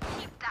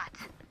 Keep that.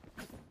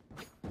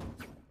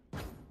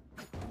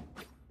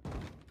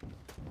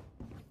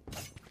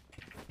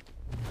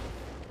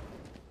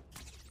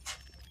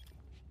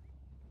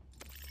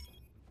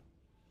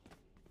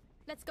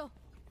 Let's go.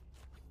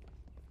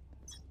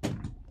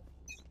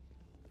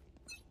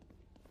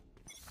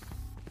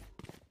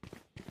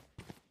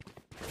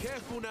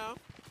 Careful now.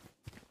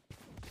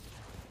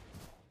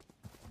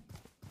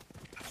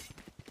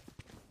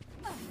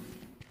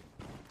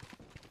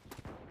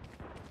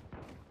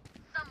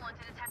 Someone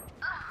did attack.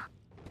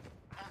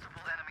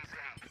 Multiple enemies A.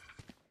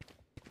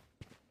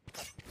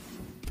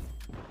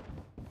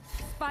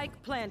 Spike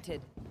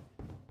planted.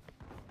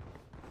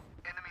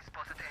 Enemy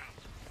spotted A.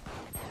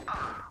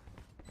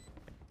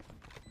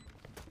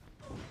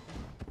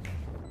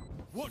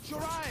 Watch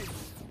your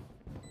eyes.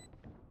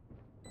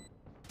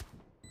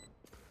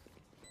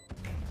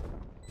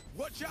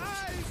 Watch your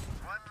eyes.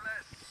 One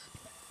less.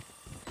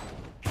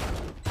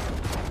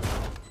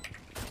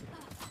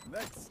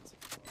 Next.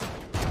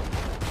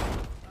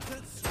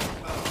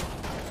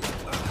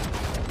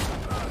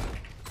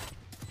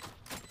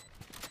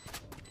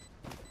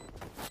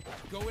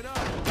 Going up.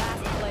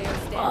 Last player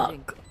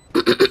standing.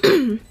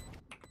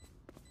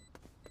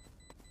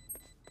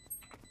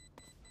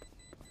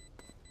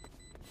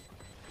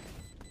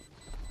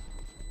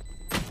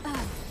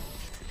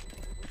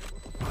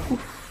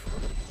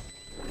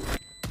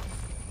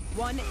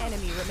 One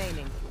enemy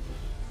remaining.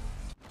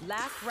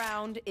 Last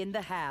round in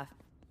the half.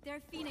 Their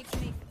phoenix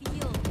may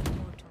feel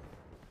immortal.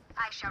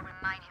 I shall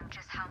remind him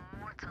just how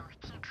mortal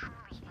he truly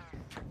is.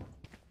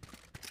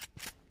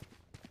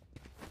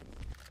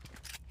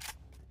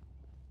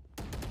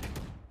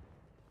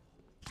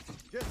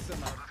 Get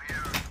some out of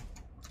here.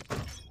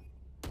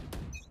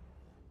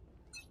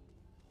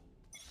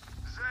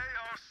 They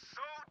are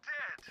so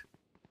dead.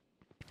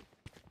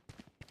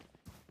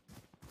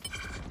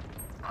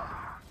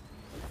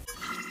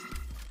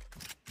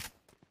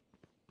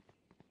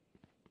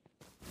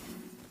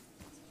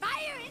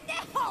 Fire in the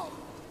hole!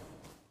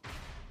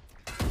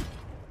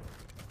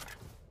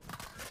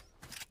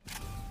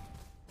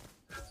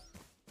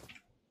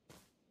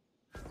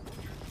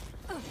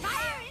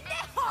 Fire in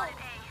the hole!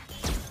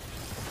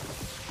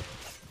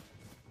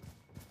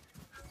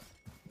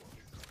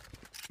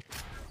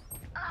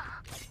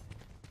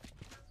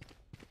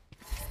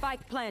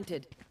 Spike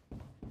planted.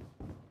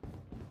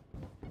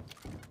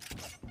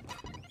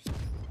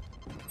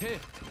 Here.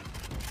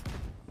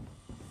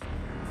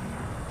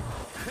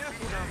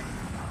 Careful now.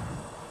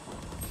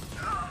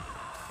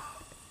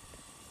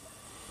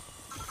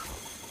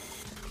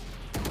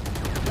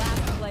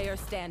 Last player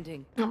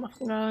standing. Oh my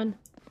god.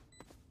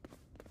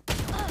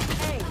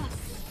 Hey.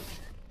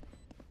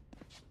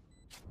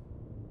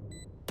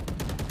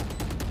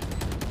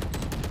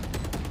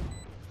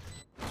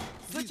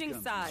 Switching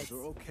These sides. guns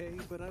are okay,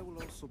 but I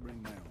will also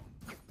bring my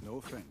own. No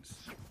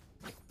offense.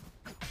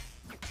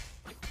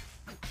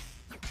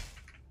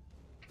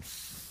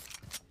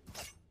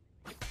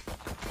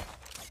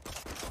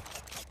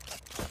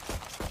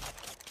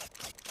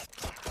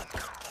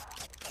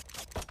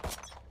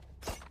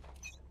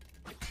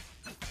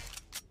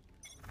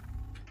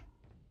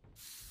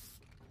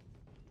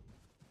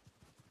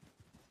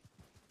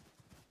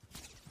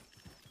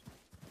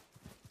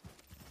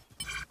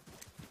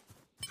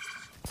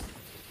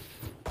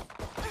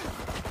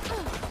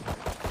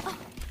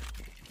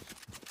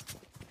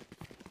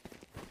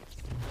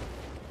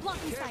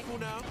 Careful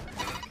now.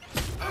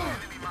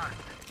 Enemy marked.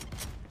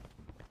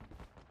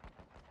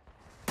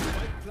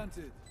 Spike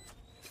planted.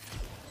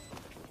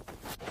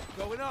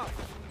 Going up.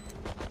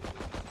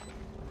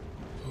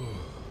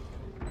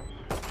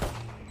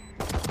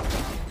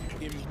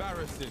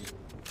 Embarrassing.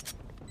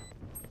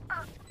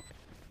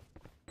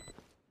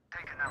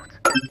 Taken out.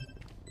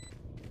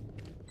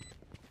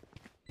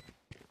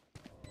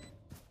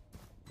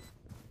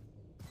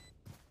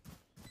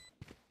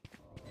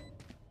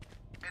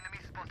 Enemy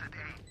spotted A.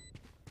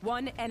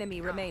 One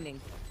enemy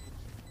remaining.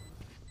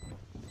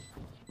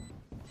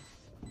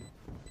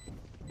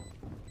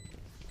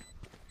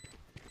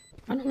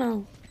 I don't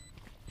know.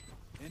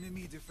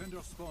 Enemy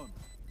defender spawn.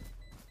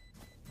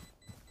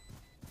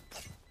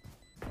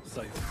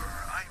 Safe.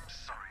 I'm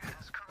sorry it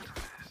has come to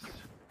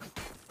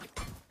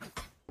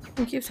this.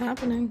 It keeps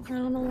happening. I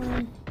don't know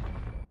why.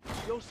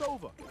 Yo,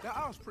 Sova, that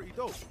house pretty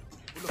dope.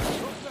 But look,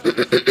 what's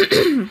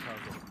that?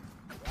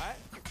 Right?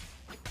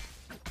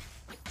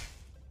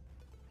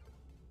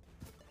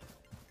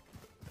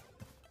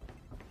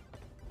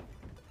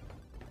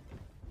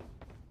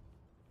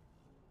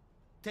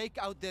 Take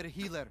out their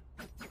healer.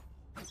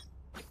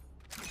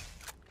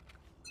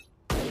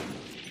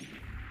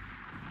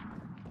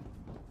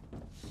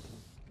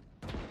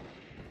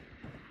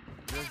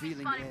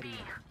 Revealing area.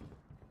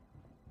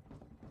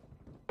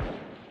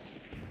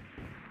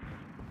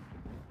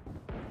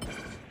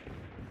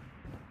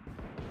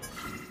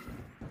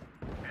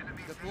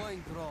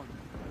 Deploying drone.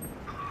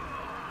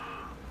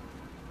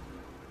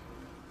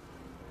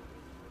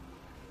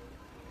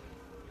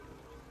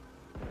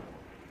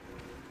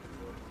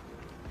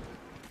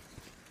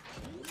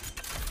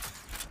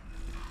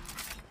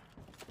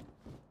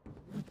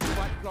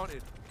 Spike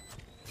planted.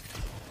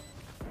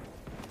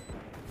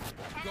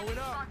 Going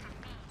up.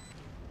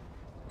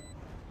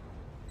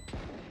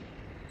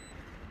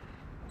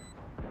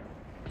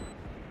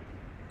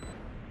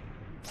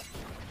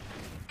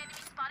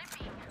 Enemy spotted B.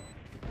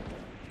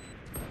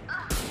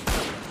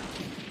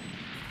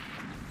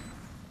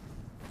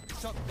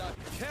 Shot that.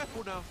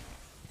 Careful now.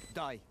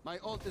 Die. My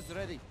ult is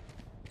ready.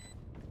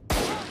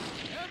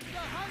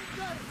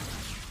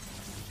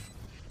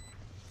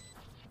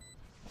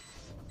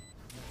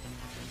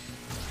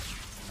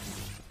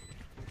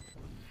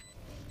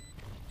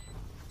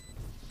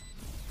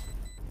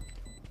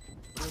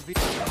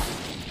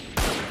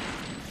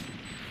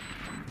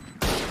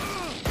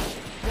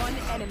 One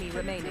enemy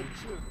remaining.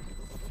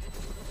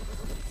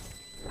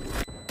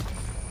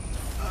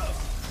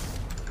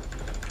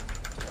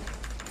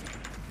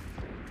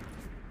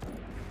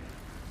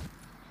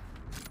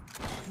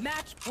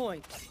 Match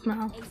point. No.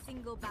 A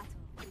single battle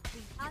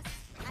between us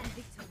and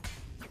victory.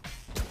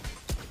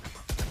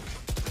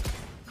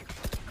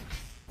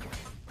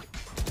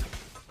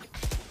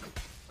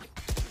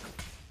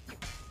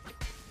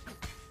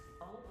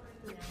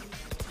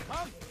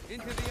 Up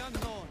into the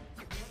unknown.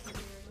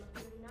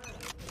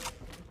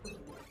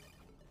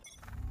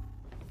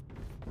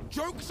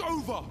 Joke's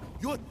over.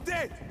 You're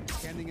dead.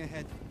 Scanning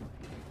ahead.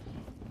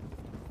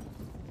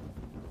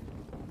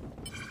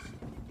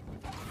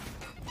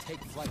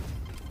 Take flight.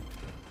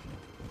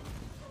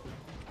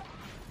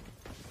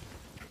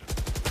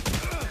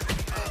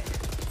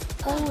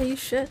 Holy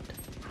shit.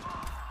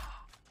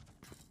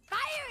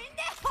 Fire in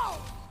the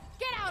hole!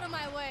 Get out of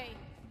my way!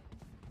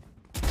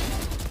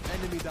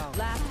 Enemy down.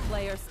 Last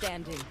player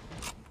standing.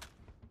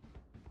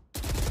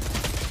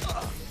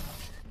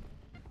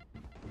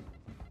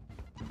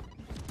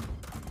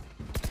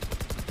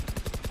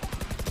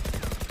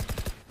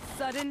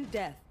 Sudden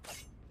death.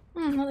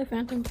 Another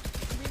phantom.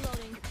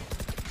 Reloading.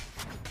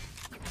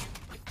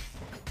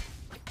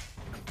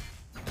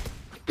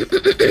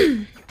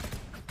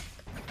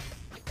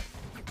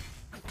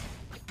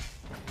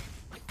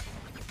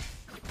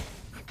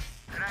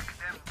 Track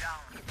them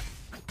down.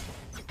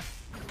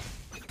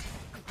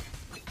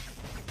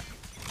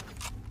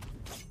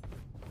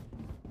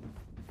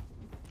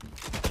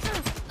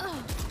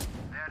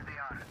 There they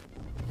are.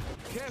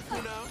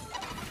 Careful now.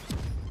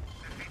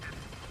 Defeated.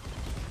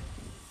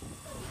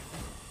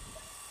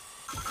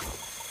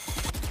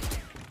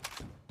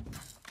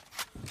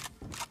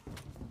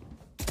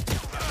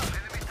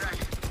 Enemy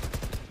tracking.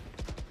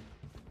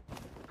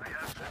 I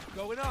have them.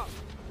 Going up.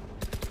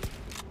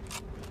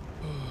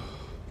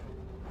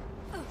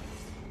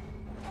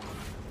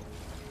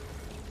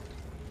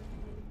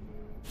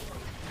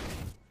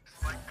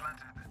 Spike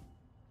planted.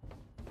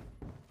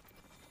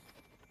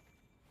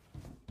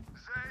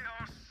 They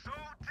are so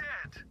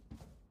dead.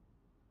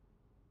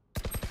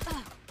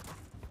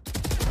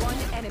 One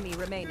enemy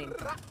remaining.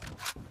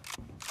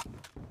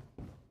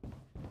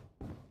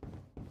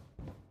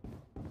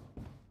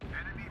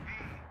 Enemy B.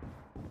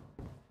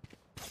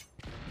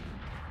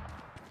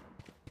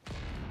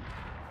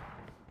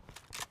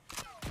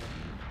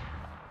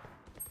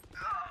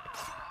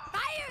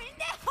 Fire in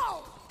the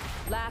hole!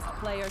 Last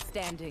player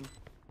standing.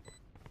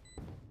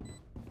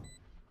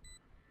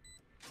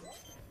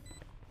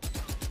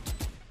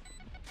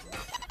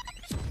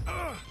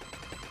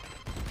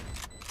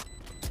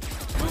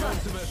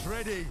 Ultimate's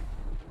ready.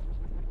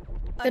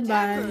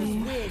 Goodbye.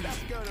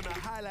 That's going on the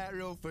highlight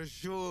reel for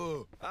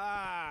sure.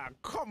 Ah,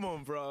 come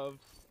on, bruv.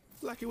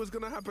 Like it was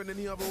gonna happen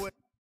any other way.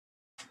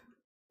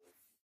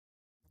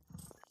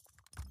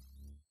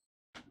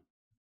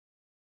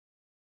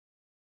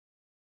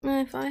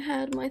 If I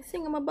had my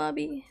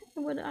thingamabobby,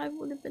 I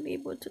would have been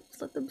able to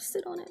just let them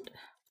sit on it.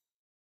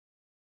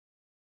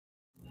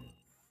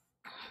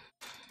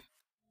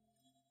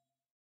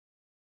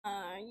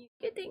 Are you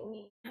kidding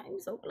me? I'm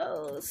so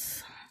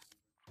close.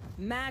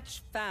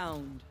 Match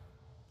found.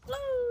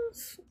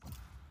 Close.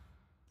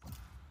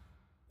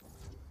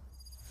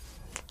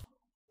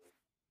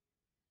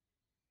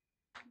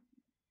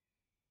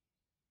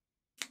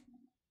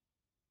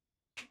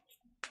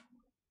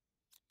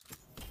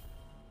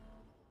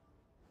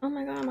 Oh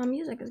my god, my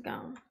music is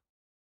gone.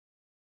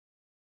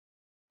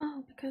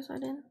 Oh, because I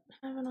didn't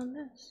have it on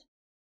this.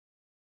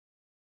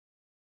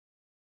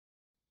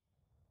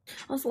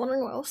 I was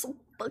wondering why I was so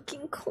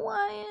fucking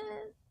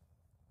quiet.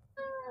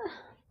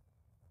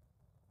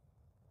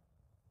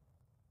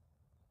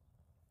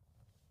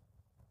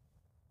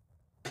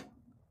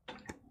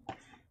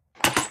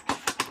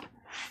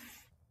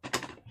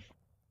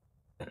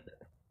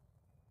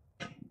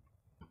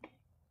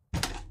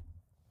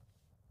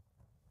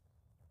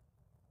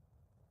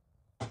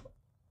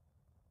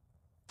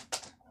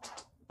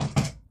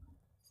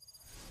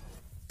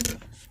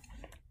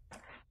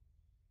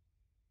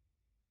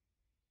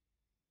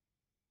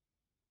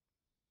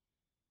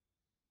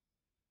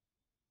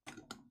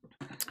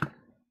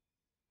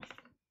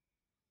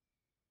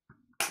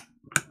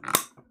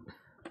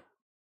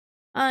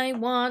 I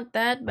want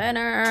that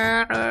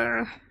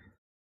banner.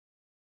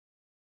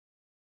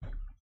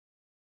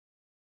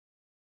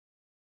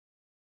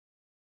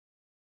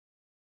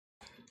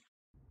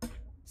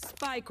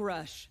 Spike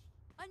rush.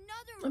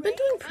 I've been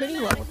doing pretty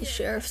well with the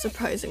sheriff,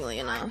 surprisingly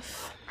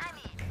enough.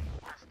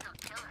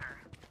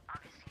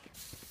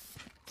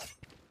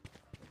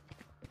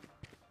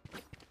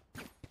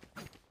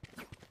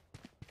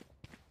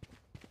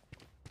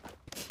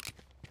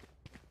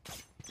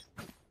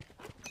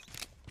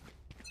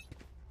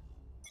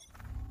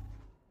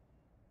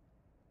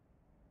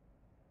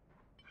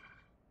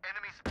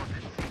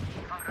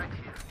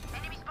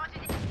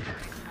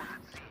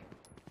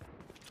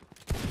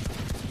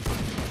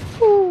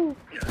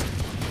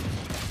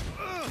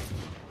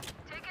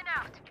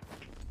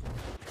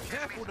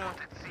 Careful now.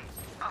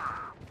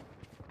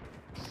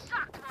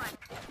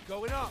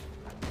 Going up.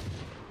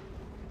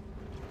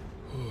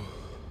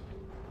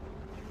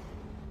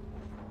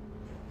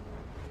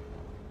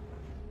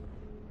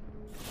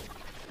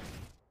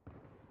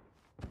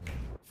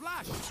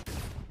 Flash.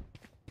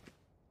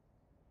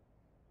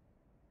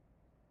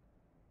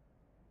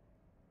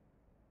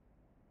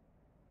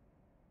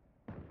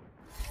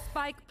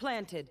 Spike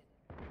planted.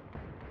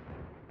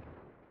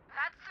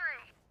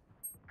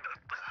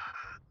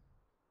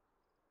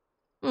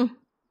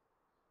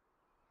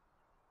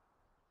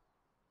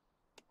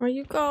 Where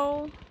you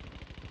go?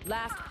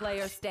 Last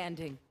player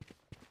standing.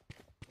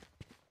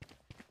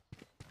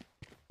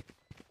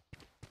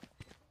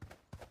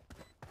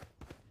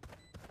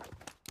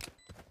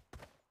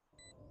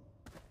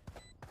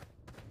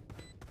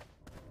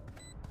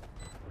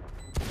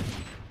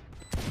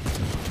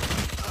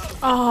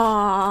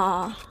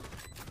 Ah,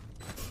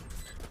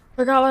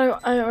 forgot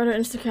what I ordered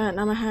Instacart.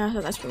 Now my house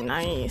has ice cream.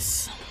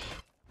 Nice.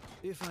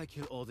 If I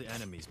kill all the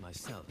enemies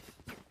myself,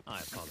 I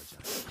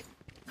apologize.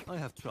 I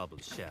have trouble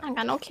sharing. I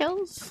got no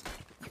kills.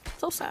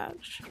 So sad.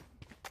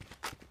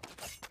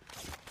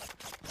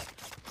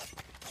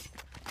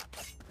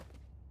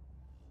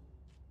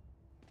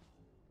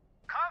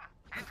 Come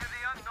into the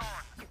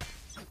unknown.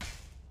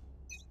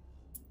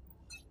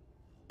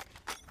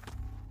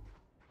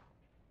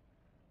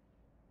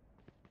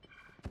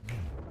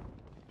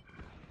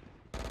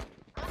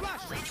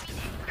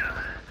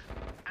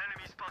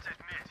 Enemy spotted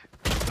mid.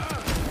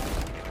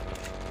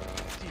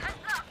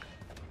 Heads up.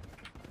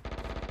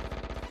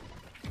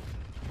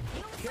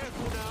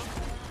 Careful now.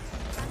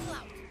 Battle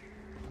out.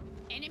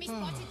 Enemy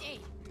spotted A.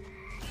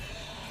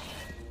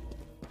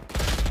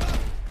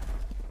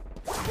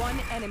 One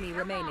enemy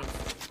remaining.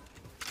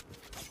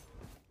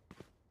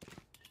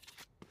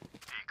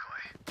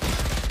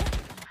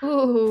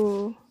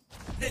 Ooh.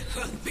 The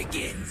hunt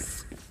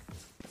begins.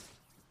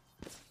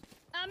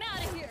 I'm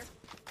out of here.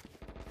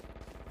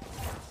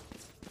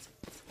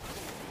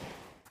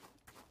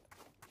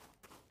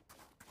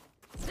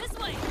 This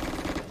way.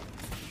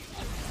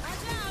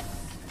 Watch out.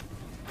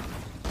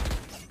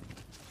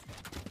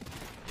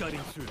 Cutting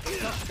through.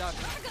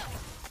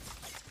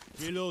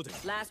 Reloading.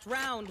 Last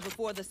round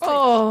before the switch.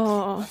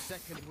 Oh. A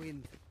second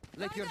wind.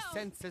 Let your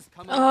senses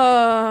come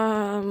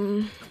out.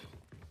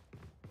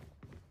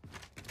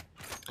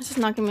 This is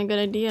not gonna be a good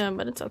idea,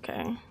 but it's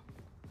okay.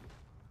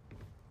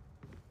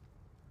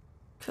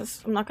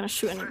 Because I'm not gonna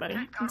shoot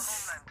anybody.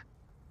 It's...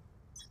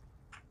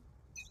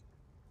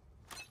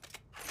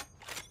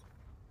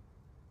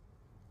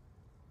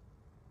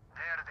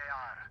 There they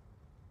are.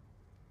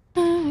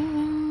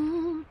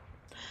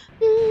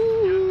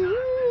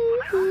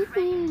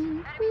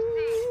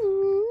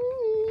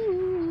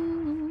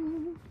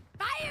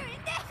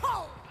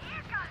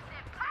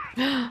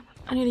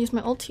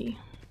 my ulti?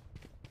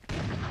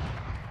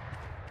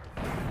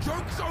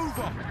 Joke's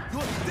over!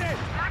 You're dead!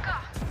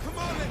 Come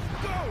on,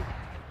 let's go!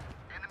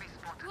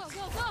 Go,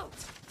 go, go!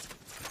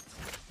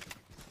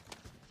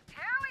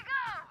 Here we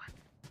go!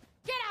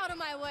 Get out of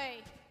my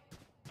way!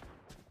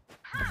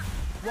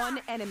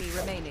 One enemy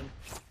remaining.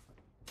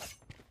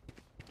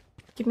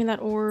 Give me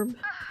that orb.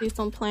 Please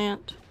don't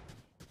plant.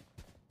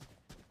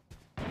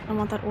 I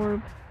want that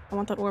orb. I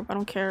want that orb. I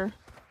don't care.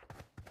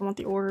 I want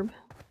the orb.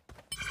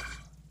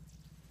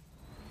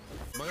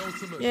 My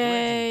ultimate's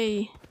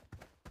Yay!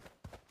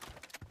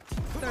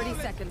 30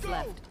 seconds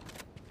left.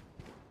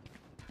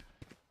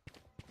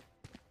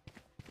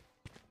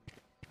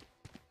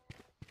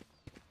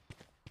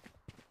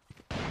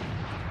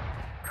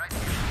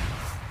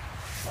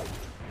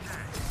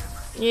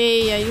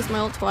 Yay, I used my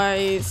ult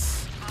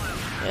twice.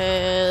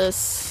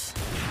 Yes.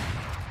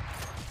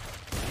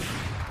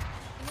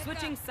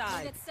 Switching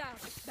sides. Get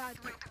south. Bad.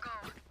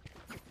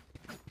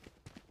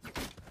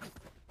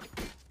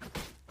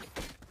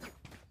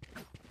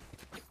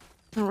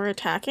 And we're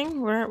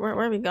attacking? Where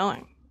are we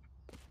going?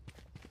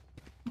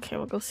 Okay,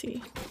 we'll go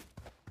see.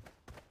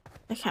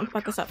 They can't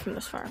fuck us up from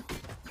this far.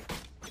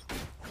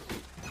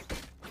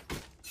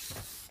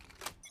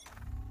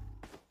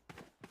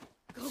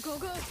 Go, go,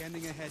 go!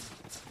 Scanning ahead.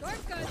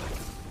 Dark gun!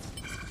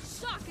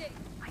 Shocking!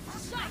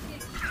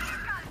 Shocking!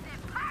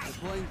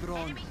 Deploying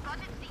drone.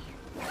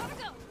 Gotta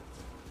go!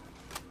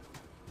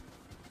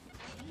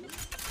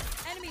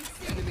 Enemy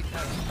C! Enemy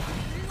carry.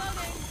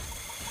 Reloading!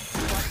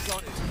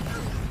 Got it.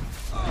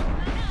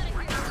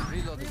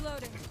 Reloading.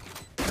 Reloading.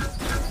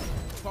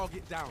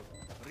 Target down.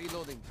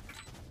 Reloading.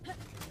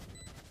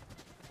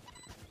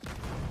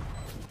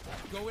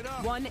 Going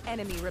up. One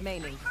enemy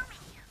remaining.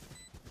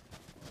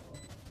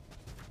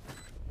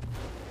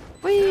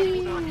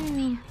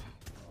 Whee!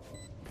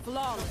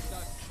 Flawless.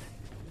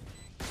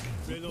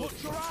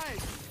 Watch your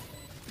eyes.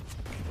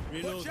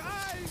 Watch your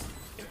eyes.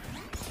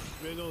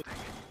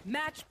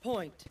 Match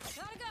point.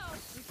 Gotta go!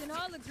 We can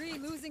all agree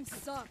losing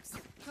sucks.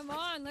 Come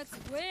on, let's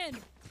win!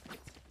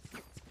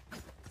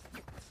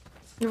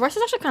 Your voice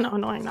is actually kind of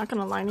annoying, not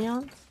gonna lie,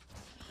 Neon.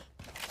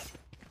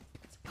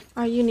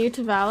 Are you new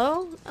to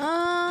Valo?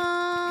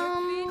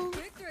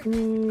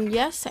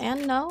 Yes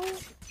and no.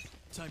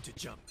 Time to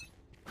jump.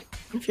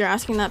 If you're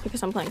asking that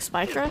because I'm playing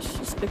Spike Rush,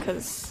 just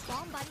because.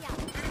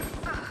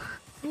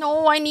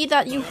 No, I need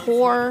that, you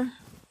whore.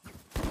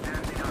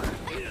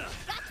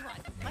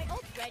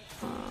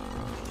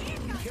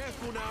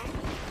 Careful now.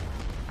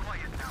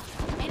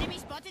 Enemy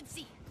spotted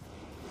C.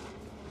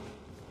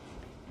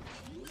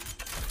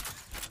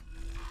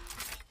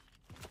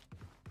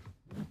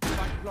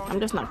 I'm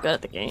just not good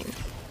at the game.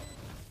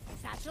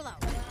 Satchel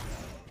out.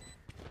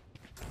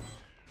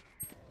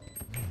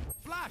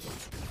 Flash.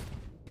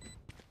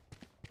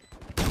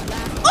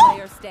 Last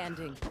player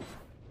standing.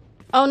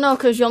 Oh no,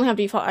 because you only have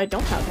default. I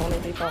don't have only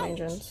default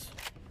agents.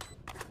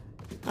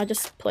 I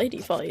just play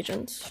default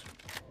agents.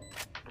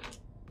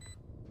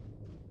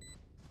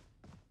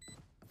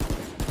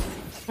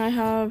 I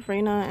have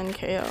Reyna and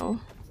KO.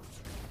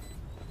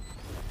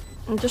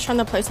 I'm just trying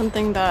to play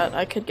something that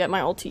I could get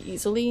my ulti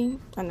easily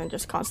and then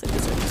just constantly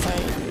use it because I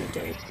need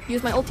to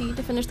use my ulti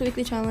to finish the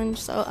weekly challenge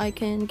so I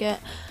can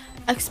get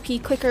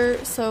XP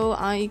quicker so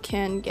I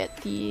can get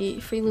the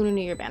free Lunar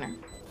New Year banner.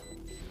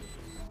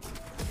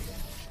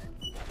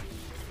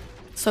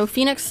 So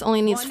Phoenix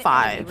only needs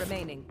 5.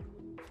 Remaining.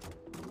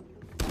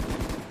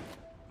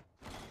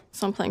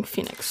 So I'm playing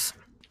Phoenix.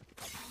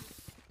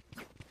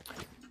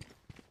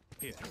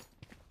 Here.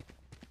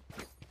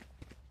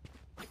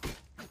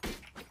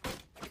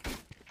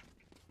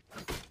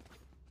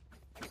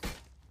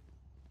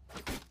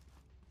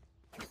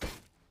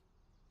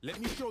 Let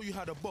me show you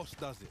how the boss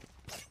does it.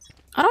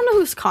 I don't know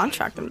whose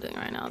contract I'm doing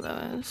right now though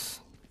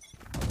is.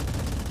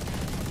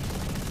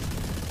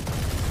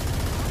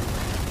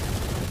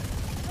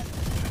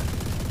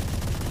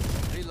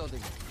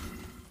 Reloading.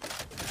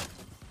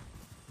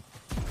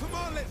 Come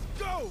on, let's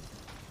go.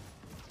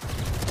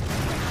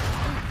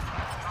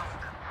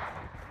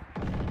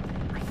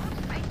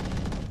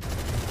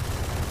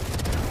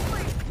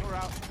 You're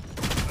out.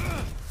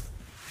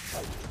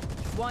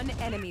 One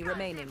enemy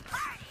remaining.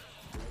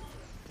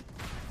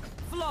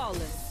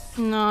 Flawless.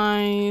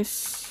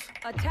 Nice.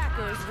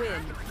 Attackers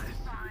win.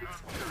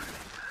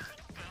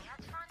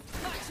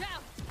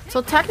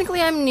 So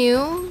technically I'm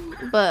new,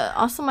 but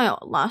also my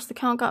last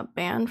account got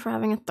banned for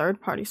having a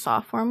third-party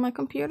software on my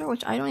computer,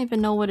 which I don't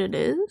even know what it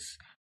is.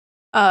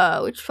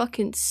 Which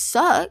fucking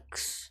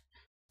sucks.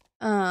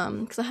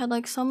 Because I had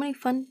like so many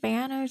fun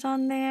banners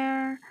on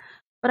there.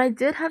 But I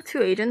did have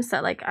 2 agents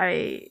that like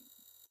I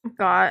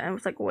got and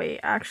was like,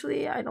 wait,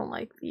 actually I don't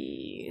like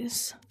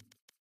these.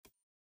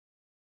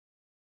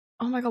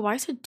 Oh my god, why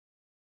is it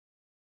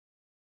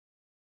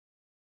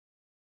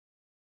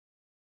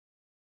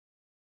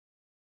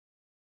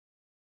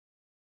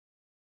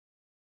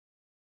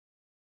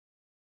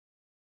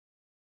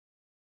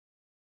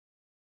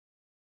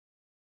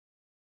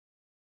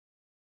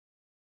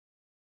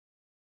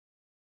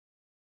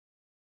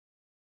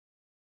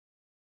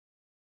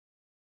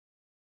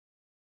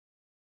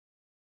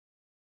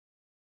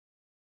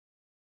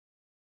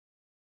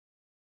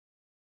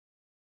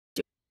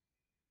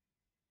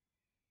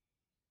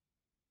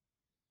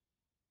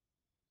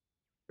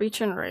Breach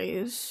and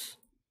Raise.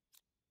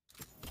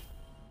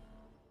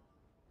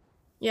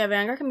 Yeah,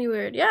 Vanguard can be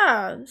weird.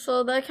 Yeah,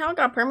 so the account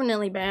got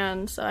permanently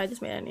banned, so I just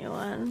made a new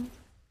one.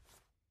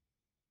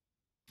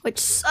 Which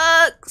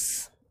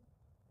sucks!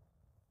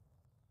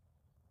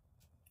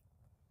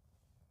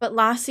 But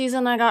last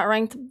season I got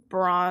ranked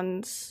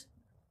bronze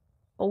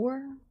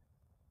 4.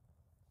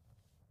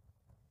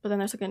 But then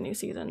there's like a new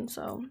season,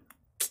 so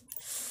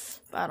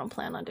but I don't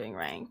plan on doing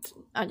ranked.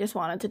 I just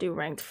wanted to do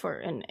ranked for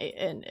in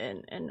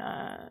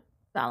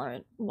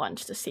Valorant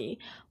once to see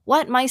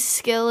what my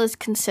skill is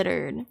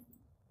considered.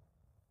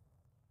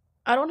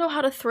 I don't know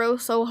how to throw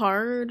so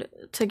hard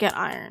to get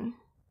iron.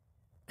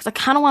 Because I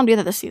kind of want to do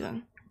that this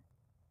season.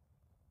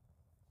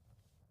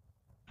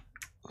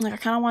 Like, I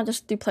kind of want to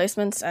just do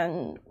placements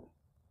and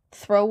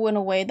throw in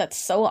a way that's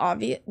so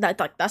obvious.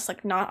 That's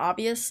like not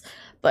obvious.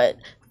 But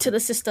to the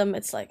system,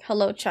 it's like,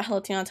 hello, chat, hello,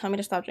 Tina, tell me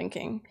to stop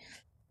drinking.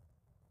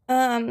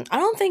 I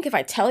don't think if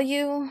I tell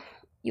you,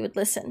 you would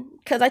listen.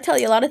 Because I tell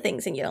you a lot of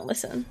things and you don't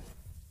listen.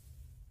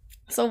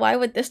 So why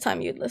would this time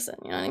you'd listen?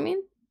 You know what I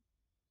mean?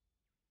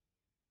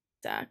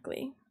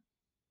 Exactly.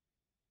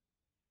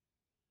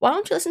 Why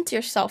don't you listen to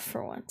yourself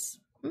for once?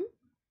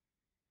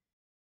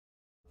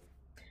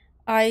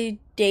 I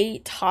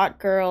date hot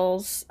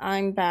girls.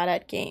 I'm bad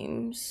at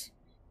games.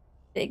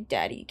 Big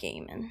Daddy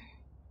Gaming.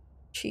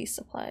 Cheese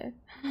supplier.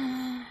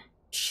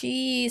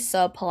 Cheese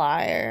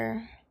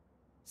supplier.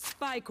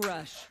 Spike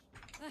rush.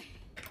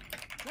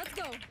 Let's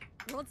go.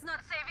 World's not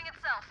saving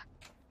itself.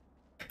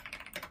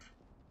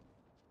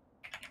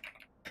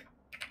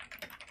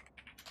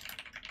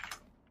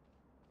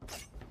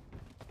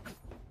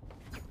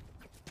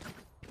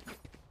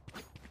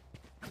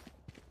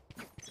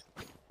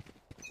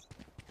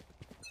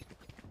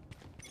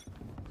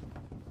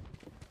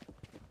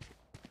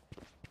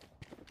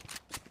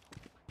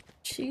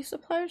 Cheese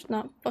supplier's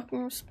not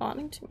fucking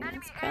responding to me.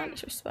 It's kind of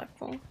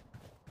disrespectful.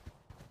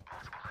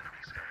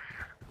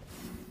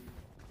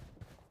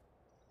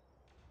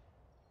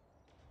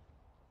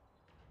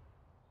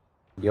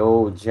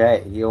 Yo,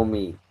 Jet, heal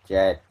me.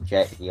 Jet,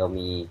 heal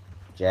me.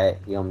 Jet,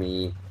 heal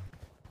me.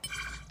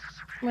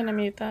 I'm gonna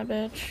mute that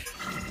bitch.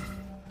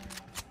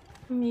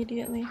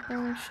 Immediately.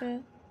 Holy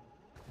shit.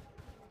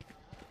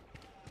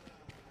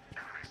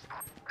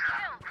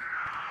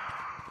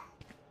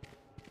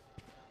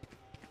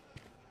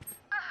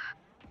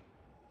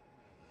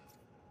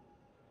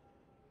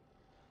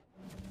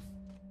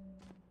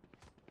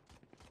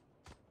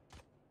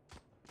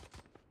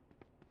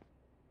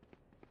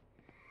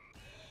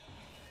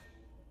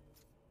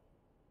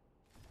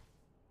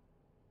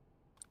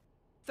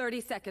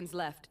 $30 seconds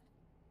left.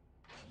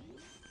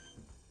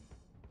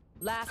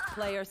 Last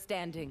player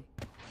standing.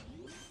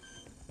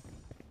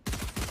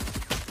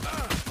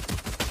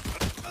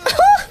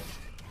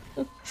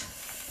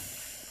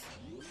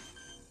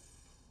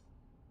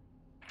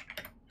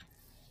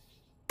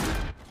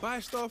 Buy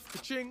stuff,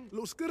 ka-ching,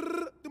 little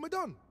skrrr, then we're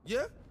done.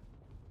 Yeah?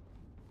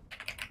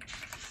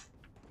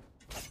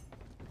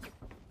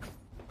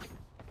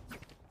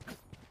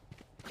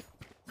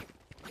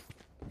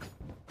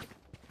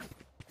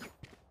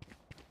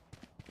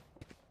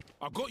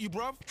 I got you,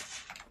 bruv.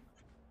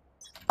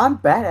 I'm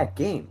bad at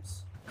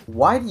games.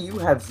 Why do you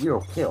have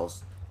 0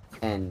 kills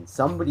and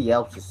somebody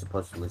else is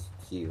supposed to listen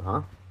to you,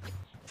 huh?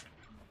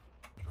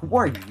 Who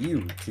are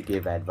you to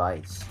give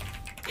advice?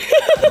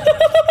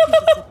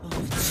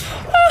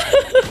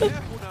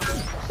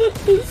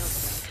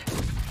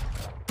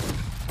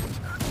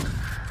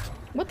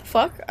 What the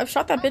fuck? I've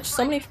shot that bitch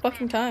so many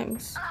fucking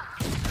times.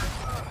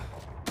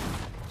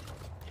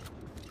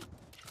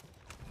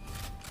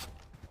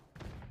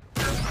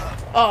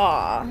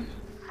 Aww.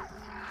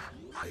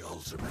 My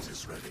ultimate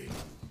is ready.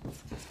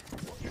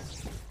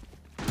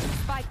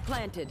 Spike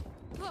planted.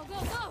 Go, go,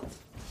 go!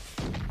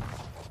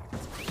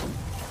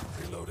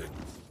 Reloading.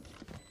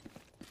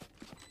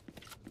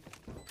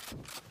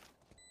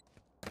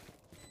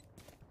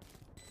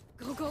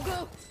 Go, go,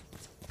 go!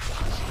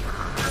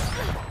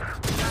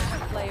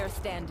 Player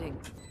standing.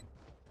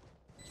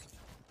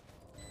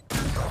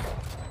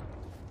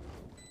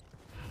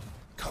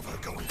 Cover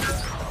going.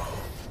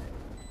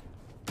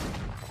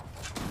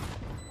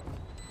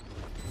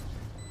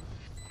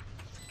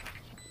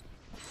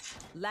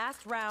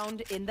 Last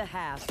round in the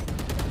half.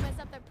 Don't mess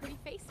up that pretty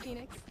face,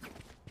 Phoenix.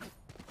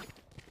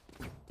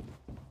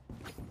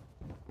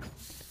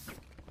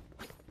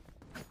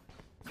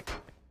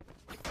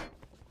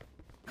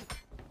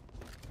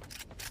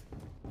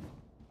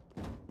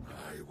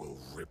 I will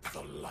rip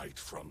the light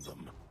from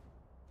them.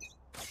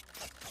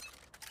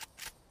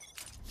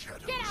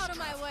 Shadows. Get out of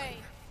my way!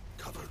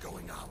 Cover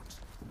going out.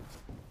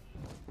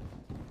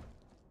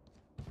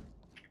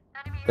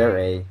 They're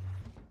A.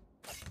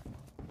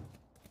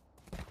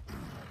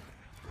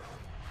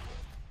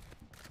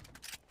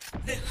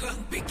 The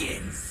hunt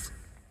begins.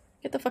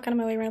 Get the fuck out of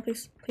my way, Reyna,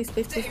 please. Please,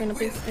 please, please, Reyna,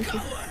 please. Thank you.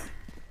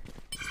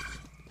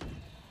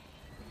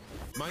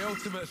 My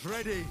ultimate's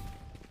ready.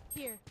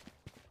 Here.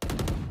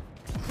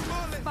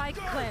 Spike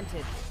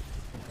planted.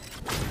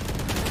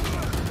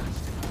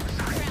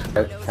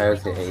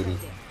 Coyote's at 80.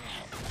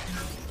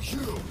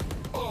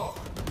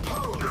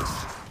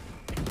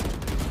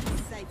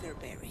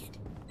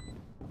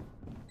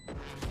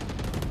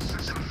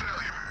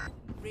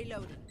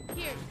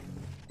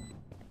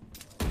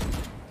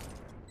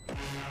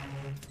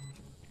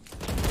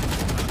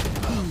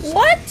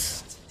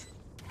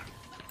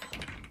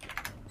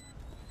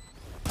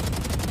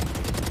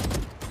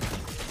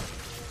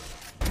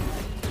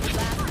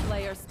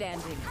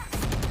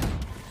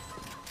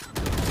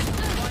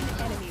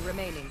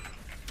 remaining.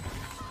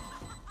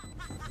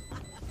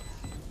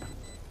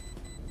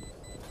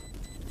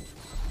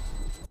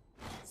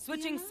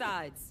 Switching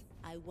sides.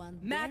 I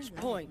want Match their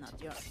life, point. not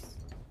yours.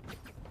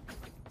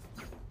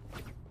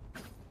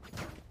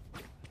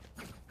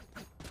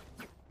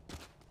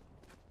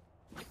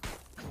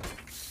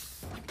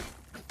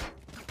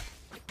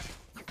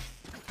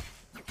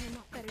 You're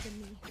not better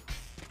than me.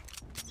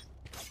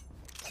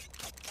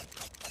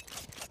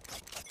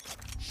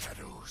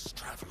 Shadows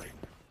traveling.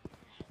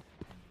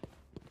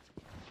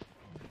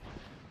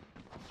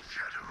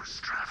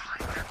 Shadows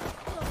traveling.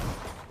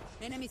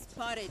 Enemy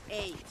spotted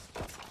A.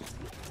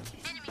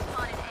 Enemy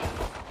spotted A.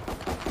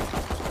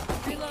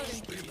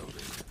 Reloading.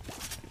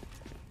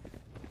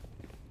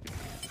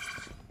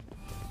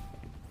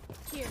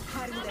 Here,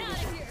 I'm out of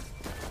here.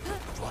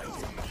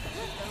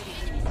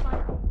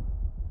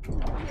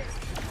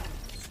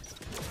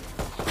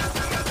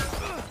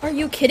 Are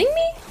you kidding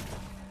me?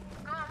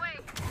 Go away.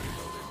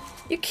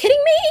 You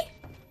kidding me?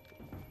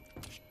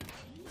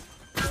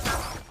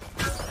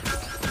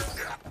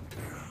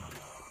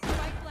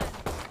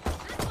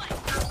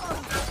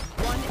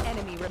 One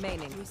enemy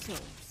remaining.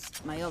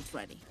 Resource. My ult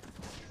ready.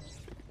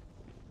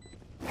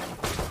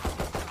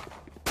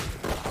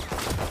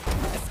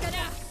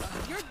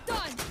 You're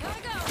done.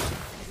 Gotta go.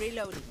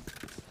 Reloading.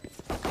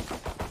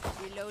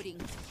 Reloading.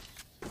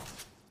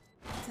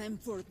 Time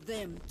for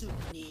them to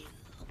kneel.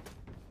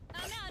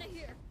 I'm out of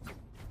here.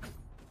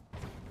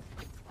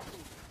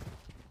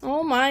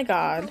 Oh my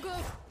god. Go, go.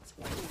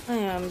 I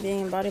am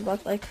being body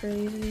blocked like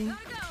crazy.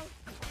 Gotta go.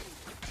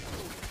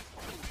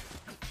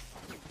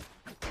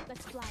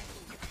 Let's fly.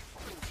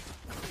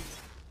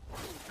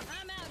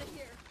 I'm out of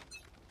here.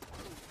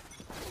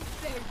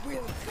 They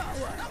will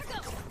cover. Let's go.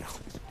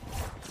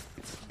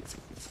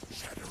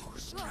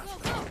 Shadows Go,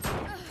 go,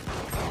 go.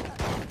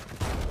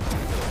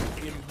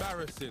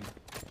 Embarrassing.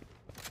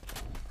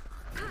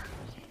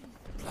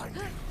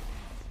 blinding.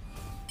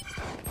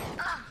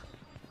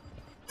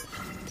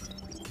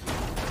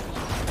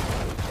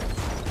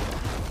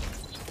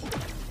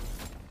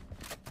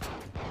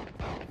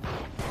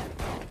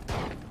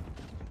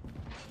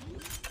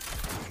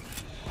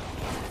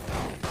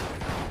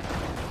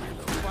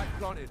 Spike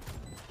planted.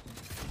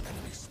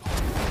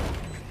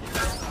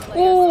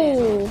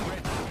 Ooh.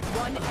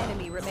 One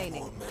enemy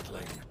remaining. More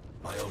meddling.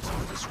 My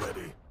ultimate is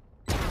ready.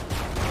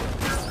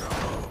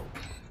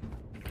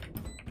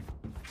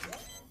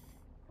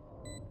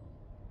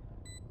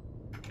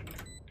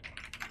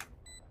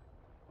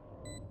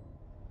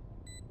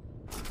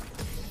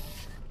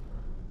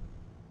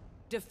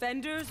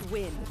 Defenders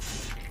win.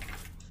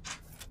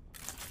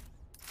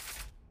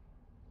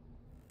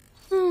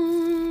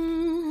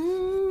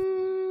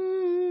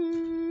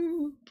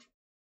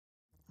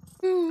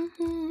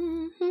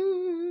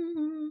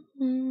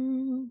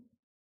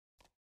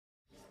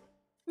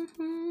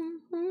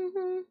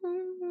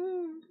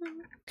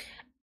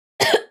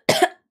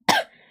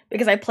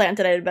 Because I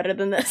planted it better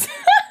than this.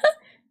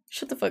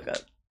 Shut the fuck up.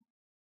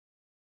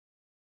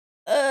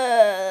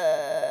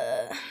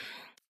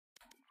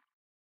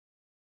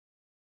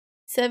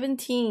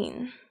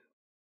 17.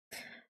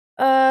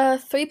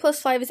 3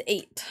 plus 5 is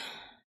 8.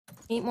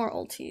 8 more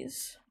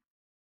ultis.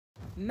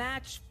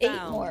 Match 8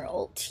 found. more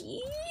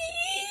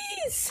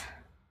ultis.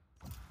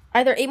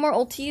 Either 8 more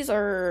ultis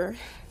or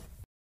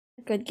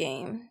a good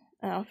game.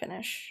 And I'll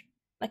finish.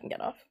 I can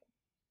get off.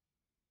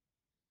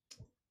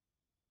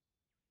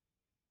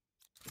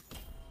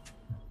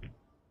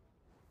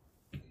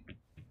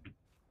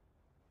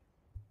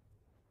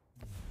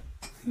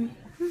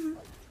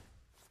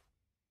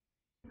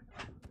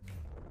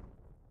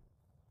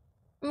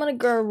 I'm gonna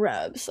go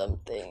grab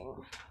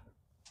something.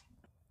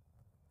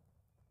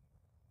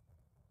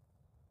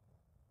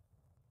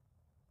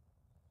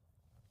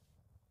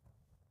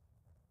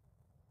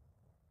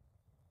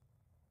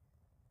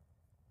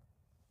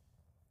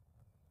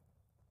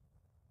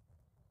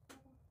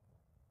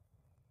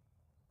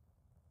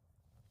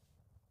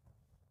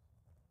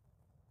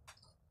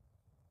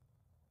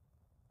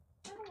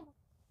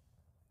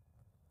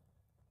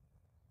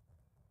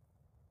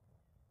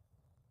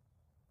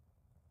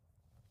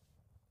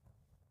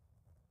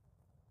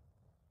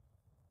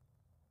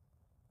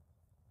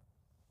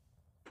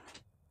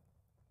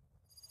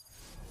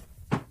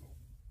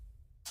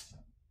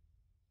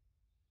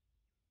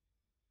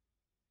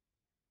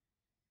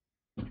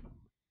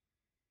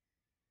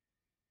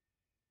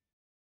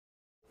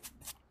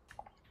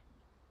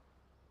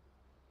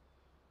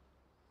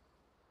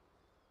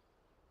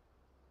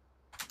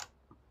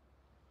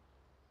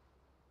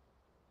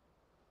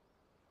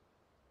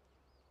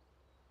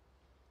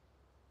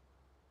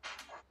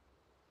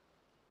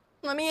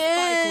 Let me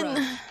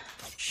in!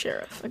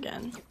 Sheriff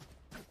again.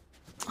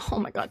 Oh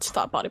my god,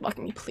 stop body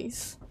blocking me,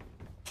 please.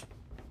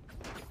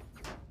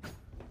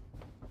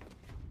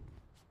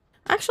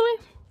 Actually,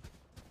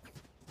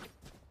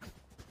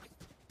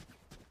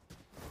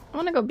 I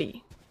wanna go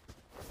B.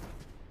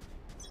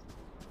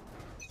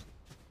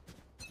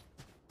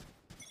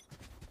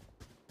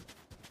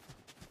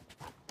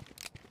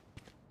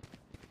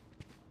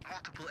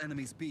 Multiple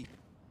enemies B.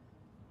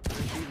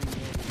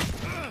 Revealing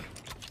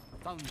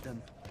Found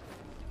them.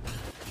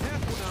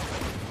 Careful now.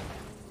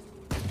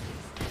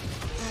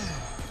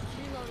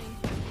 Reloading.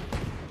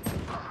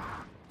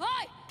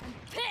 Hi! I'm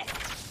pissed!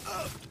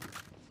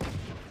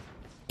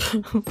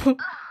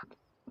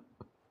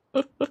 I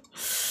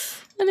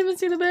didn't even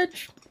see the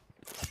bitch.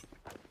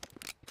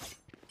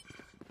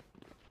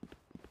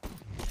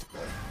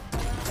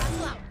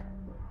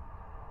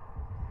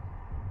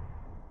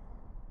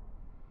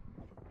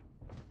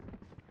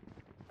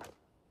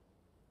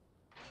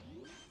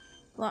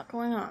 A lot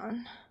going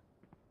on.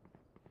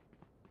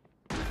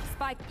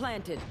 Spike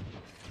planted.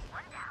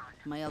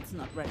 My ult's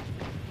not ready.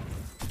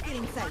 Get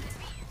in sight.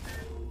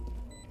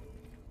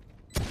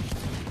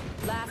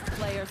 Last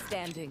player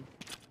standing.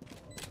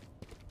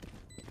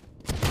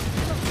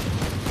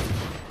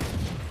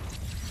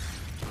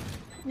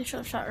 You should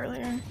have shot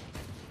earlier.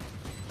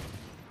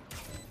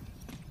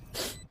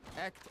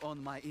 Act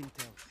on my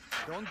intel.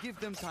 Don't give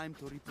them time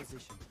to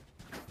reposition.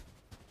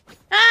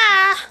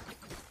 Ah!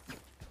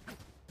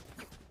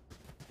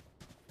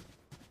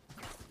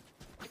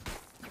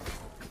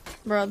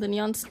 Bro, the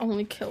neon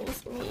only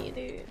kills me,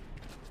 dude.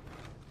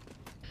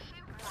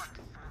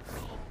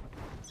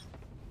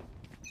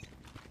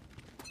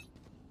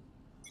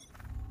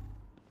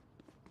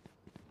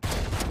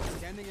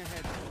 Scanning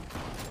ahead.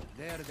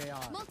 There they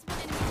are.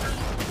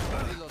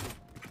 Reloading.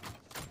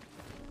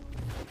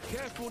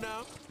 Careful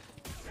now.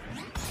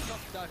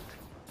 Stop that.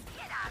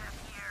 Get out of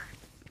here.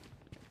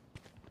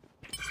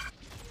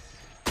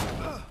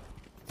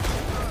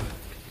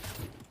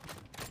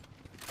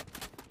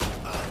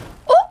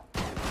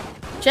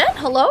 Jet,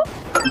 hello?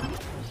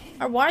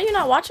 Or why are you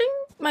not watching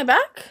my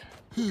back?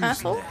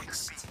 Asshole?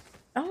 Next?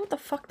 I don't know what the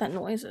fuck that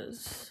noise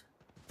is.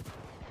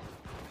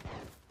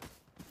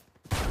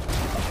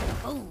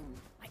 Oh,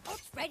 my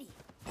ult's ready.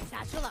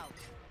 Satchel out.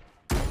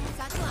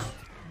 Satchel out.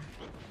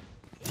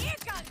 Here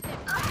comes the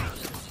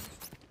party.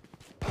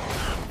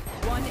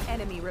 One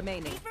enemy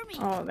remaining.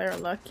 Oh, they're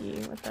lucky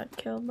with that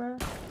kill, bro.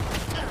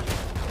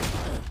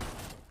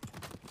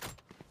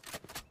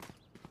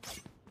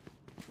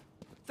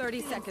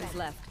 30 seconds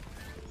left.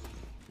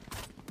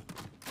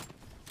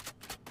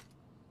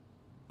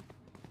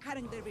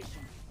 Cutting their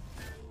vision.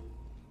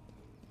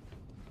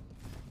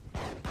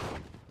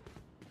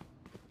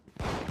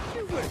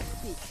 You were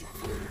speaking.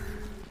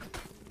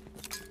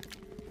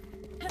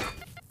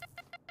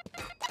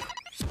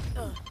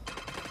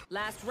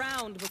 Last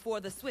round before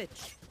the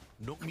switch.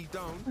 Knock me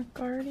down. A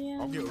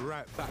guardian. I'll get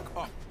right back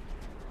up.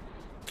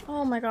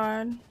 Oh my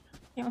god.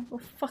 You know,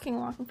 fucking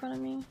walk in front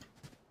of me.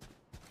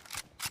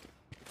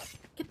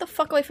 Get the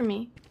fuck away from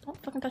me.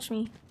 Don't fucking touch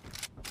me.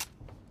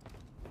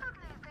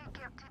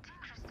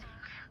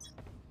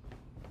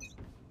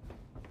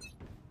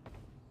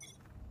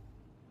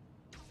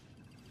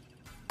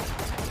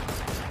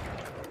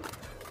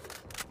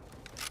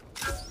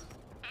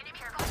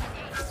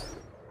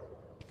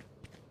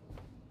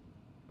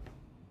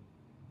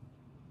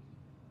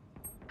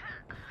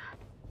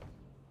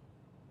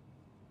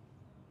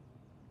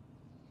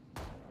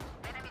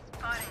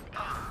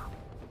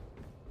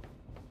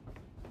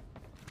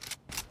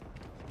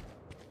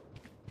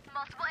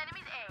 Multiple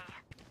enemies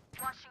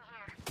A. Watching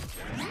here.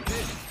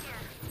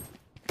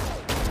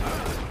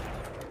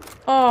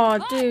 Oh,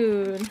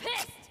 dude.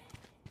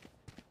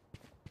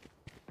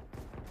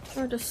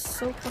 We're just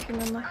so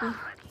fucking unlucky.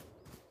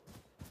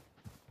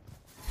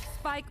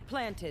 Spike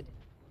planted.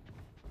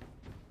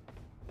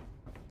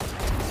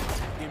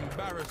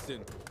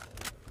 Embarrassing.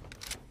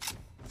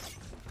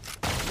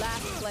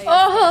 Last player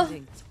Oh,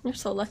 standing. you're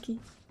so lucky.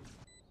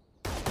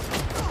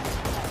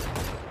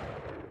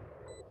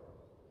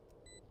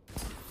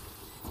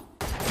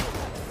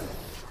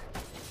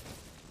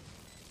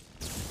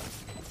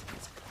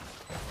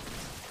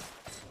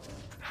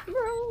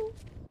 Bro.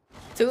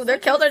 Dude, their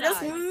kills are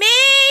just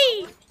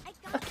me!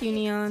 Fuck you,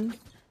 Neon.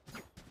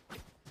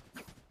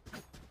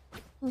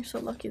 You're so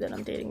lucky that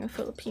I'm dating a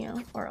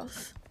Filipino, or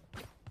else.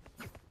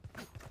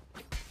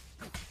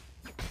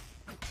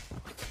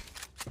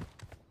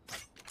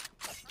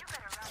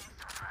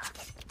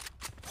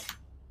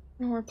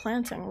 And we're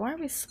planting. Why are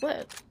we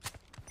split?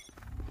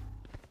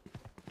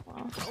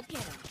 Wow.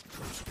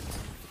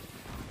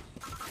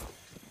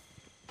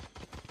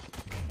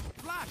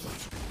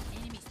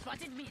 Enemy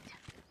spotted mid.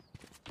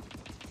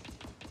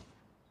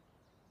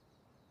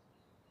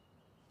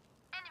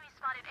 Enemy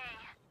spotted A.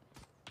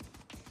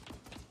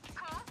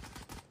 Cool.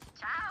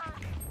 Ciao.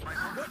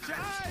 Watch your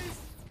eyes!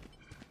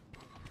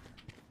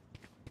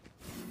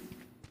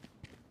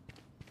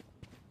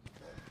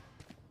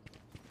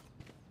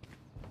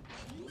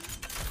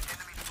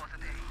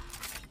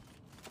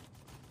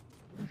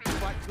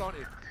 Spike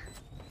planted.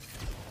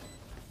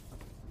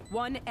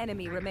 One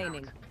enemy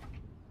remaining.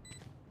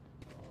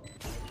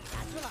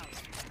 Satchel out.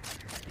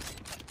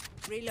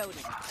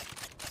 Reloading.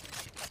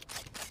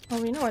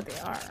 Well, we know where they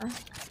are.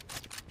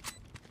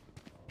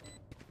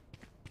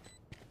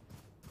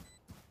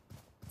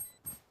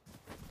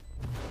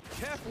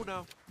 Careful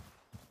now.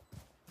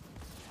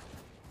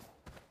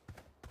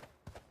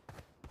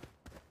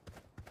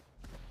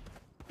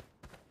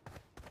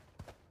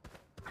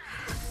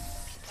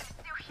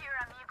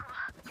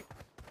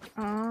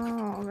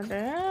 Oh, over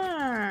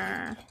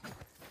there.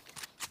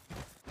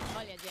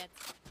 All your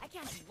jets. I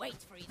can't wait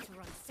for you to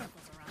run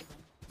circles around them.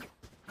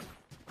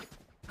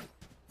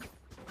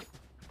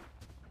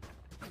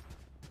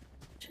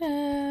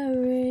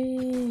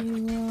 Cherry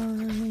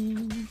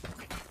wine.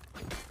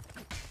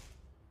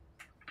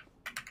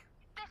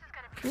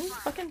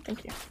 Fucking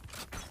thank you.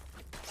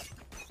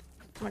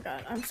 Oh my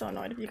god, I'm so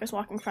annoyed if you guys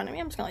walk in front of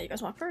me. I'm just gonna let you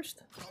guys walk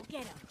first. Go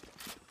get him.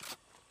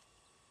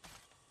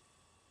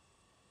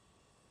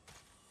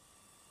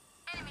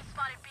 Enemy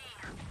spotted B.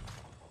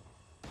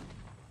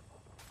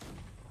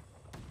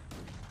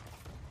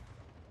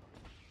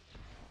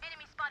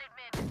 Enemy spotted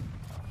mid.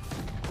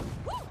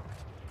 Woo!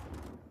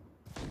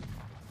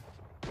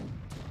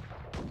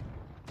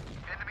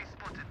 Enemy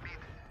spotted mid.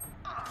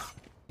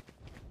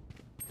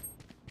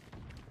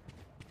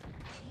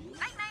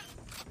 Night night.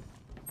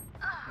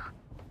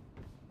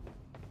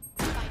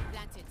 Spike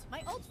planted.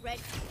 My ult's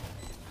ready.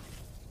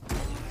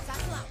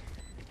 Satchel out.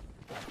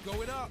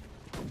 Going up.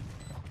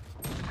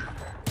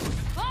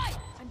 Hi!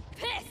 I'm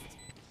pissed!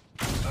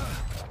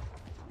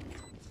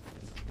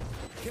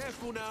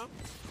 Careful now.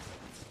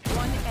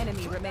 One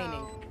enemy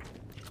remaining.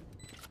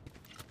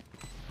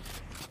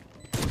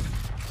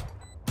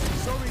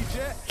 Sorry,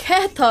 Jet.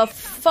 Get the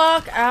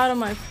fuck out of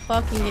my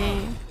fucking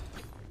game.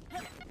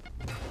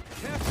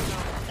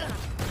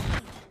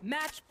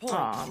 Match point.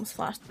 Aw, I almost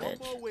flashed the One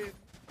bitch. more win.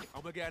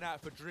 I'm gonna get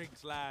out for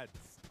drinks,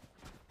 lads.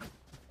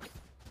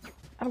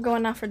 I'm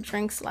going out for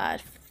drinks,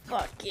 lad.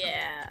 Fuck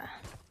yeah.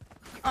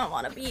 I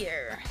want a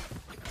beer.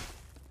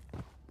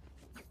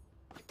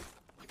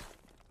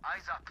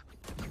 Eyes up.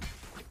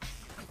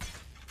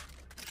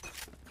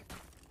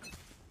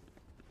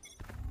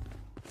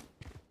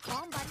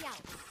 Bomb buddy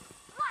out.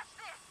 Watch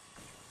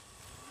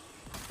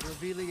this.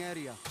 Revealing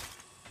area.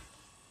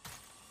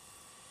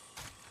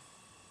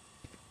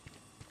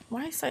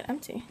 Why is site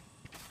empty?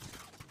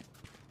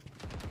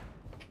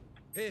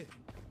 Here.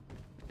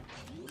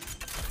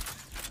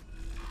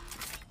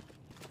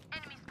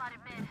 Enemy spotted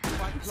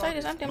mid. Site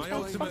is empty. I'm My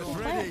trying to ultimate's fucking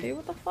ready. plant, dude.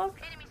 What the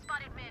fuck? Enemy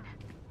spotted mid.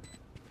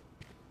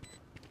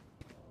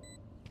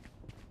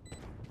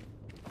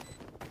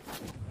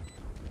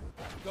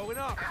 Going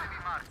up. Enemy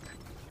marked.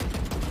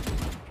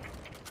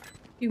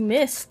 You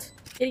missed.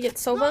 Idiot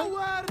Soba.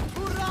 Nowhere to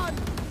run.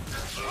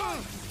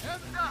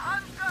 The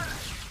hunter.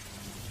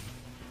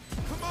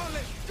 Come on,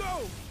 let's go.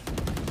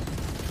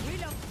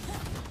 Reload.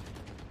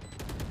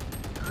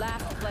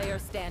 Last player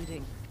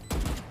standing.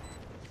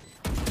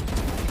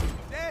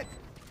 Dead.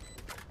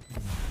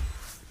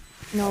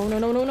 No, no,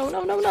 no, no, no,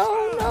 no, no,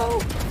 no, no.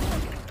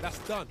 That's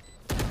done.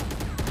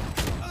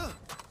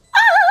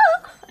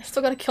 I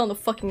still gotta kill the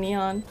fucking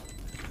neon.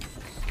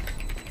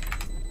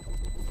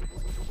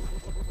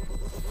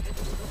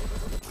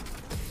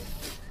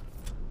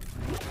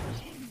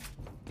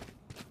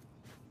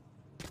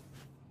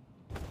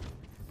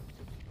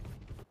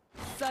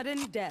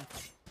 Sudden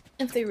death.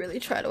 If they really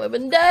tried, I would have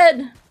been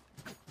dead.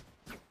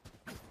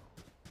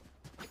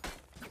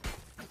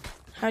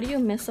 How do you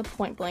miss a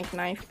point blank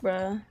knife,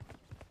 bruh?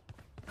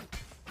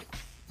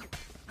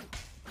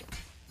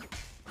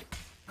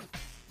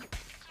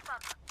 Keep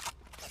up.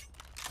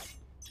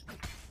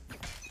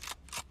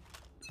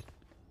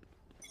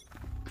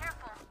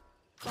 Careful.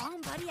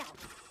 Bomb buddy out.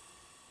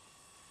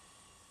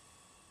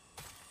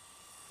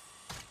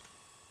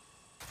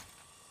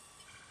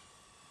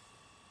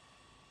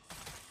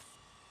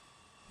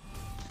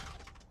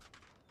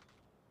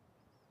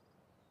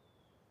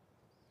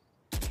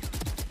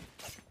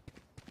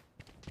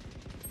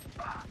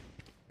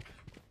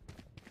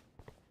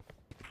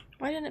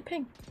 Why didn't it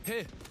ping?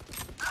 Here.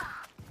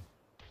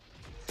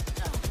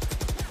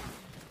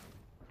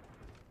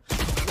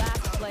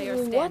 Last player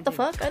standing. What the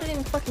fuck? I didn't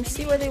even fucking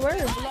see where they were.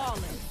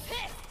 Flawless.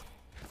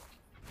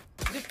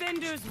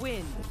 Defenders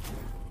win.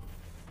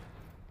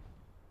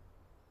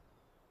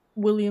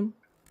 William.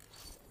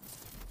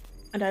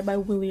 I died by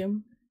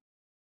William.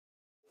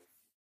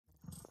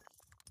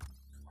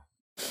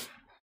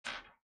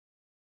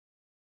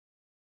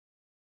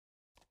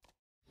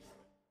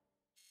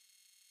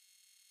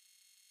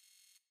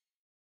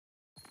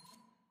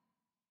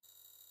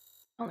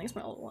 I don't think it's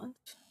my old ones.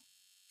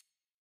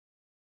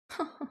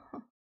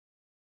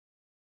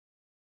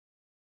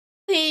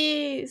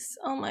 Please!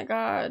 Oh my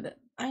god.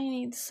 I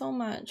need so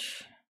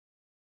much.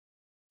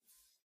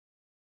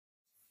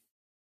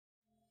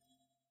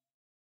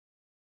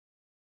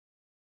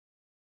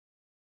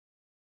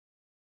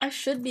 I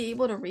should be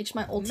able to reach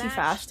my ulti Match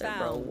faster,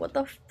 bro. found. What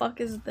the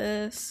fuck is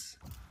this?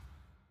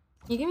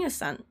 Can you give me a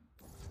cent?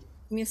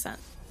 Give me a cent.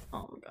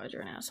 Oh my god,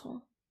 you're an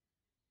asshole.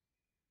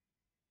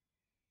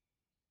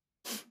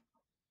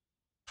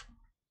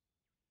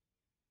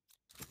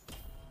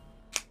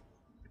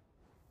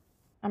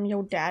 I'm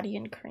your daddy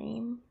and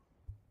cream.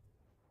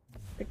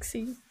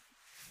 Pixie.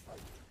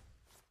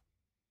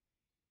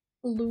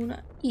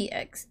 Luna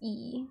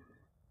EXE.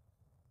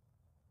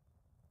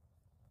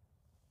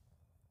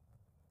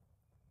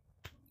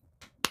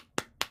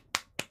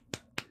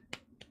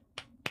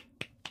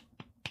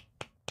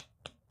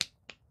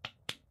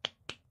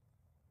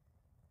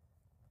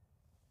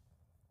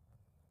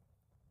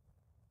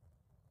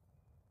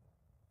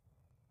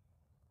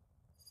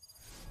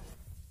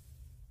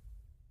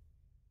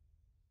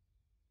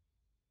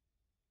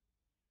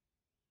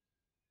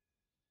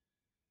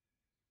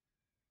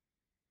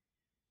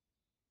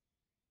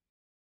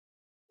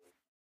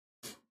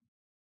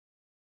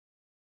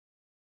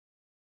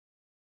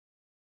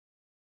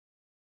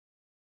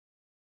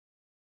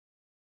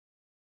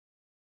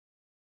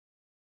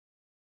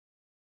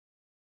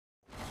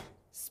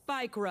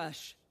 Spike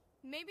rush.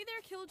 Maybe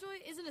their killjoy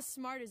isn't as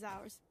smart as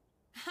ours.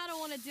 I don't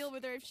want to deal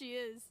with her if she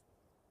is.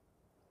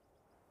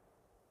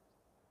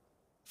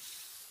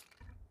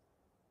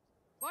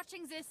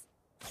 Watching this.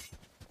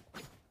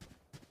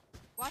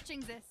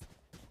 Watching this.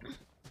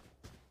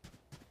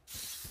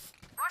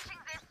 Watching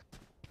this.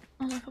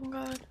 Oh my fucking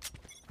god.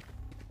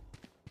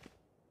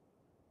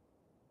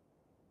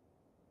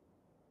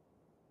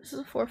 This is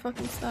a 4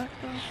 fucking stack,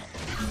 bro.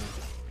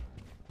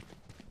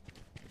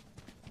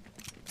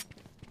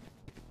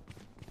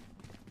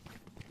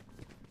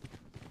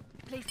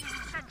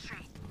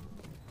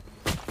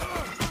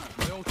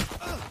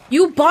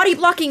 You body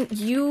blocking,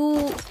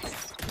 you.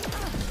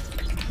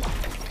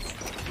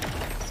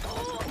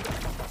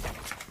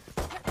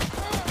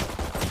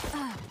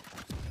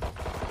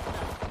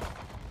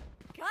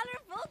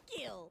 Colorful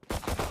kill.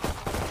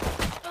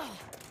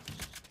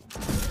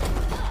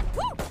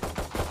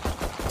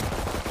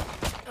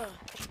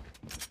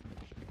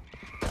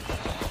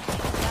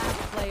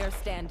 Last player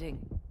standing.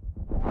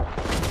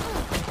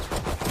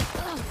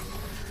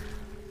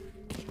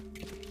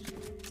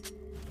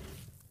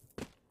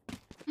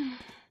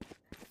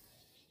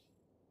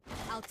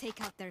 I'll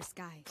take out their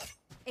sky.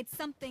 It's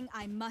something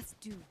I must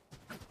do.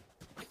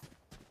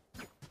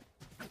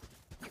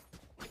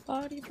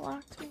 Body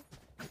blocked me.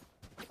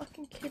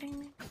 Fucking kidding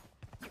me.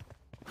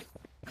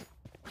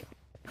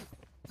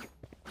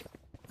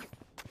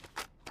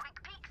 Quick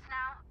peeks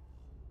now.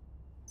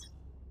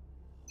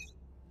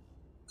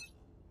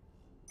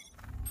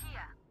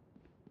 Here.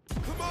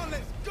 Come on,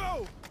 let's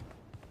go!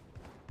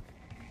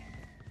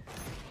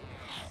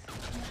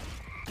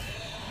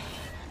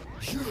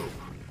 You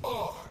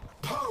are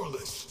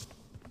powerless.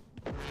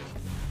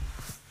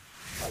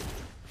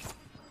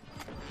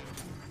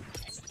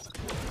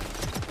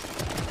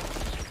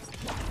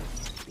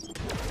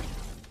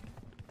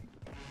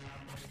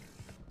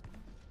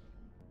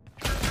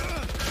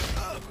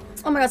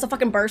 Oh my god, it's a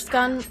fucking burst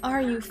gun.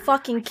 Are you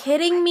fucking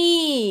kidding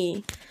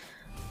me?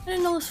 I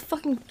didn't know this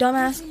fucking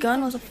dumbass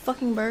gun was a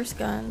fucking burst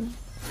gun.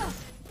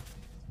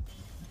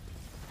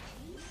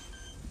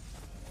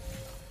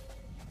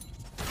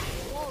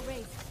 Wall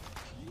raised.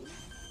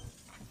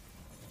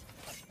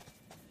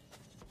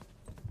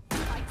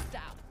 Lights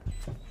down.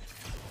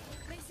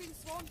 Placing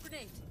swarm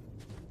grenade.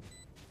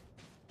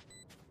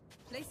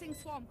 Placing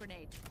swarm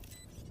grenade.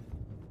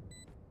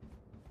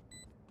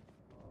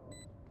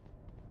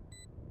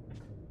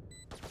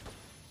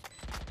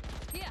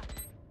 Here.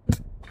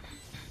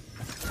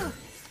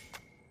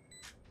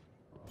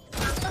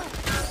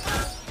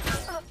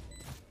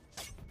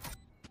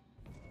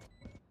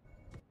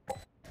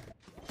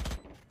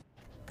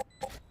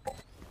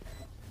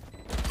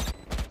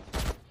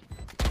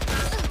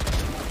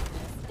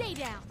 Stay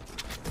down.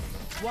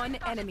 One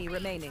enemy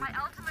remaining. My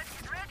ultimate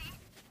is ready.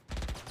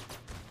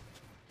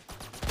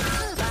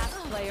 Last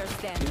player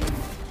standing.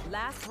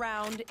 Last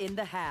round in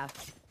the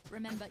half.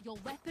 Remember, your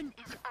weapon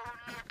Is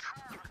only a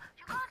tool.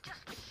 You can't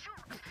just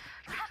shoot.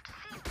 You have to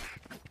think.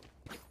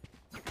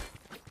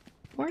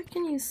 Where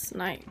can you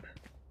snipe?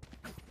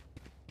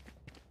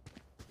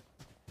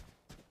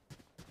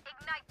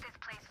 Ignite this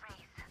place, Raze.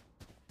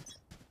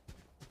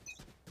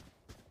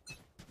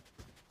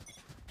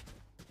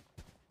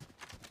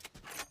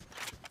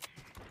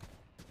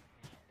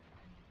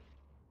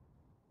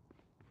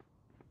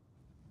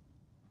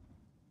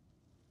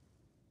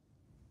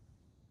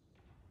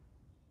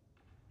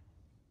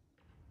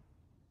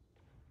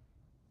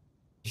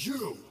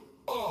 You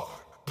are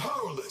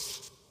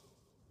powerless.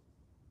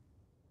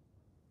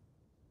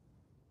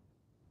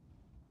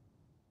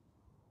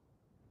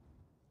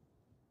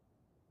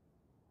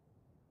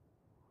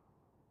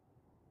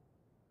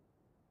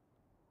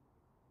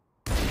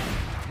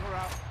 You're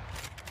out.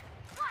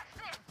 What's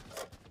this?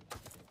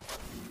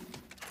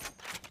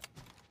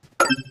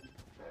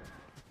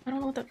 I don't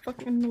know what that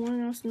fucking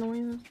annoying ass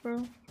noise is,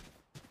 bro.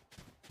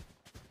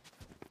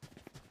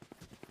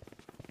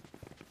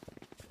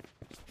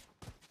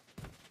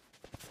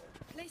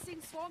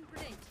 Placing swarm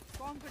grenade.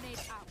 Swarm grenade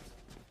out.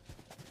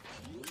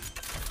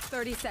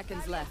 30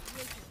 seconds left.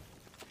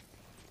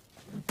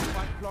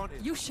 Spike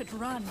planted. You should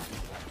run.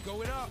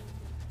 Going up.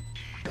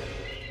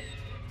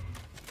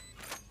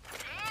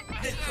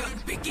 The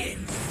hunt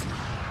begins.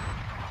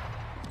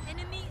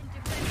 enemy in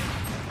defense.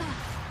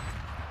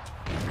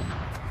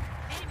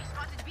 Enemy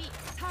spotted B.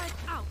 Turret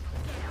out.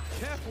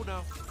 Careful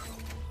now.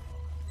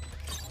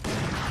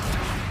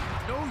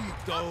 No, you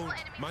don't.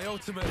 My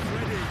ultimate is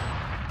ready.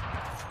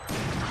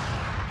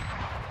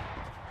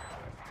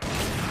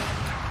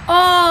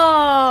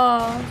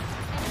 Oh!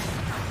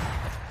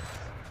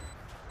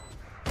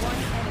 One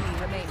enemy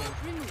remaining.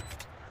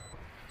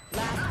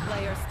 Last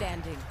player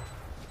standing.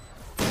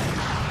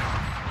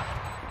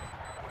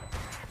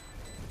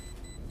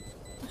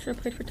 I should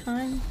have played for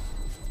time.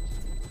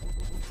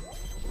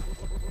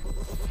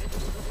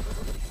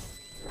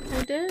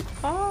 I did?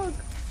 Fog.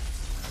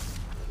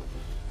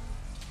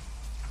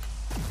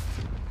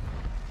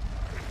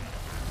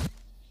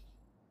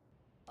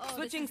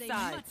 Switching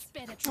sides.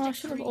 Oh, I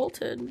should have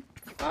ulted.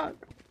 Fuck.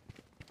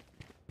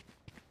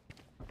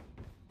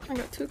 I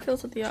got 2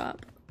 kills at the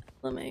op.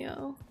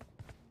 LMAO.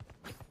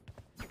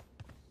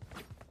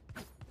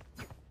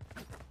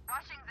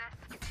 Watching this.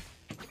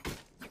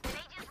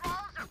 Mage's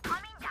walls are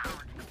coming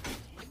down.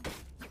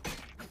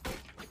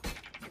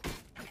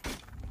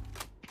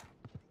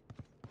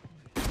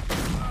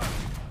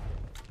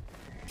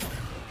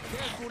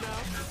 Careful now.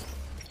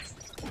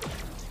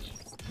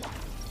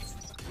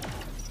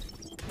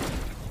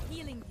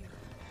 Healing you.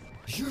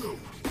 You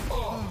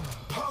are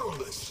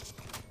powerless.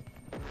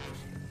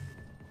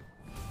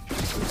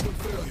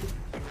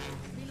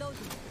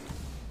 Reloading.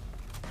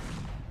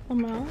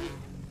 I'm out.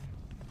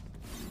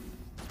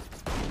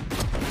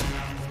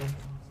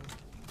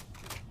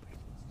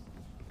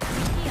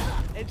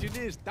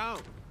 Engineers down.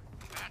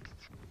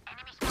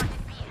 Enemy spotted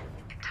B.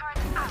 Turret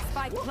out.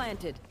 Spike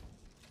planted.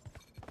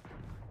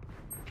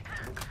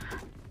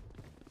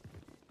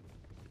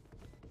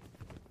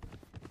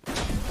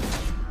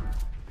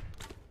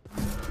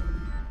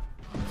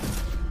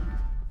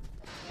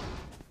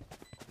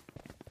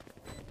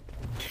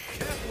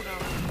 Careful now.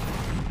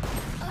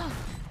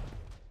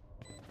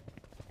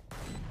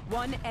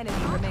 One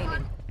enemy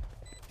remaining.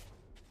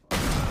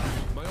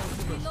 My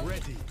ultimate's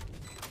ready.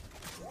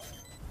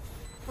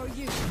 For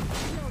you.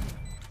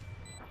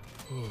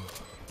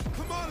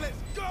 Come on,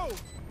 let's go!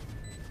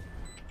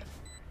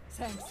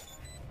 Thanks.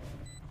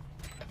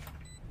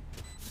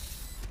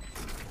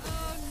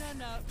 Oh,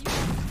 no. You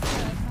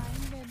deserve my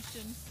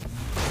invention.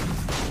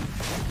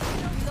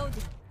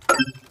 Reloading.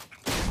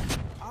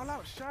 I'll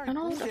outshine I don't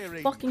know what the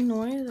Blueberry. fucking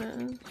noise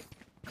is.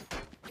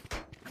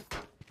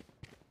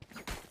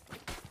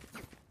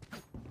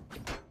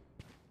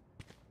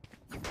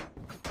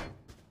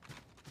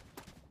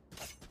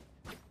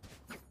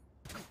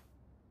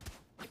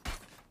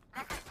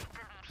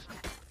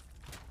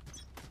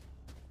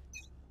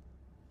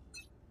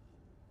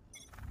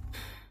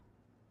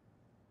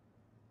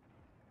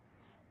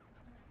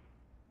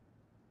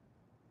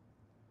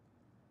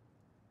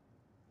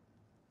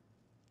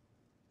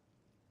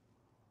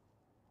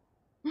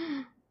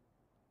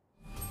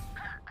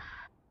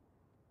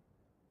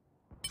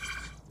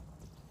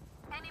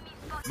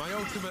 My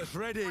ultimate's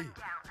ready.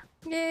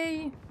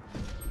 Yay!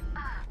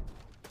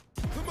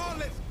 Come on,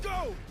 let's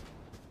go!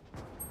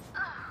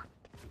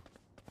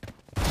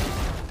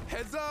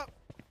 Heads up!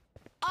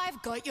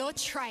 I've got your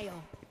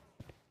trail.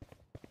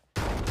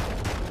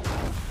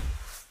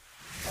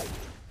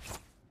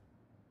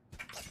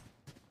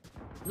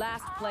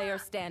 Last player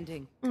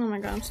standing. Oh my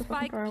god, I'm so fucking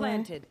Spike far away.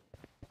 planted.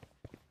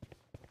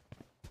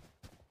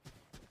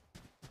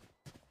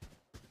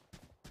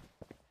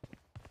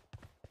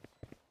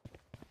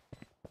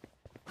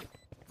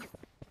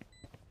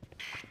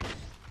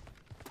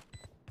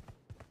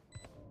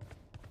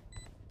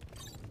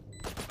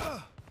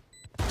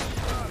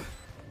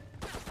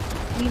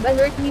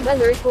 Weeb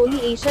alert,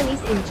 Holy Asian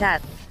is in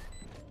chat.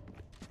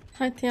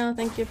 Hi Tiana,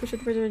 thank you. Appreciate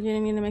the person you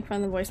didn't mean to make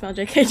fun of the voicemail.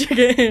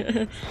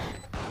 JK.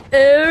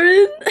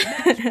 Aaron!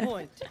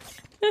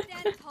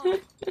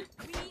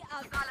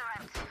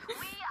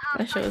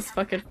 That show is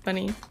fucking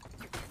funny.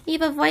 You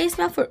have a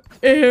voicemail for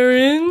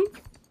Aaron?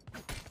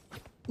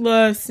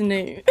 Last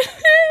name.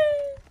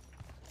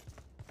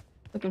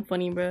 Looking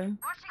funny, bro.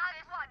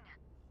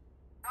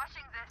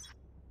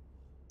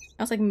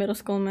 I was like middle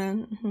school,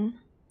 man.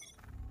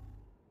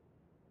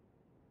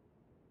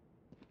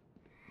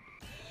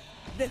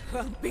 The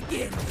hunt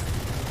begins.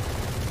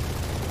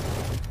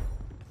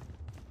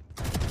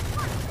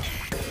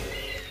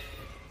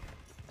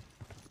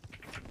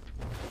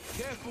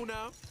 Careful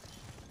now.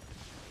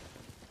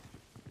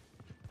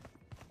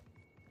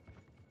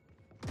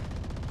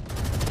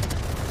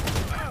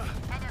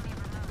 Enemy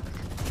removed.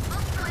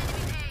 Multiple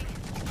enemy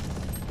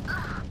A.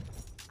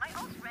 My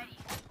ult's ready.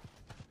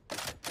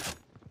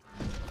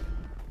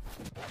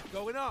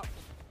 Going up.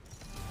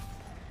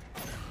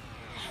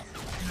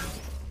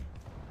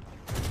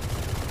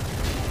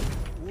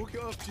 Walk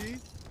it off, G.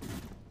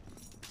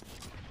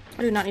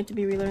 I do not need to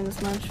be relearning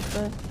this much,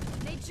 but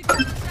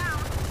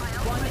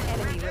One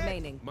enemy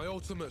remaining. My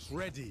ultimate's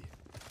ready.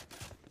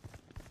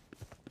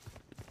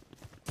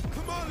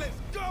 Come on, let's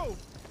go!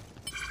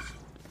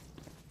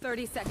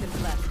 30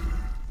 seconds left.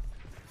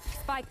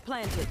 Spike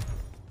planted.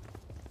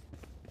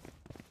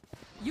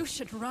 You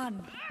should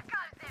run.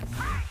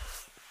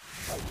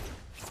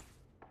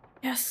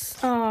 yes.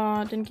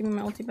 Oh, didn't give me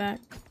my ulti back.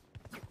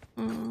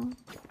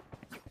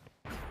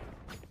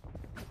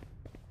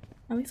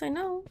 At least I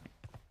know.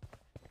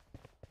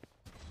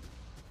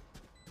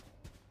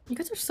 You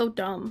guys are so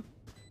dumb.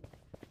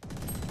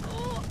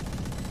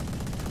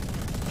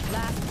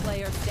 Last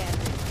player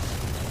standing.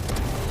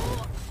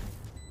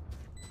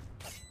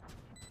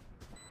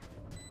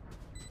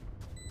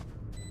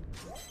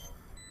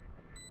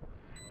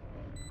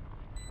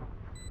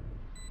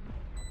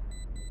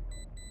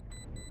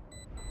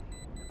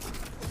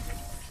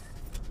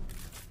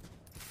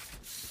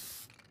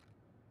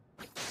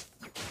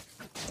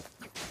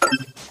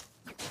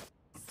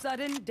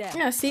 Sudden death.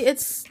 Yeah, see,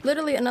 it's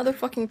literally another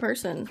fucking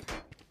person.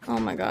 Oh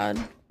my god.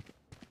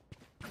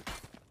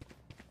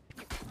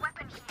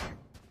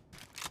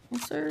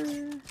 Yes,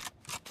 sir.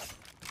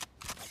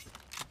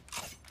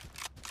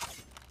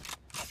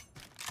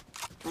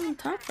 I'm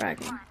top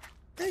fragging.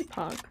 Very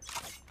pog.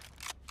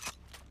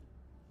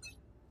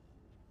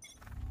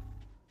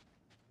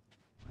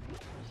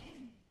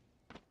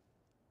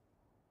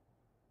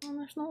 Oh,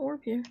 there's no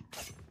orb here.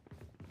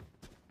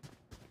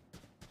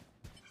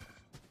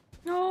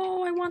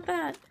 No, I want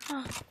that.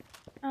 Oh,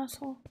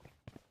 asshole.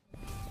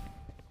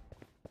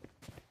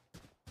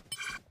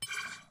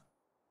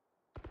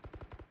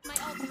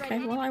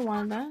 Okay, well, I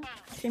wanted that.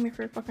 You came here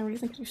for a fucking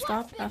reason. Can you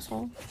stop,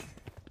 asshole?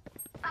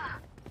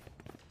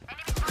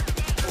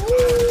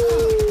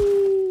 Ooh.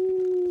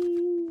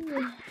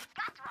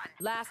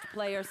 Last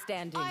player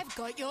standing. I've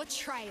got your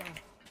trail.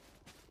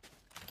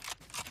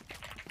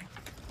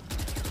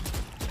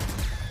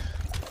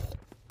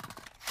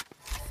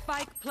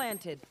 Spike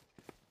planted.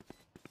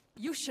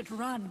 You should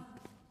run.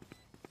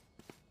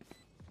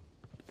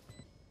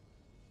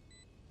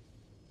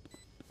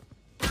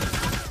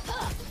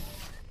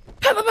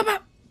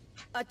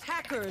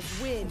 Attackers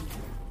win.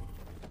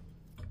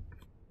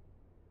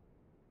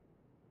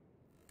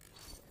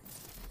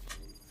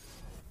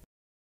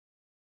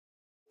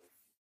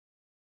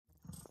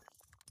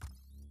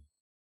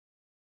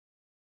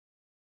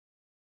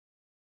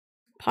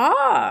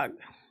 Pog.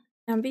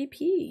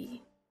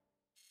 MVP.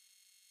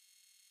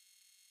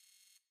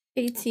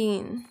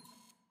 18.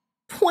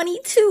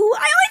 22.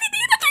 I only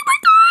need to 3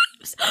 more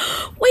times.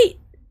 Wait.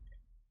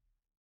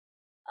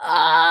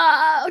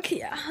 Okay,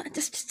 yeah.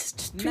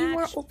 Just 3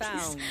 more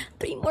ultis.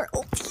 3 more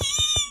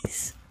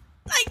ultis.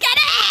 I get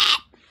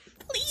it.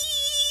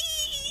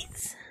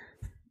 Please.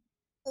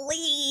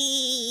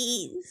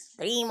 Please.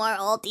 3 more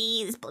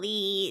ultis,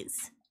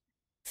 please.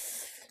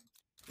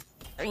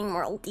 3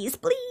 more ultis,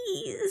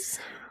 please.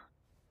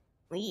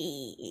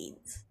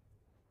 Please.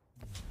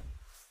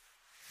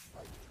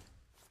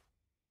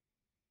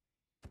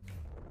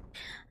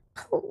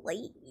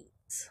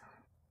 Please.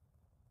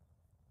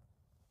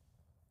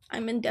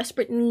 I'm in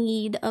desperate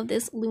need of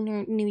this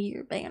Lunar New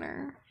Year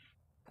banner.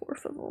 Por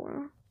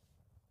favor.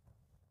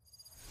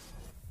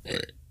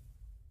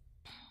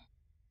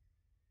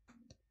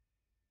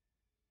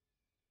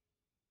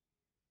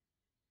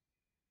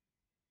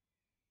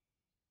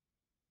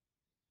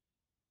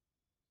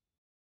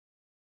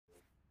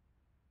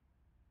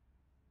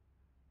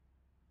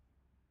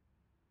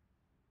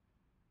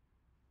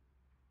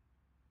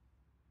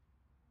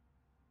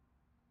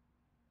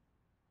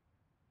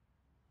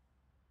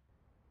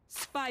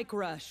 Spike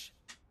rush.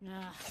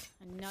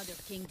 Another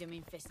kingdom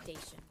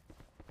infestation.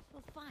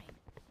 Well, fine.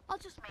 I'll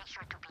just make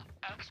sure to be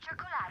extra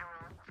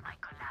collateral with my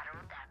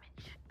collateral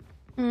damage.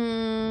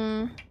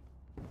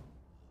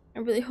 I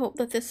really hope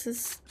that this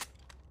is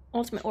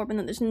ultimate orb and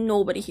that there's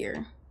nobody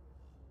here.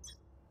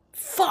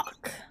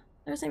 Fuck!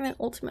 There's even an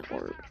ultimate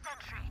orb.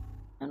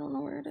 I don't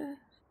know where it is.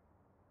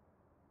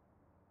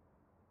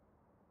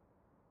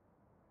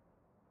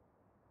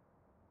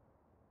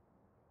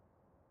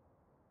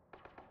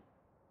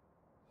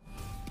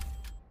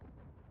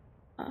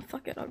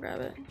 Fuck it, I'll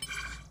grab it. I'm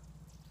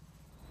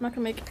not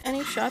gonna make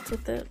any shots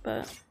with it,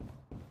 but...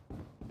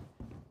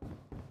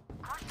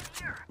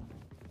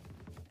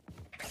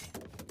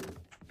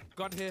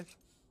 Got here.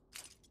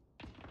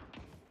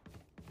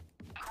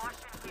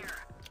 Caution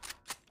here.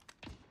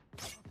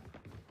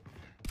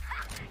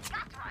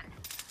 Got one.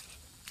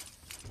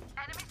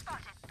 Enemy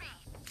spotted. B.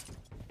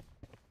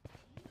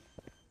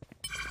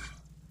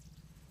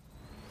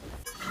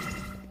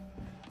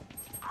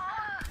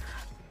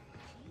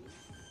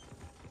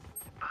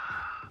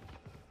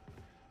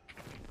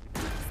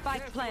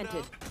 Spike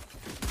planted.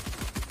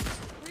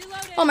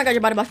 Oh my god,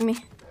 you're body blocking me.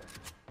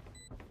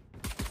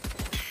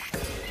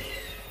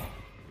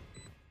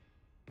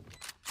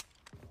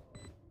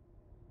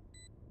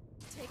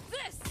 Take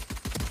this.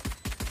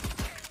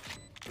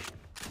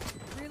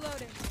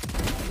 Reloading.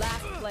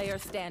 Last player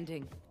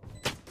standing.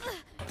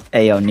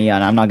 Hey yo,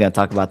 Neon, I'm not gonna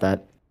talk about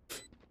that.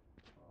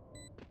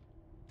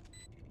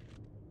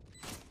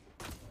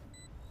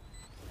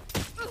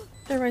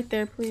 They're right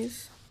there,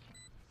 please.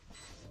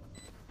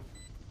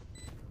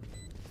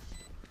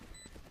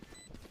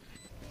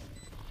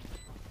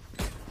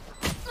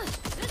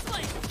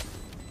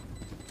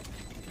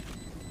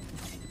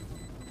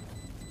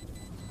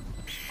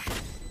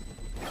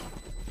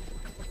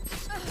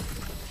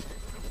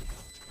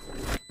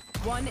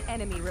 One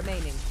enemy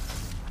remaining.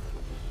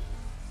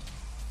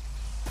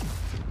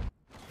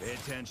 Pay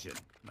attention.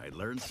 Might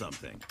learn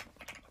something.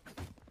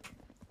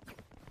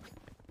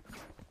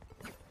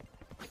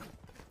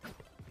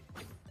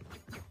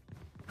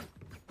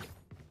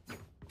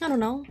 I don't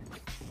know.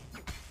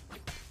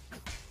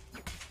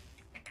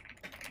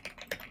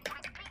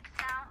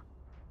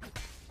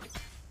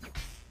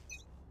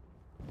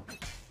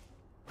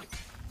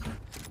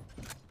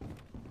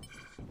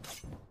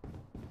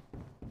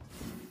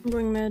 I'm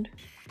going mid.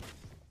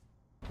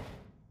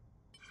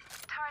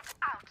 Turret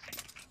out.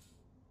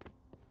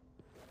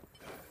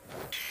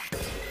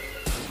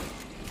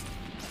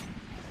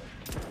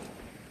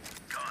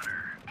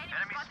 Connor,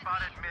 enemy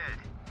spotted mid.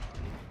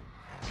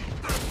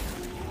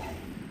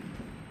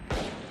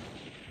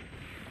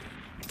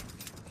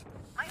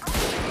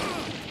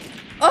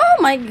 Oh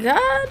my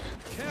god!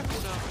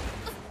 Careful now.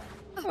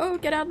 Oh,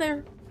 get out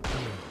there.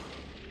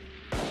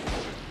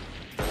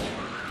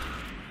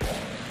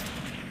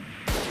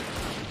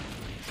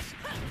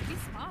 Be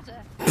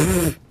smarter.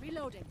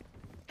 Reloading.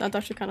 That's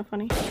actually kind of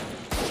funny. My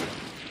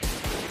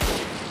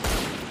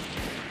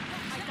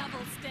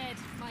double's dead.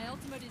 My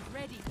ultimate is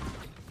ready.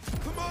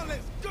 Come on,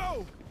 let's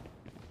go!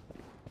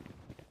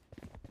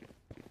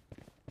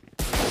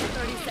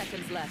 30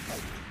 seconds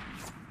left.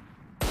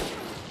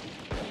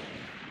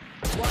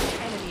 One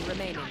enemy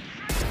remaining.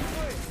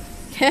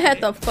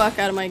 Get the fuck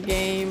out of my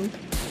game.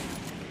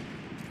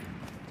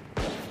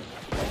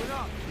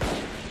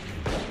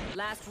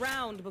 Last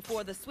round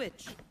before the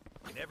switch.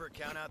 Never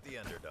count out the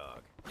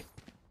underdog.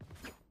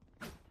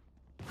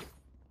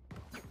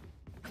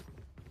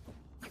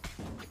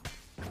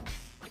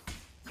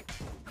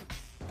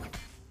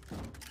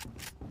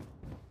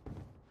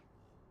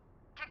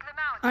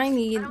 I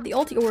need the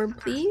ulti orb,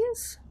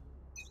 please.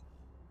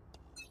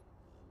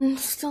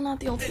 Still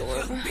not the ulti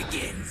orb.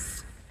 Begins.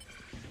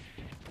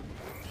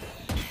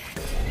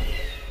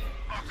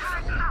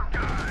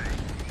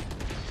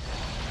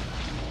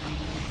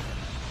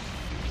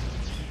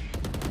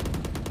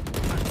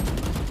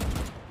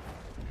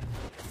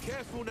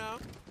 Careful now.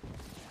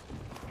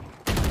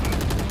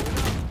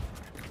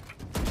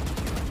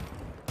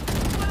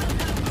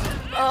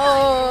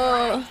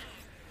 Oh.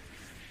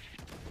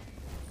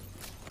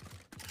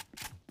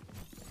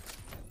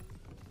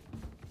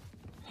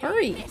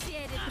 Hurry.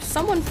 There's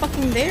someone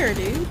fucking there,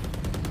 dude.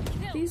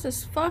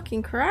 Jesus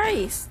fucking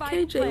Christ.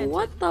 KJ,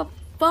 what the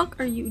fuck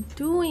are you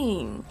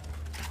doing?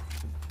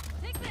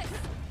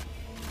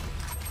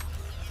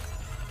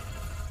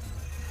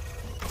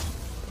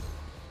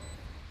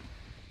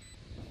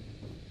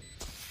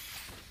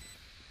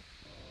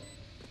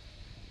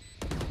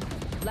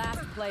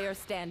 Last player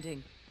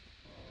standing.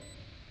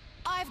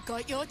 I've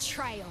got your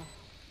trail.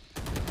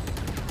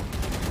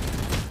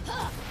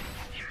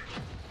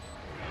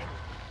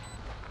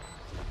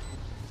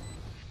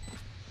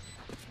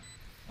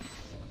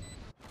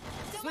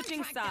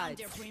 Switching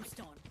sides.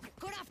 Brimstone.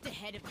 Cut off the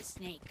head of the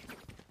snake.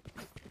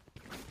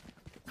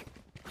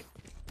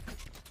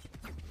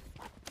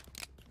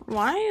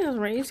 Why is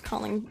Raze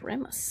calling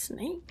Brim a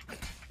snake?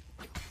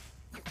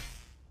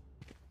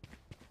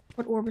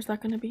 What orb is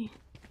that gonna be?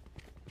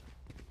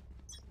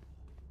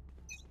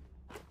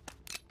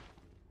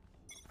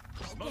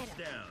 Smoke's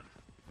down.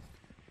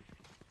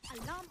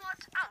 Alarm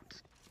bot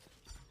out.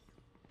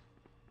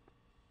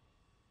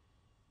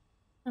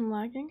 I'm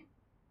lagging.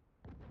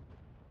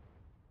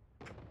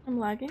 I'm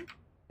lagging.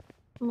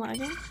 I'm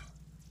lagging.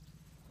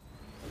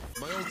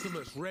 My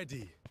ultimate's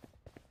ready.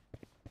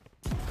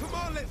 Come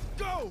on, let's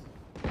go!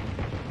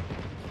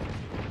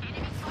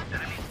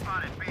 Enemy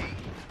spotted B.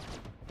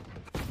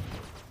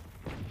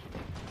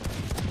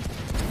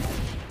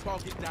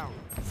 Target down.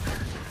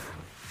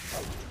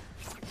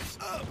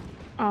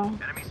 Oh.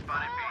 Enemy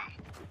spotted B.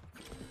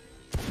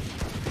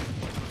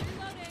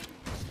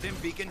 Stim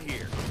beacon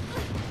here.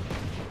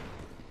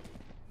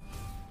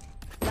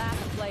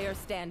 Last player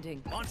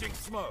standing. Launching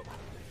smoke.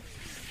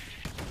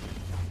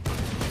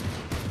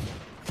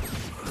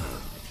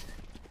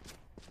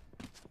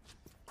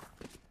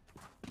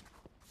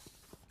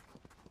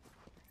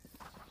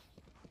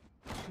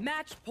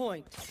 Match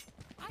point.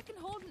 I can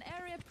hold an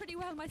area pretty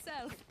well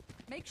myself.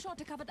 Make sure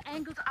to cover the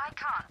angles. I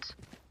can't.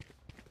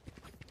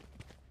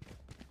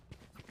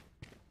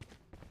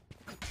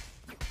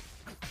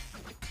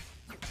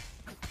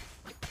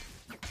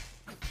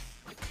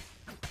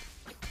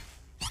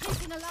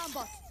 Placing alarm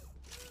bot.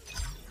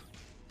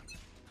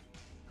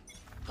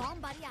 Bomb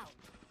buddy out.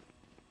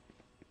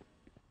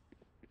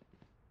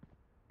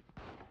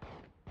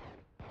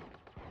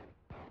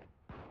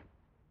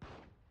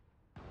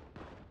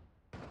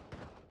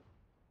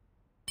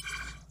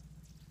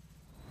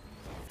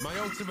 My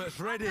ultimate's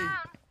ready.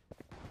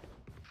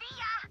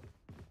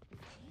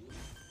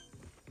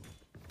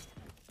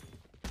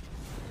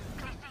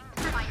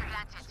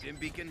 Stim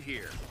beacon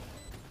here.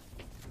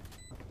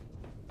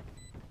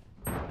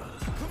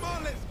 Come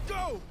on, let's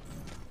go!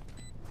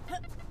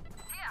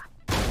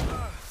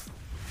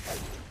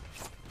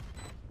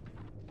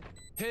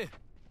 Here.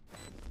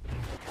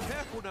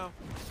 Careful now.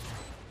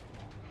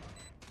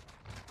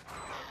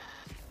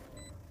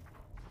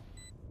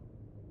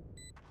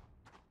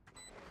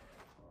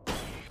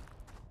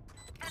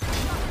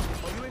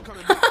 Oh, you ain't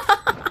coming back.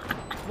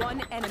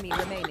 One enemy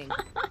remaining.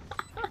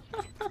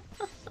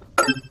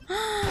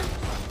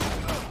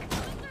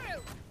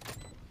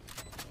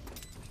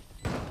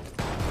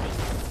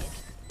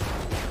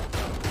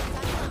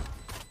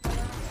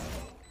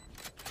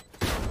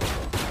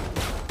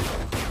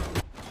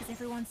 Is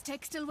everyone's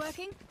tech still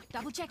working?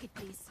 Double check it,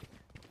 please.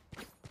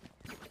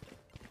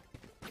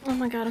 Oh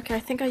my god, okay, I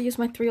think I used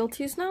my 3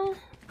 ultis now.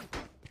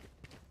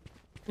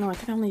 No, I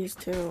think I only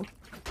used 2.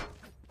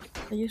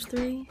 I used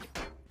 3.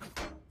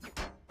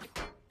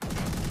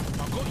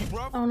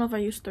 I don't know if I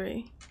used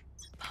 3.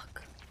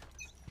 Fuck.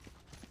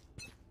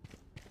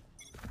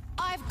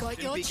 I've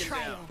got your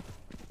trail.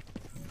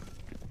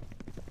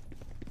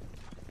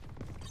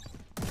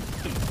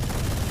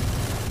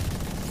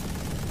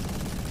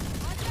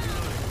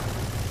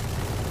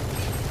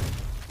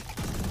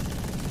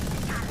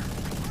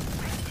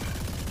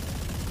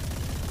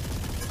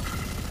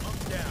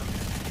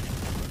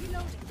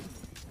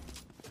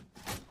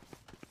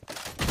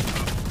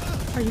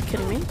 Are you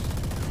kidding me?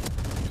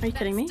 Are you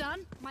kidding me?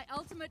 Done. My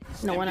ultimate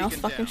is No one else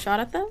fucking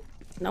shot at them?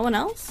 No one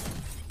else?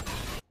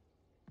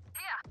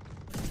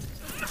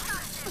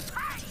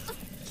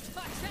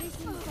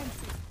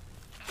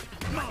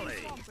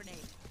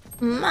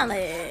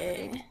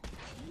 Molly.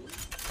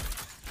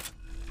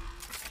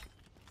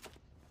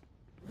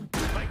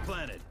 Spike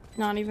planted.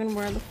 Not even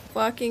where the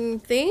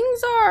fucking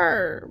things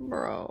are,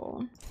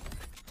 bro.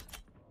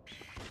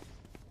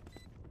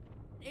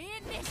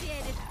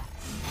 Initiated.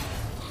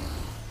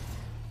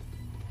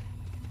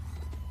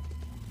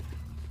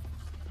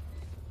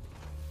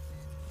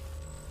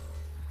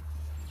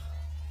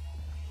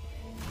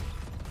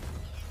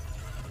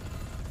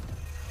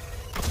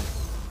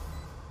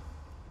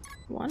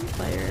 One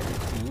player.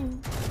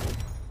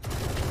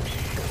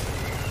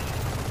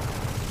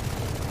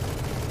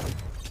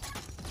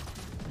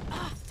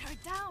 Turn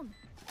down.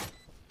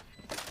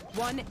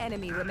 One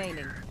enemy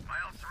remaining.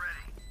 Miles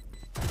ready.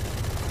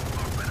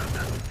 Open up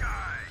the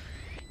sky.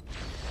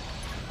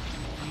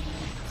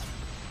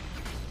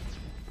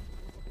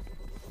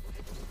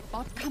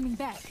 bot coming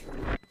back.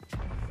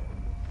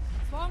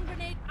 Swarm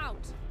grenade out.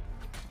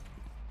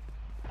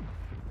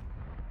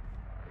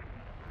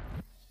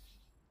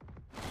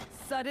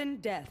 Sudden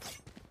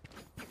death.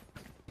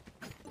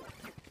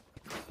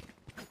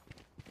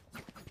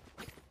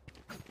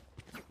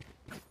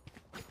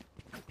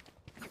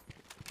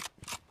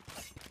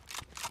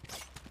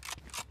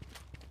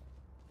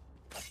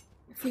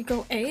 If we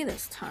go A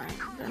this time,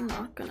 they're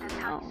not gonna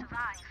know.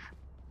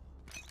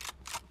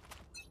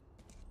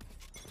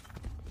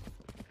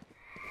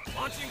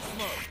 Launching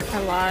smoke. I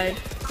lied.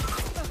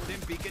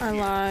 I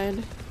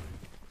lied.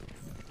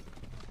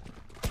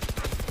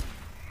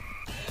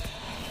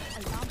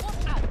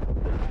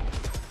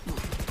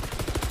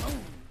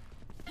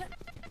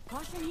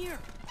 Caution here.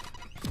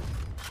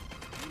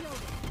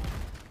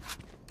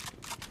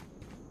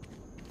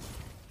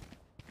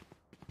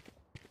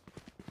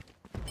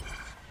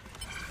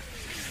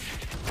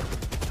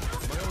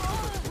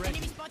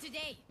 Enemy spotted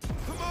A.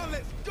 Come on,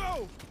 let's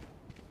go.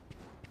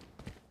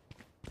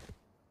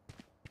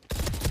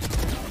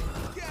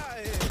 Get out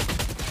of here.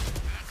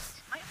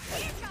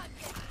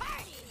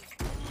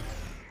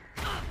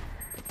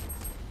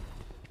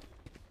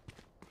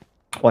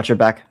 Watch your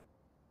back.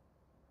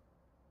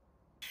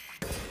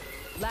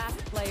 Last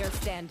player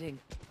standing.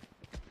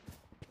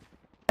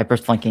 Hyper's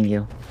flanking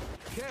you.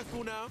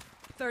 Careful now.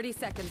 30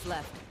 seconds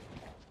left.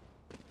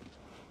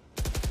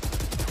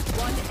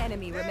 One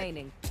enemy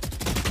remaining.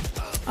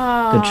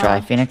 Good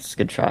try, Phoenix.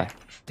 Good try.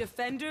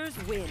 Defenders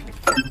win.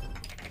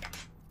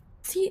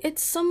 See,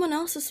 it's someone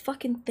else's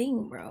fucking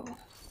thing, bro.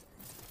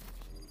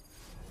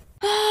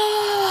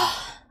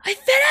 I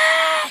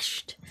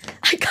finished!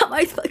 I got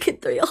my fucking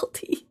 3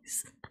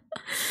 ultis.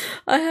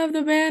 I have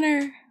the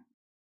banner.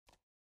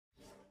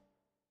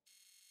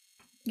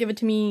 Give it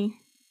to me.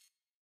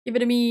 Give it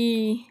to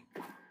me.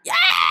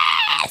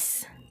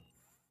 Yes!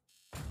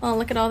 Oh,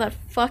 look at all that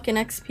fucking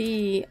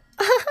XP.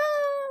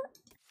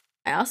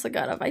 I also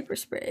got a Viper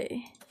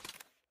Spray.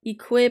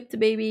 Equipped,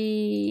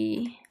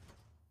 baby.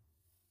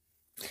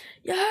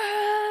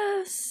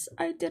 Yes!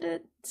 I did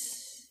it.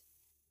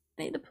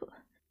 I need to put...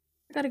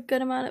 I got a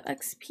good amount of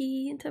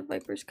XP into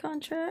Viper's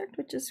contract,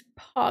 which is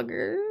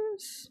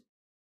poggers.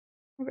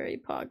 Very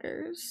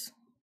poggers.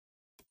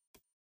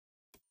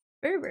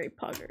 Very, very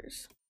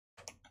poggers.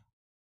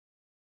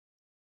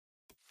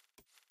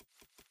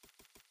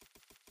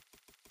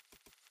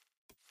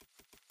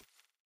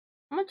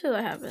 How much did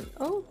I have in?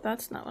 Oh,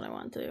 that's not what I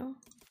want to do.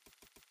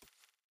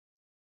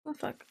 Oh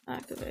fuck,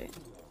 activate.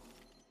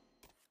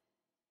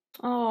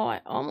 Oh,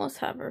 I almost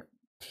have her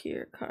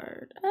tier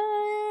card.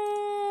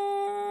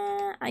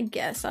 I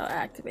guess I'll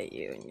activate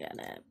you and get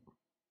it.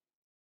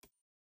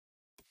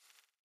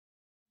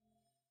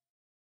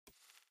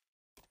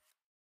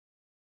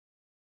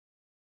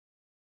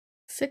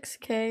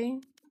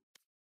 $6K.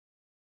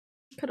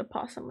 Could have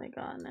possibly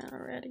gotten it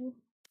already.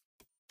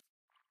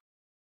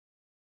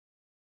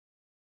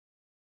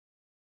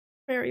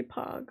 Very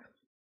pog.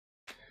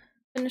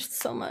 Finished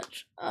so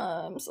much.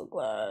 I'm so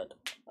glad.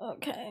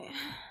 Okay.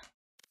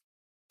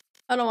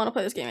 I don't want to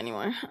play this game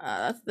anymore.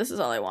 This is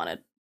all I wanted.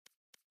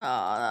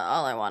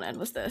 All I wanted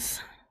was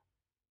this.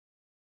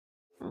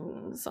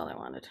 That's all I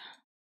wanted.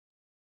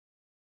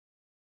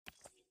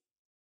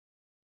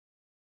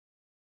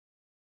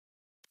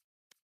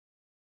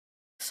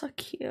 So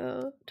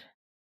cute.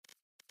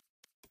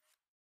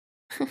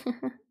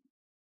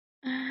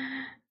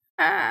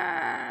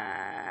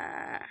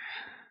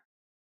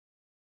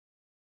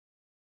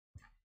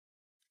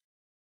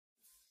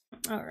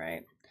 All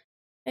right.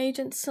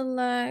 Agent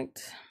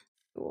select.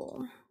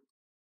 Cool.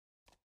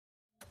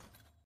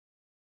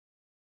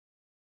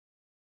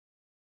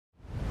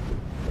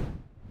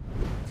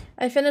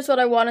 I finished what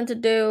I wanted to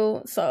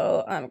do,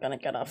 so I'm gonna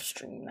get off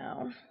stream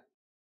now.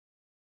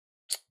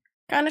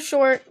 Kind of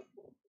short,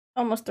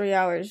 almost 3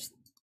 hours,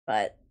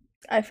 but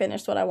I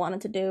finished what I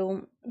wanted to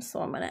do,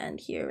 so I'm gonna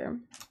end here.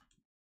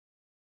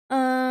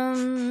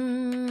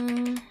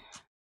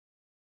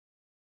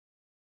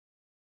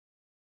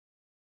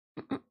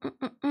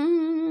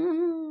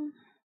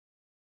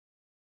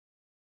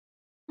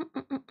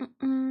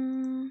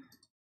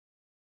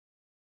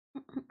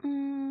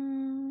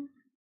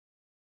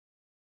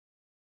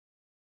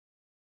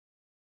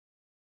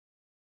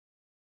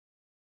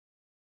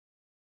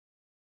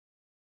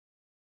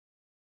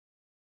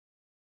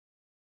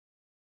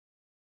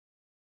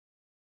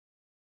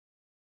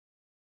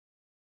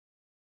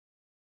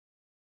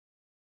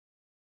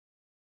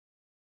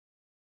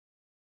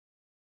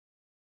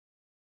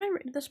 I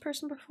rated this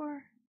person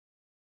before.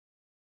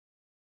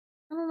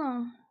 I don't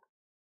know.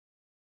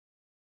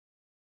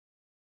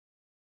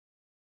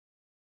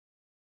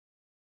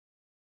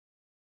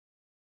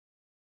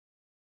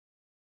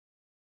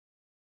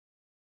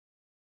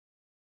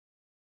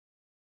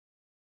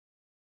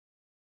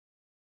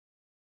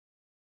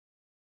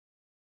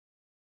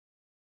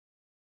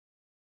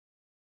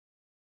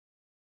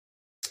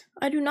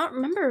 I do not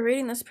remember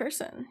rating this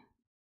person.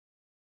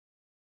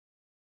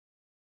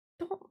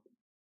 Don't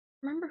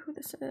remember who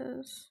this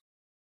is.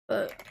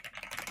 But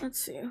let's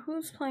see,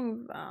 who's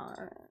playing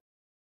Valorant?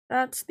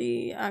 That's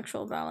the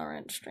actual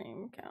Valorant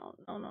stream count.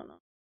 No.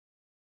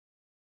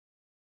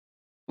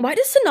 Why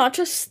does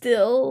Sinatra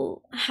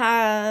still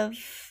have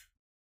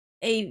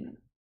a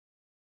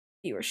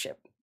viewership?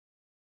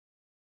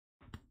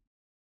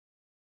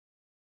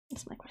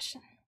 That's my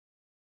question.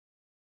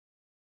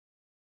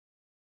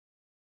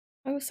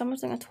 Oh, someone's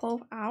doing a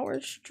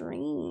 12-hour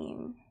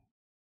stream.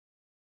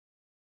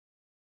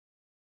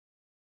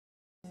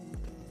 I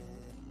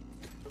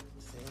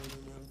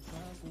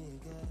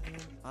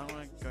don't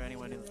want to go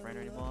anywhere near the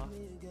trainer anymore.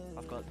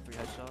 I've got 3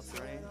 headshots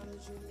already.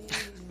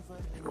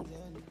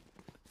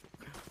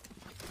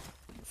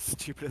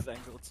 Stupidest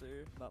angle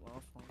too, that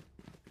last one.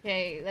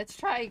 Okay, let's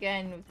try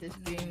again with this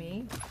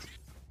Boomy.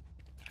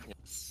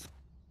 Yes.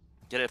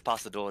 Get it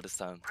past the door this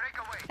time.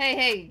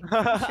 Hey! Chill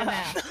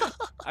out.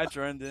 I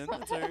droned in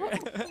too.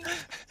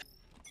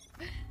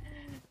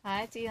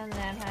 Hi Tion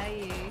Lam, how are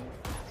you?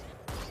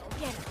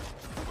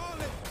 Come on,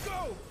 let's go!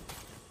 Oh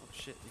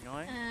shit, you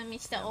going?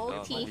 Mr.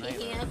 OT,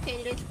 okay,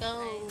 let's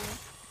go.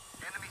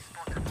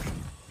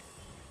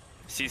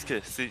 C is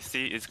clear,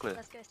 C is clear.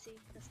 Let's go C.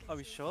 Are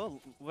we sure?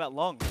 We're that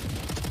long.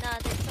 Nah,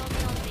 they saw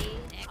me on B.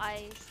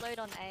 I slowed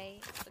on A.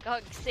 We're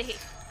going C.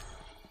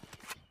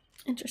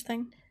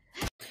 Interesting.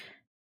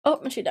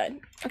 Oh, and she died.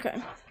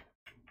 Okay.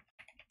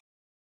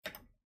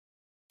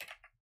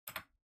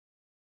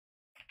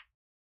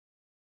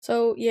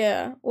 So,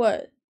 yeah,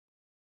 what?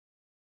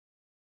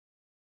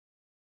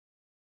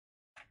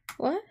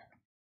 What?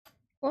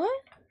 What?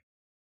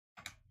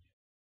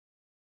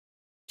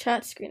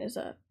 Chat screen is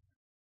up.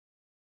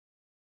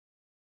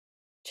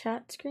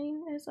 Chat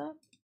screen is up?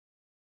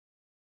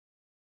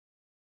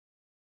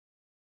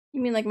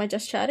 You mean like my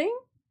just chatting?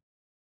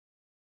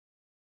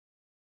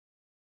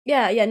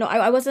 Yeah, no,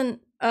 I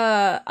wasn't,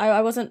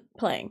 I wasn't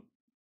playing.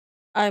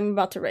 I'm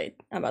about to raid.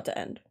 I'm about to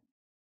end.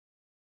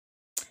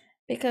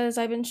 Because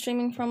I've been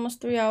streaming for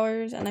almost 3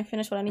 hours and I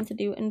finished what I need to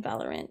do in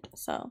Valorant.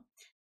 So,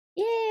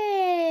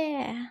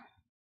 yeah.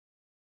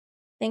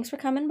 Thanks for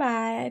coming by.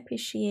 I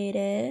appreciate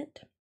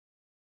it.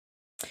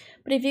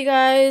 But if you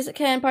guys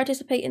can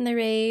participate in the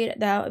raid,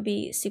 that would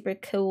be super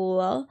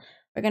cool.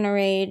 We're gonna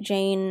raid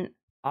Jane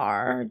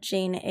AR.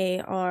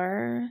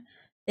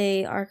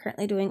 They are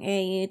currently doing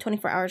a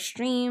 24-hour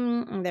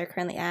stream, and they're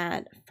currently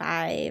at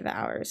 5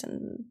 hours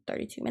and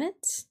 32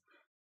 minutes.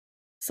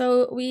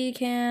 So we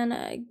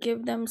can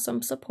give them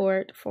some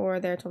support for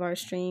their 12-hour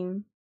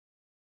stream.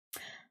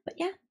 But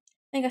yeah,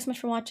 thank you guys so much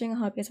for watching. I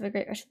hope you guys have a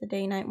great rest of the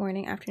day, night,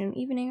 morning, afternoon,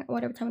 evening, or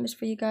whatever time it is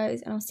for you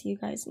guys. And I'll see you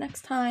guys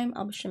next time.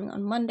 I'll be streaming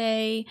on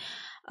Monday.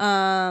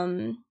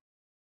 I'm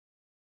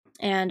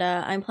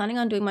planning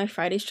on doing my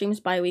Friday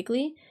streams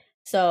bi-weekly.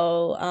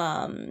 So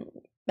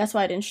that's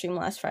why I didn't stream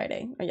last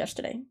Friday or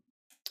yesterday.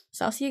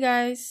 So I'll see you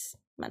guys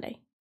Monday.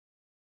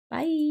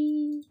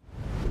 Bye.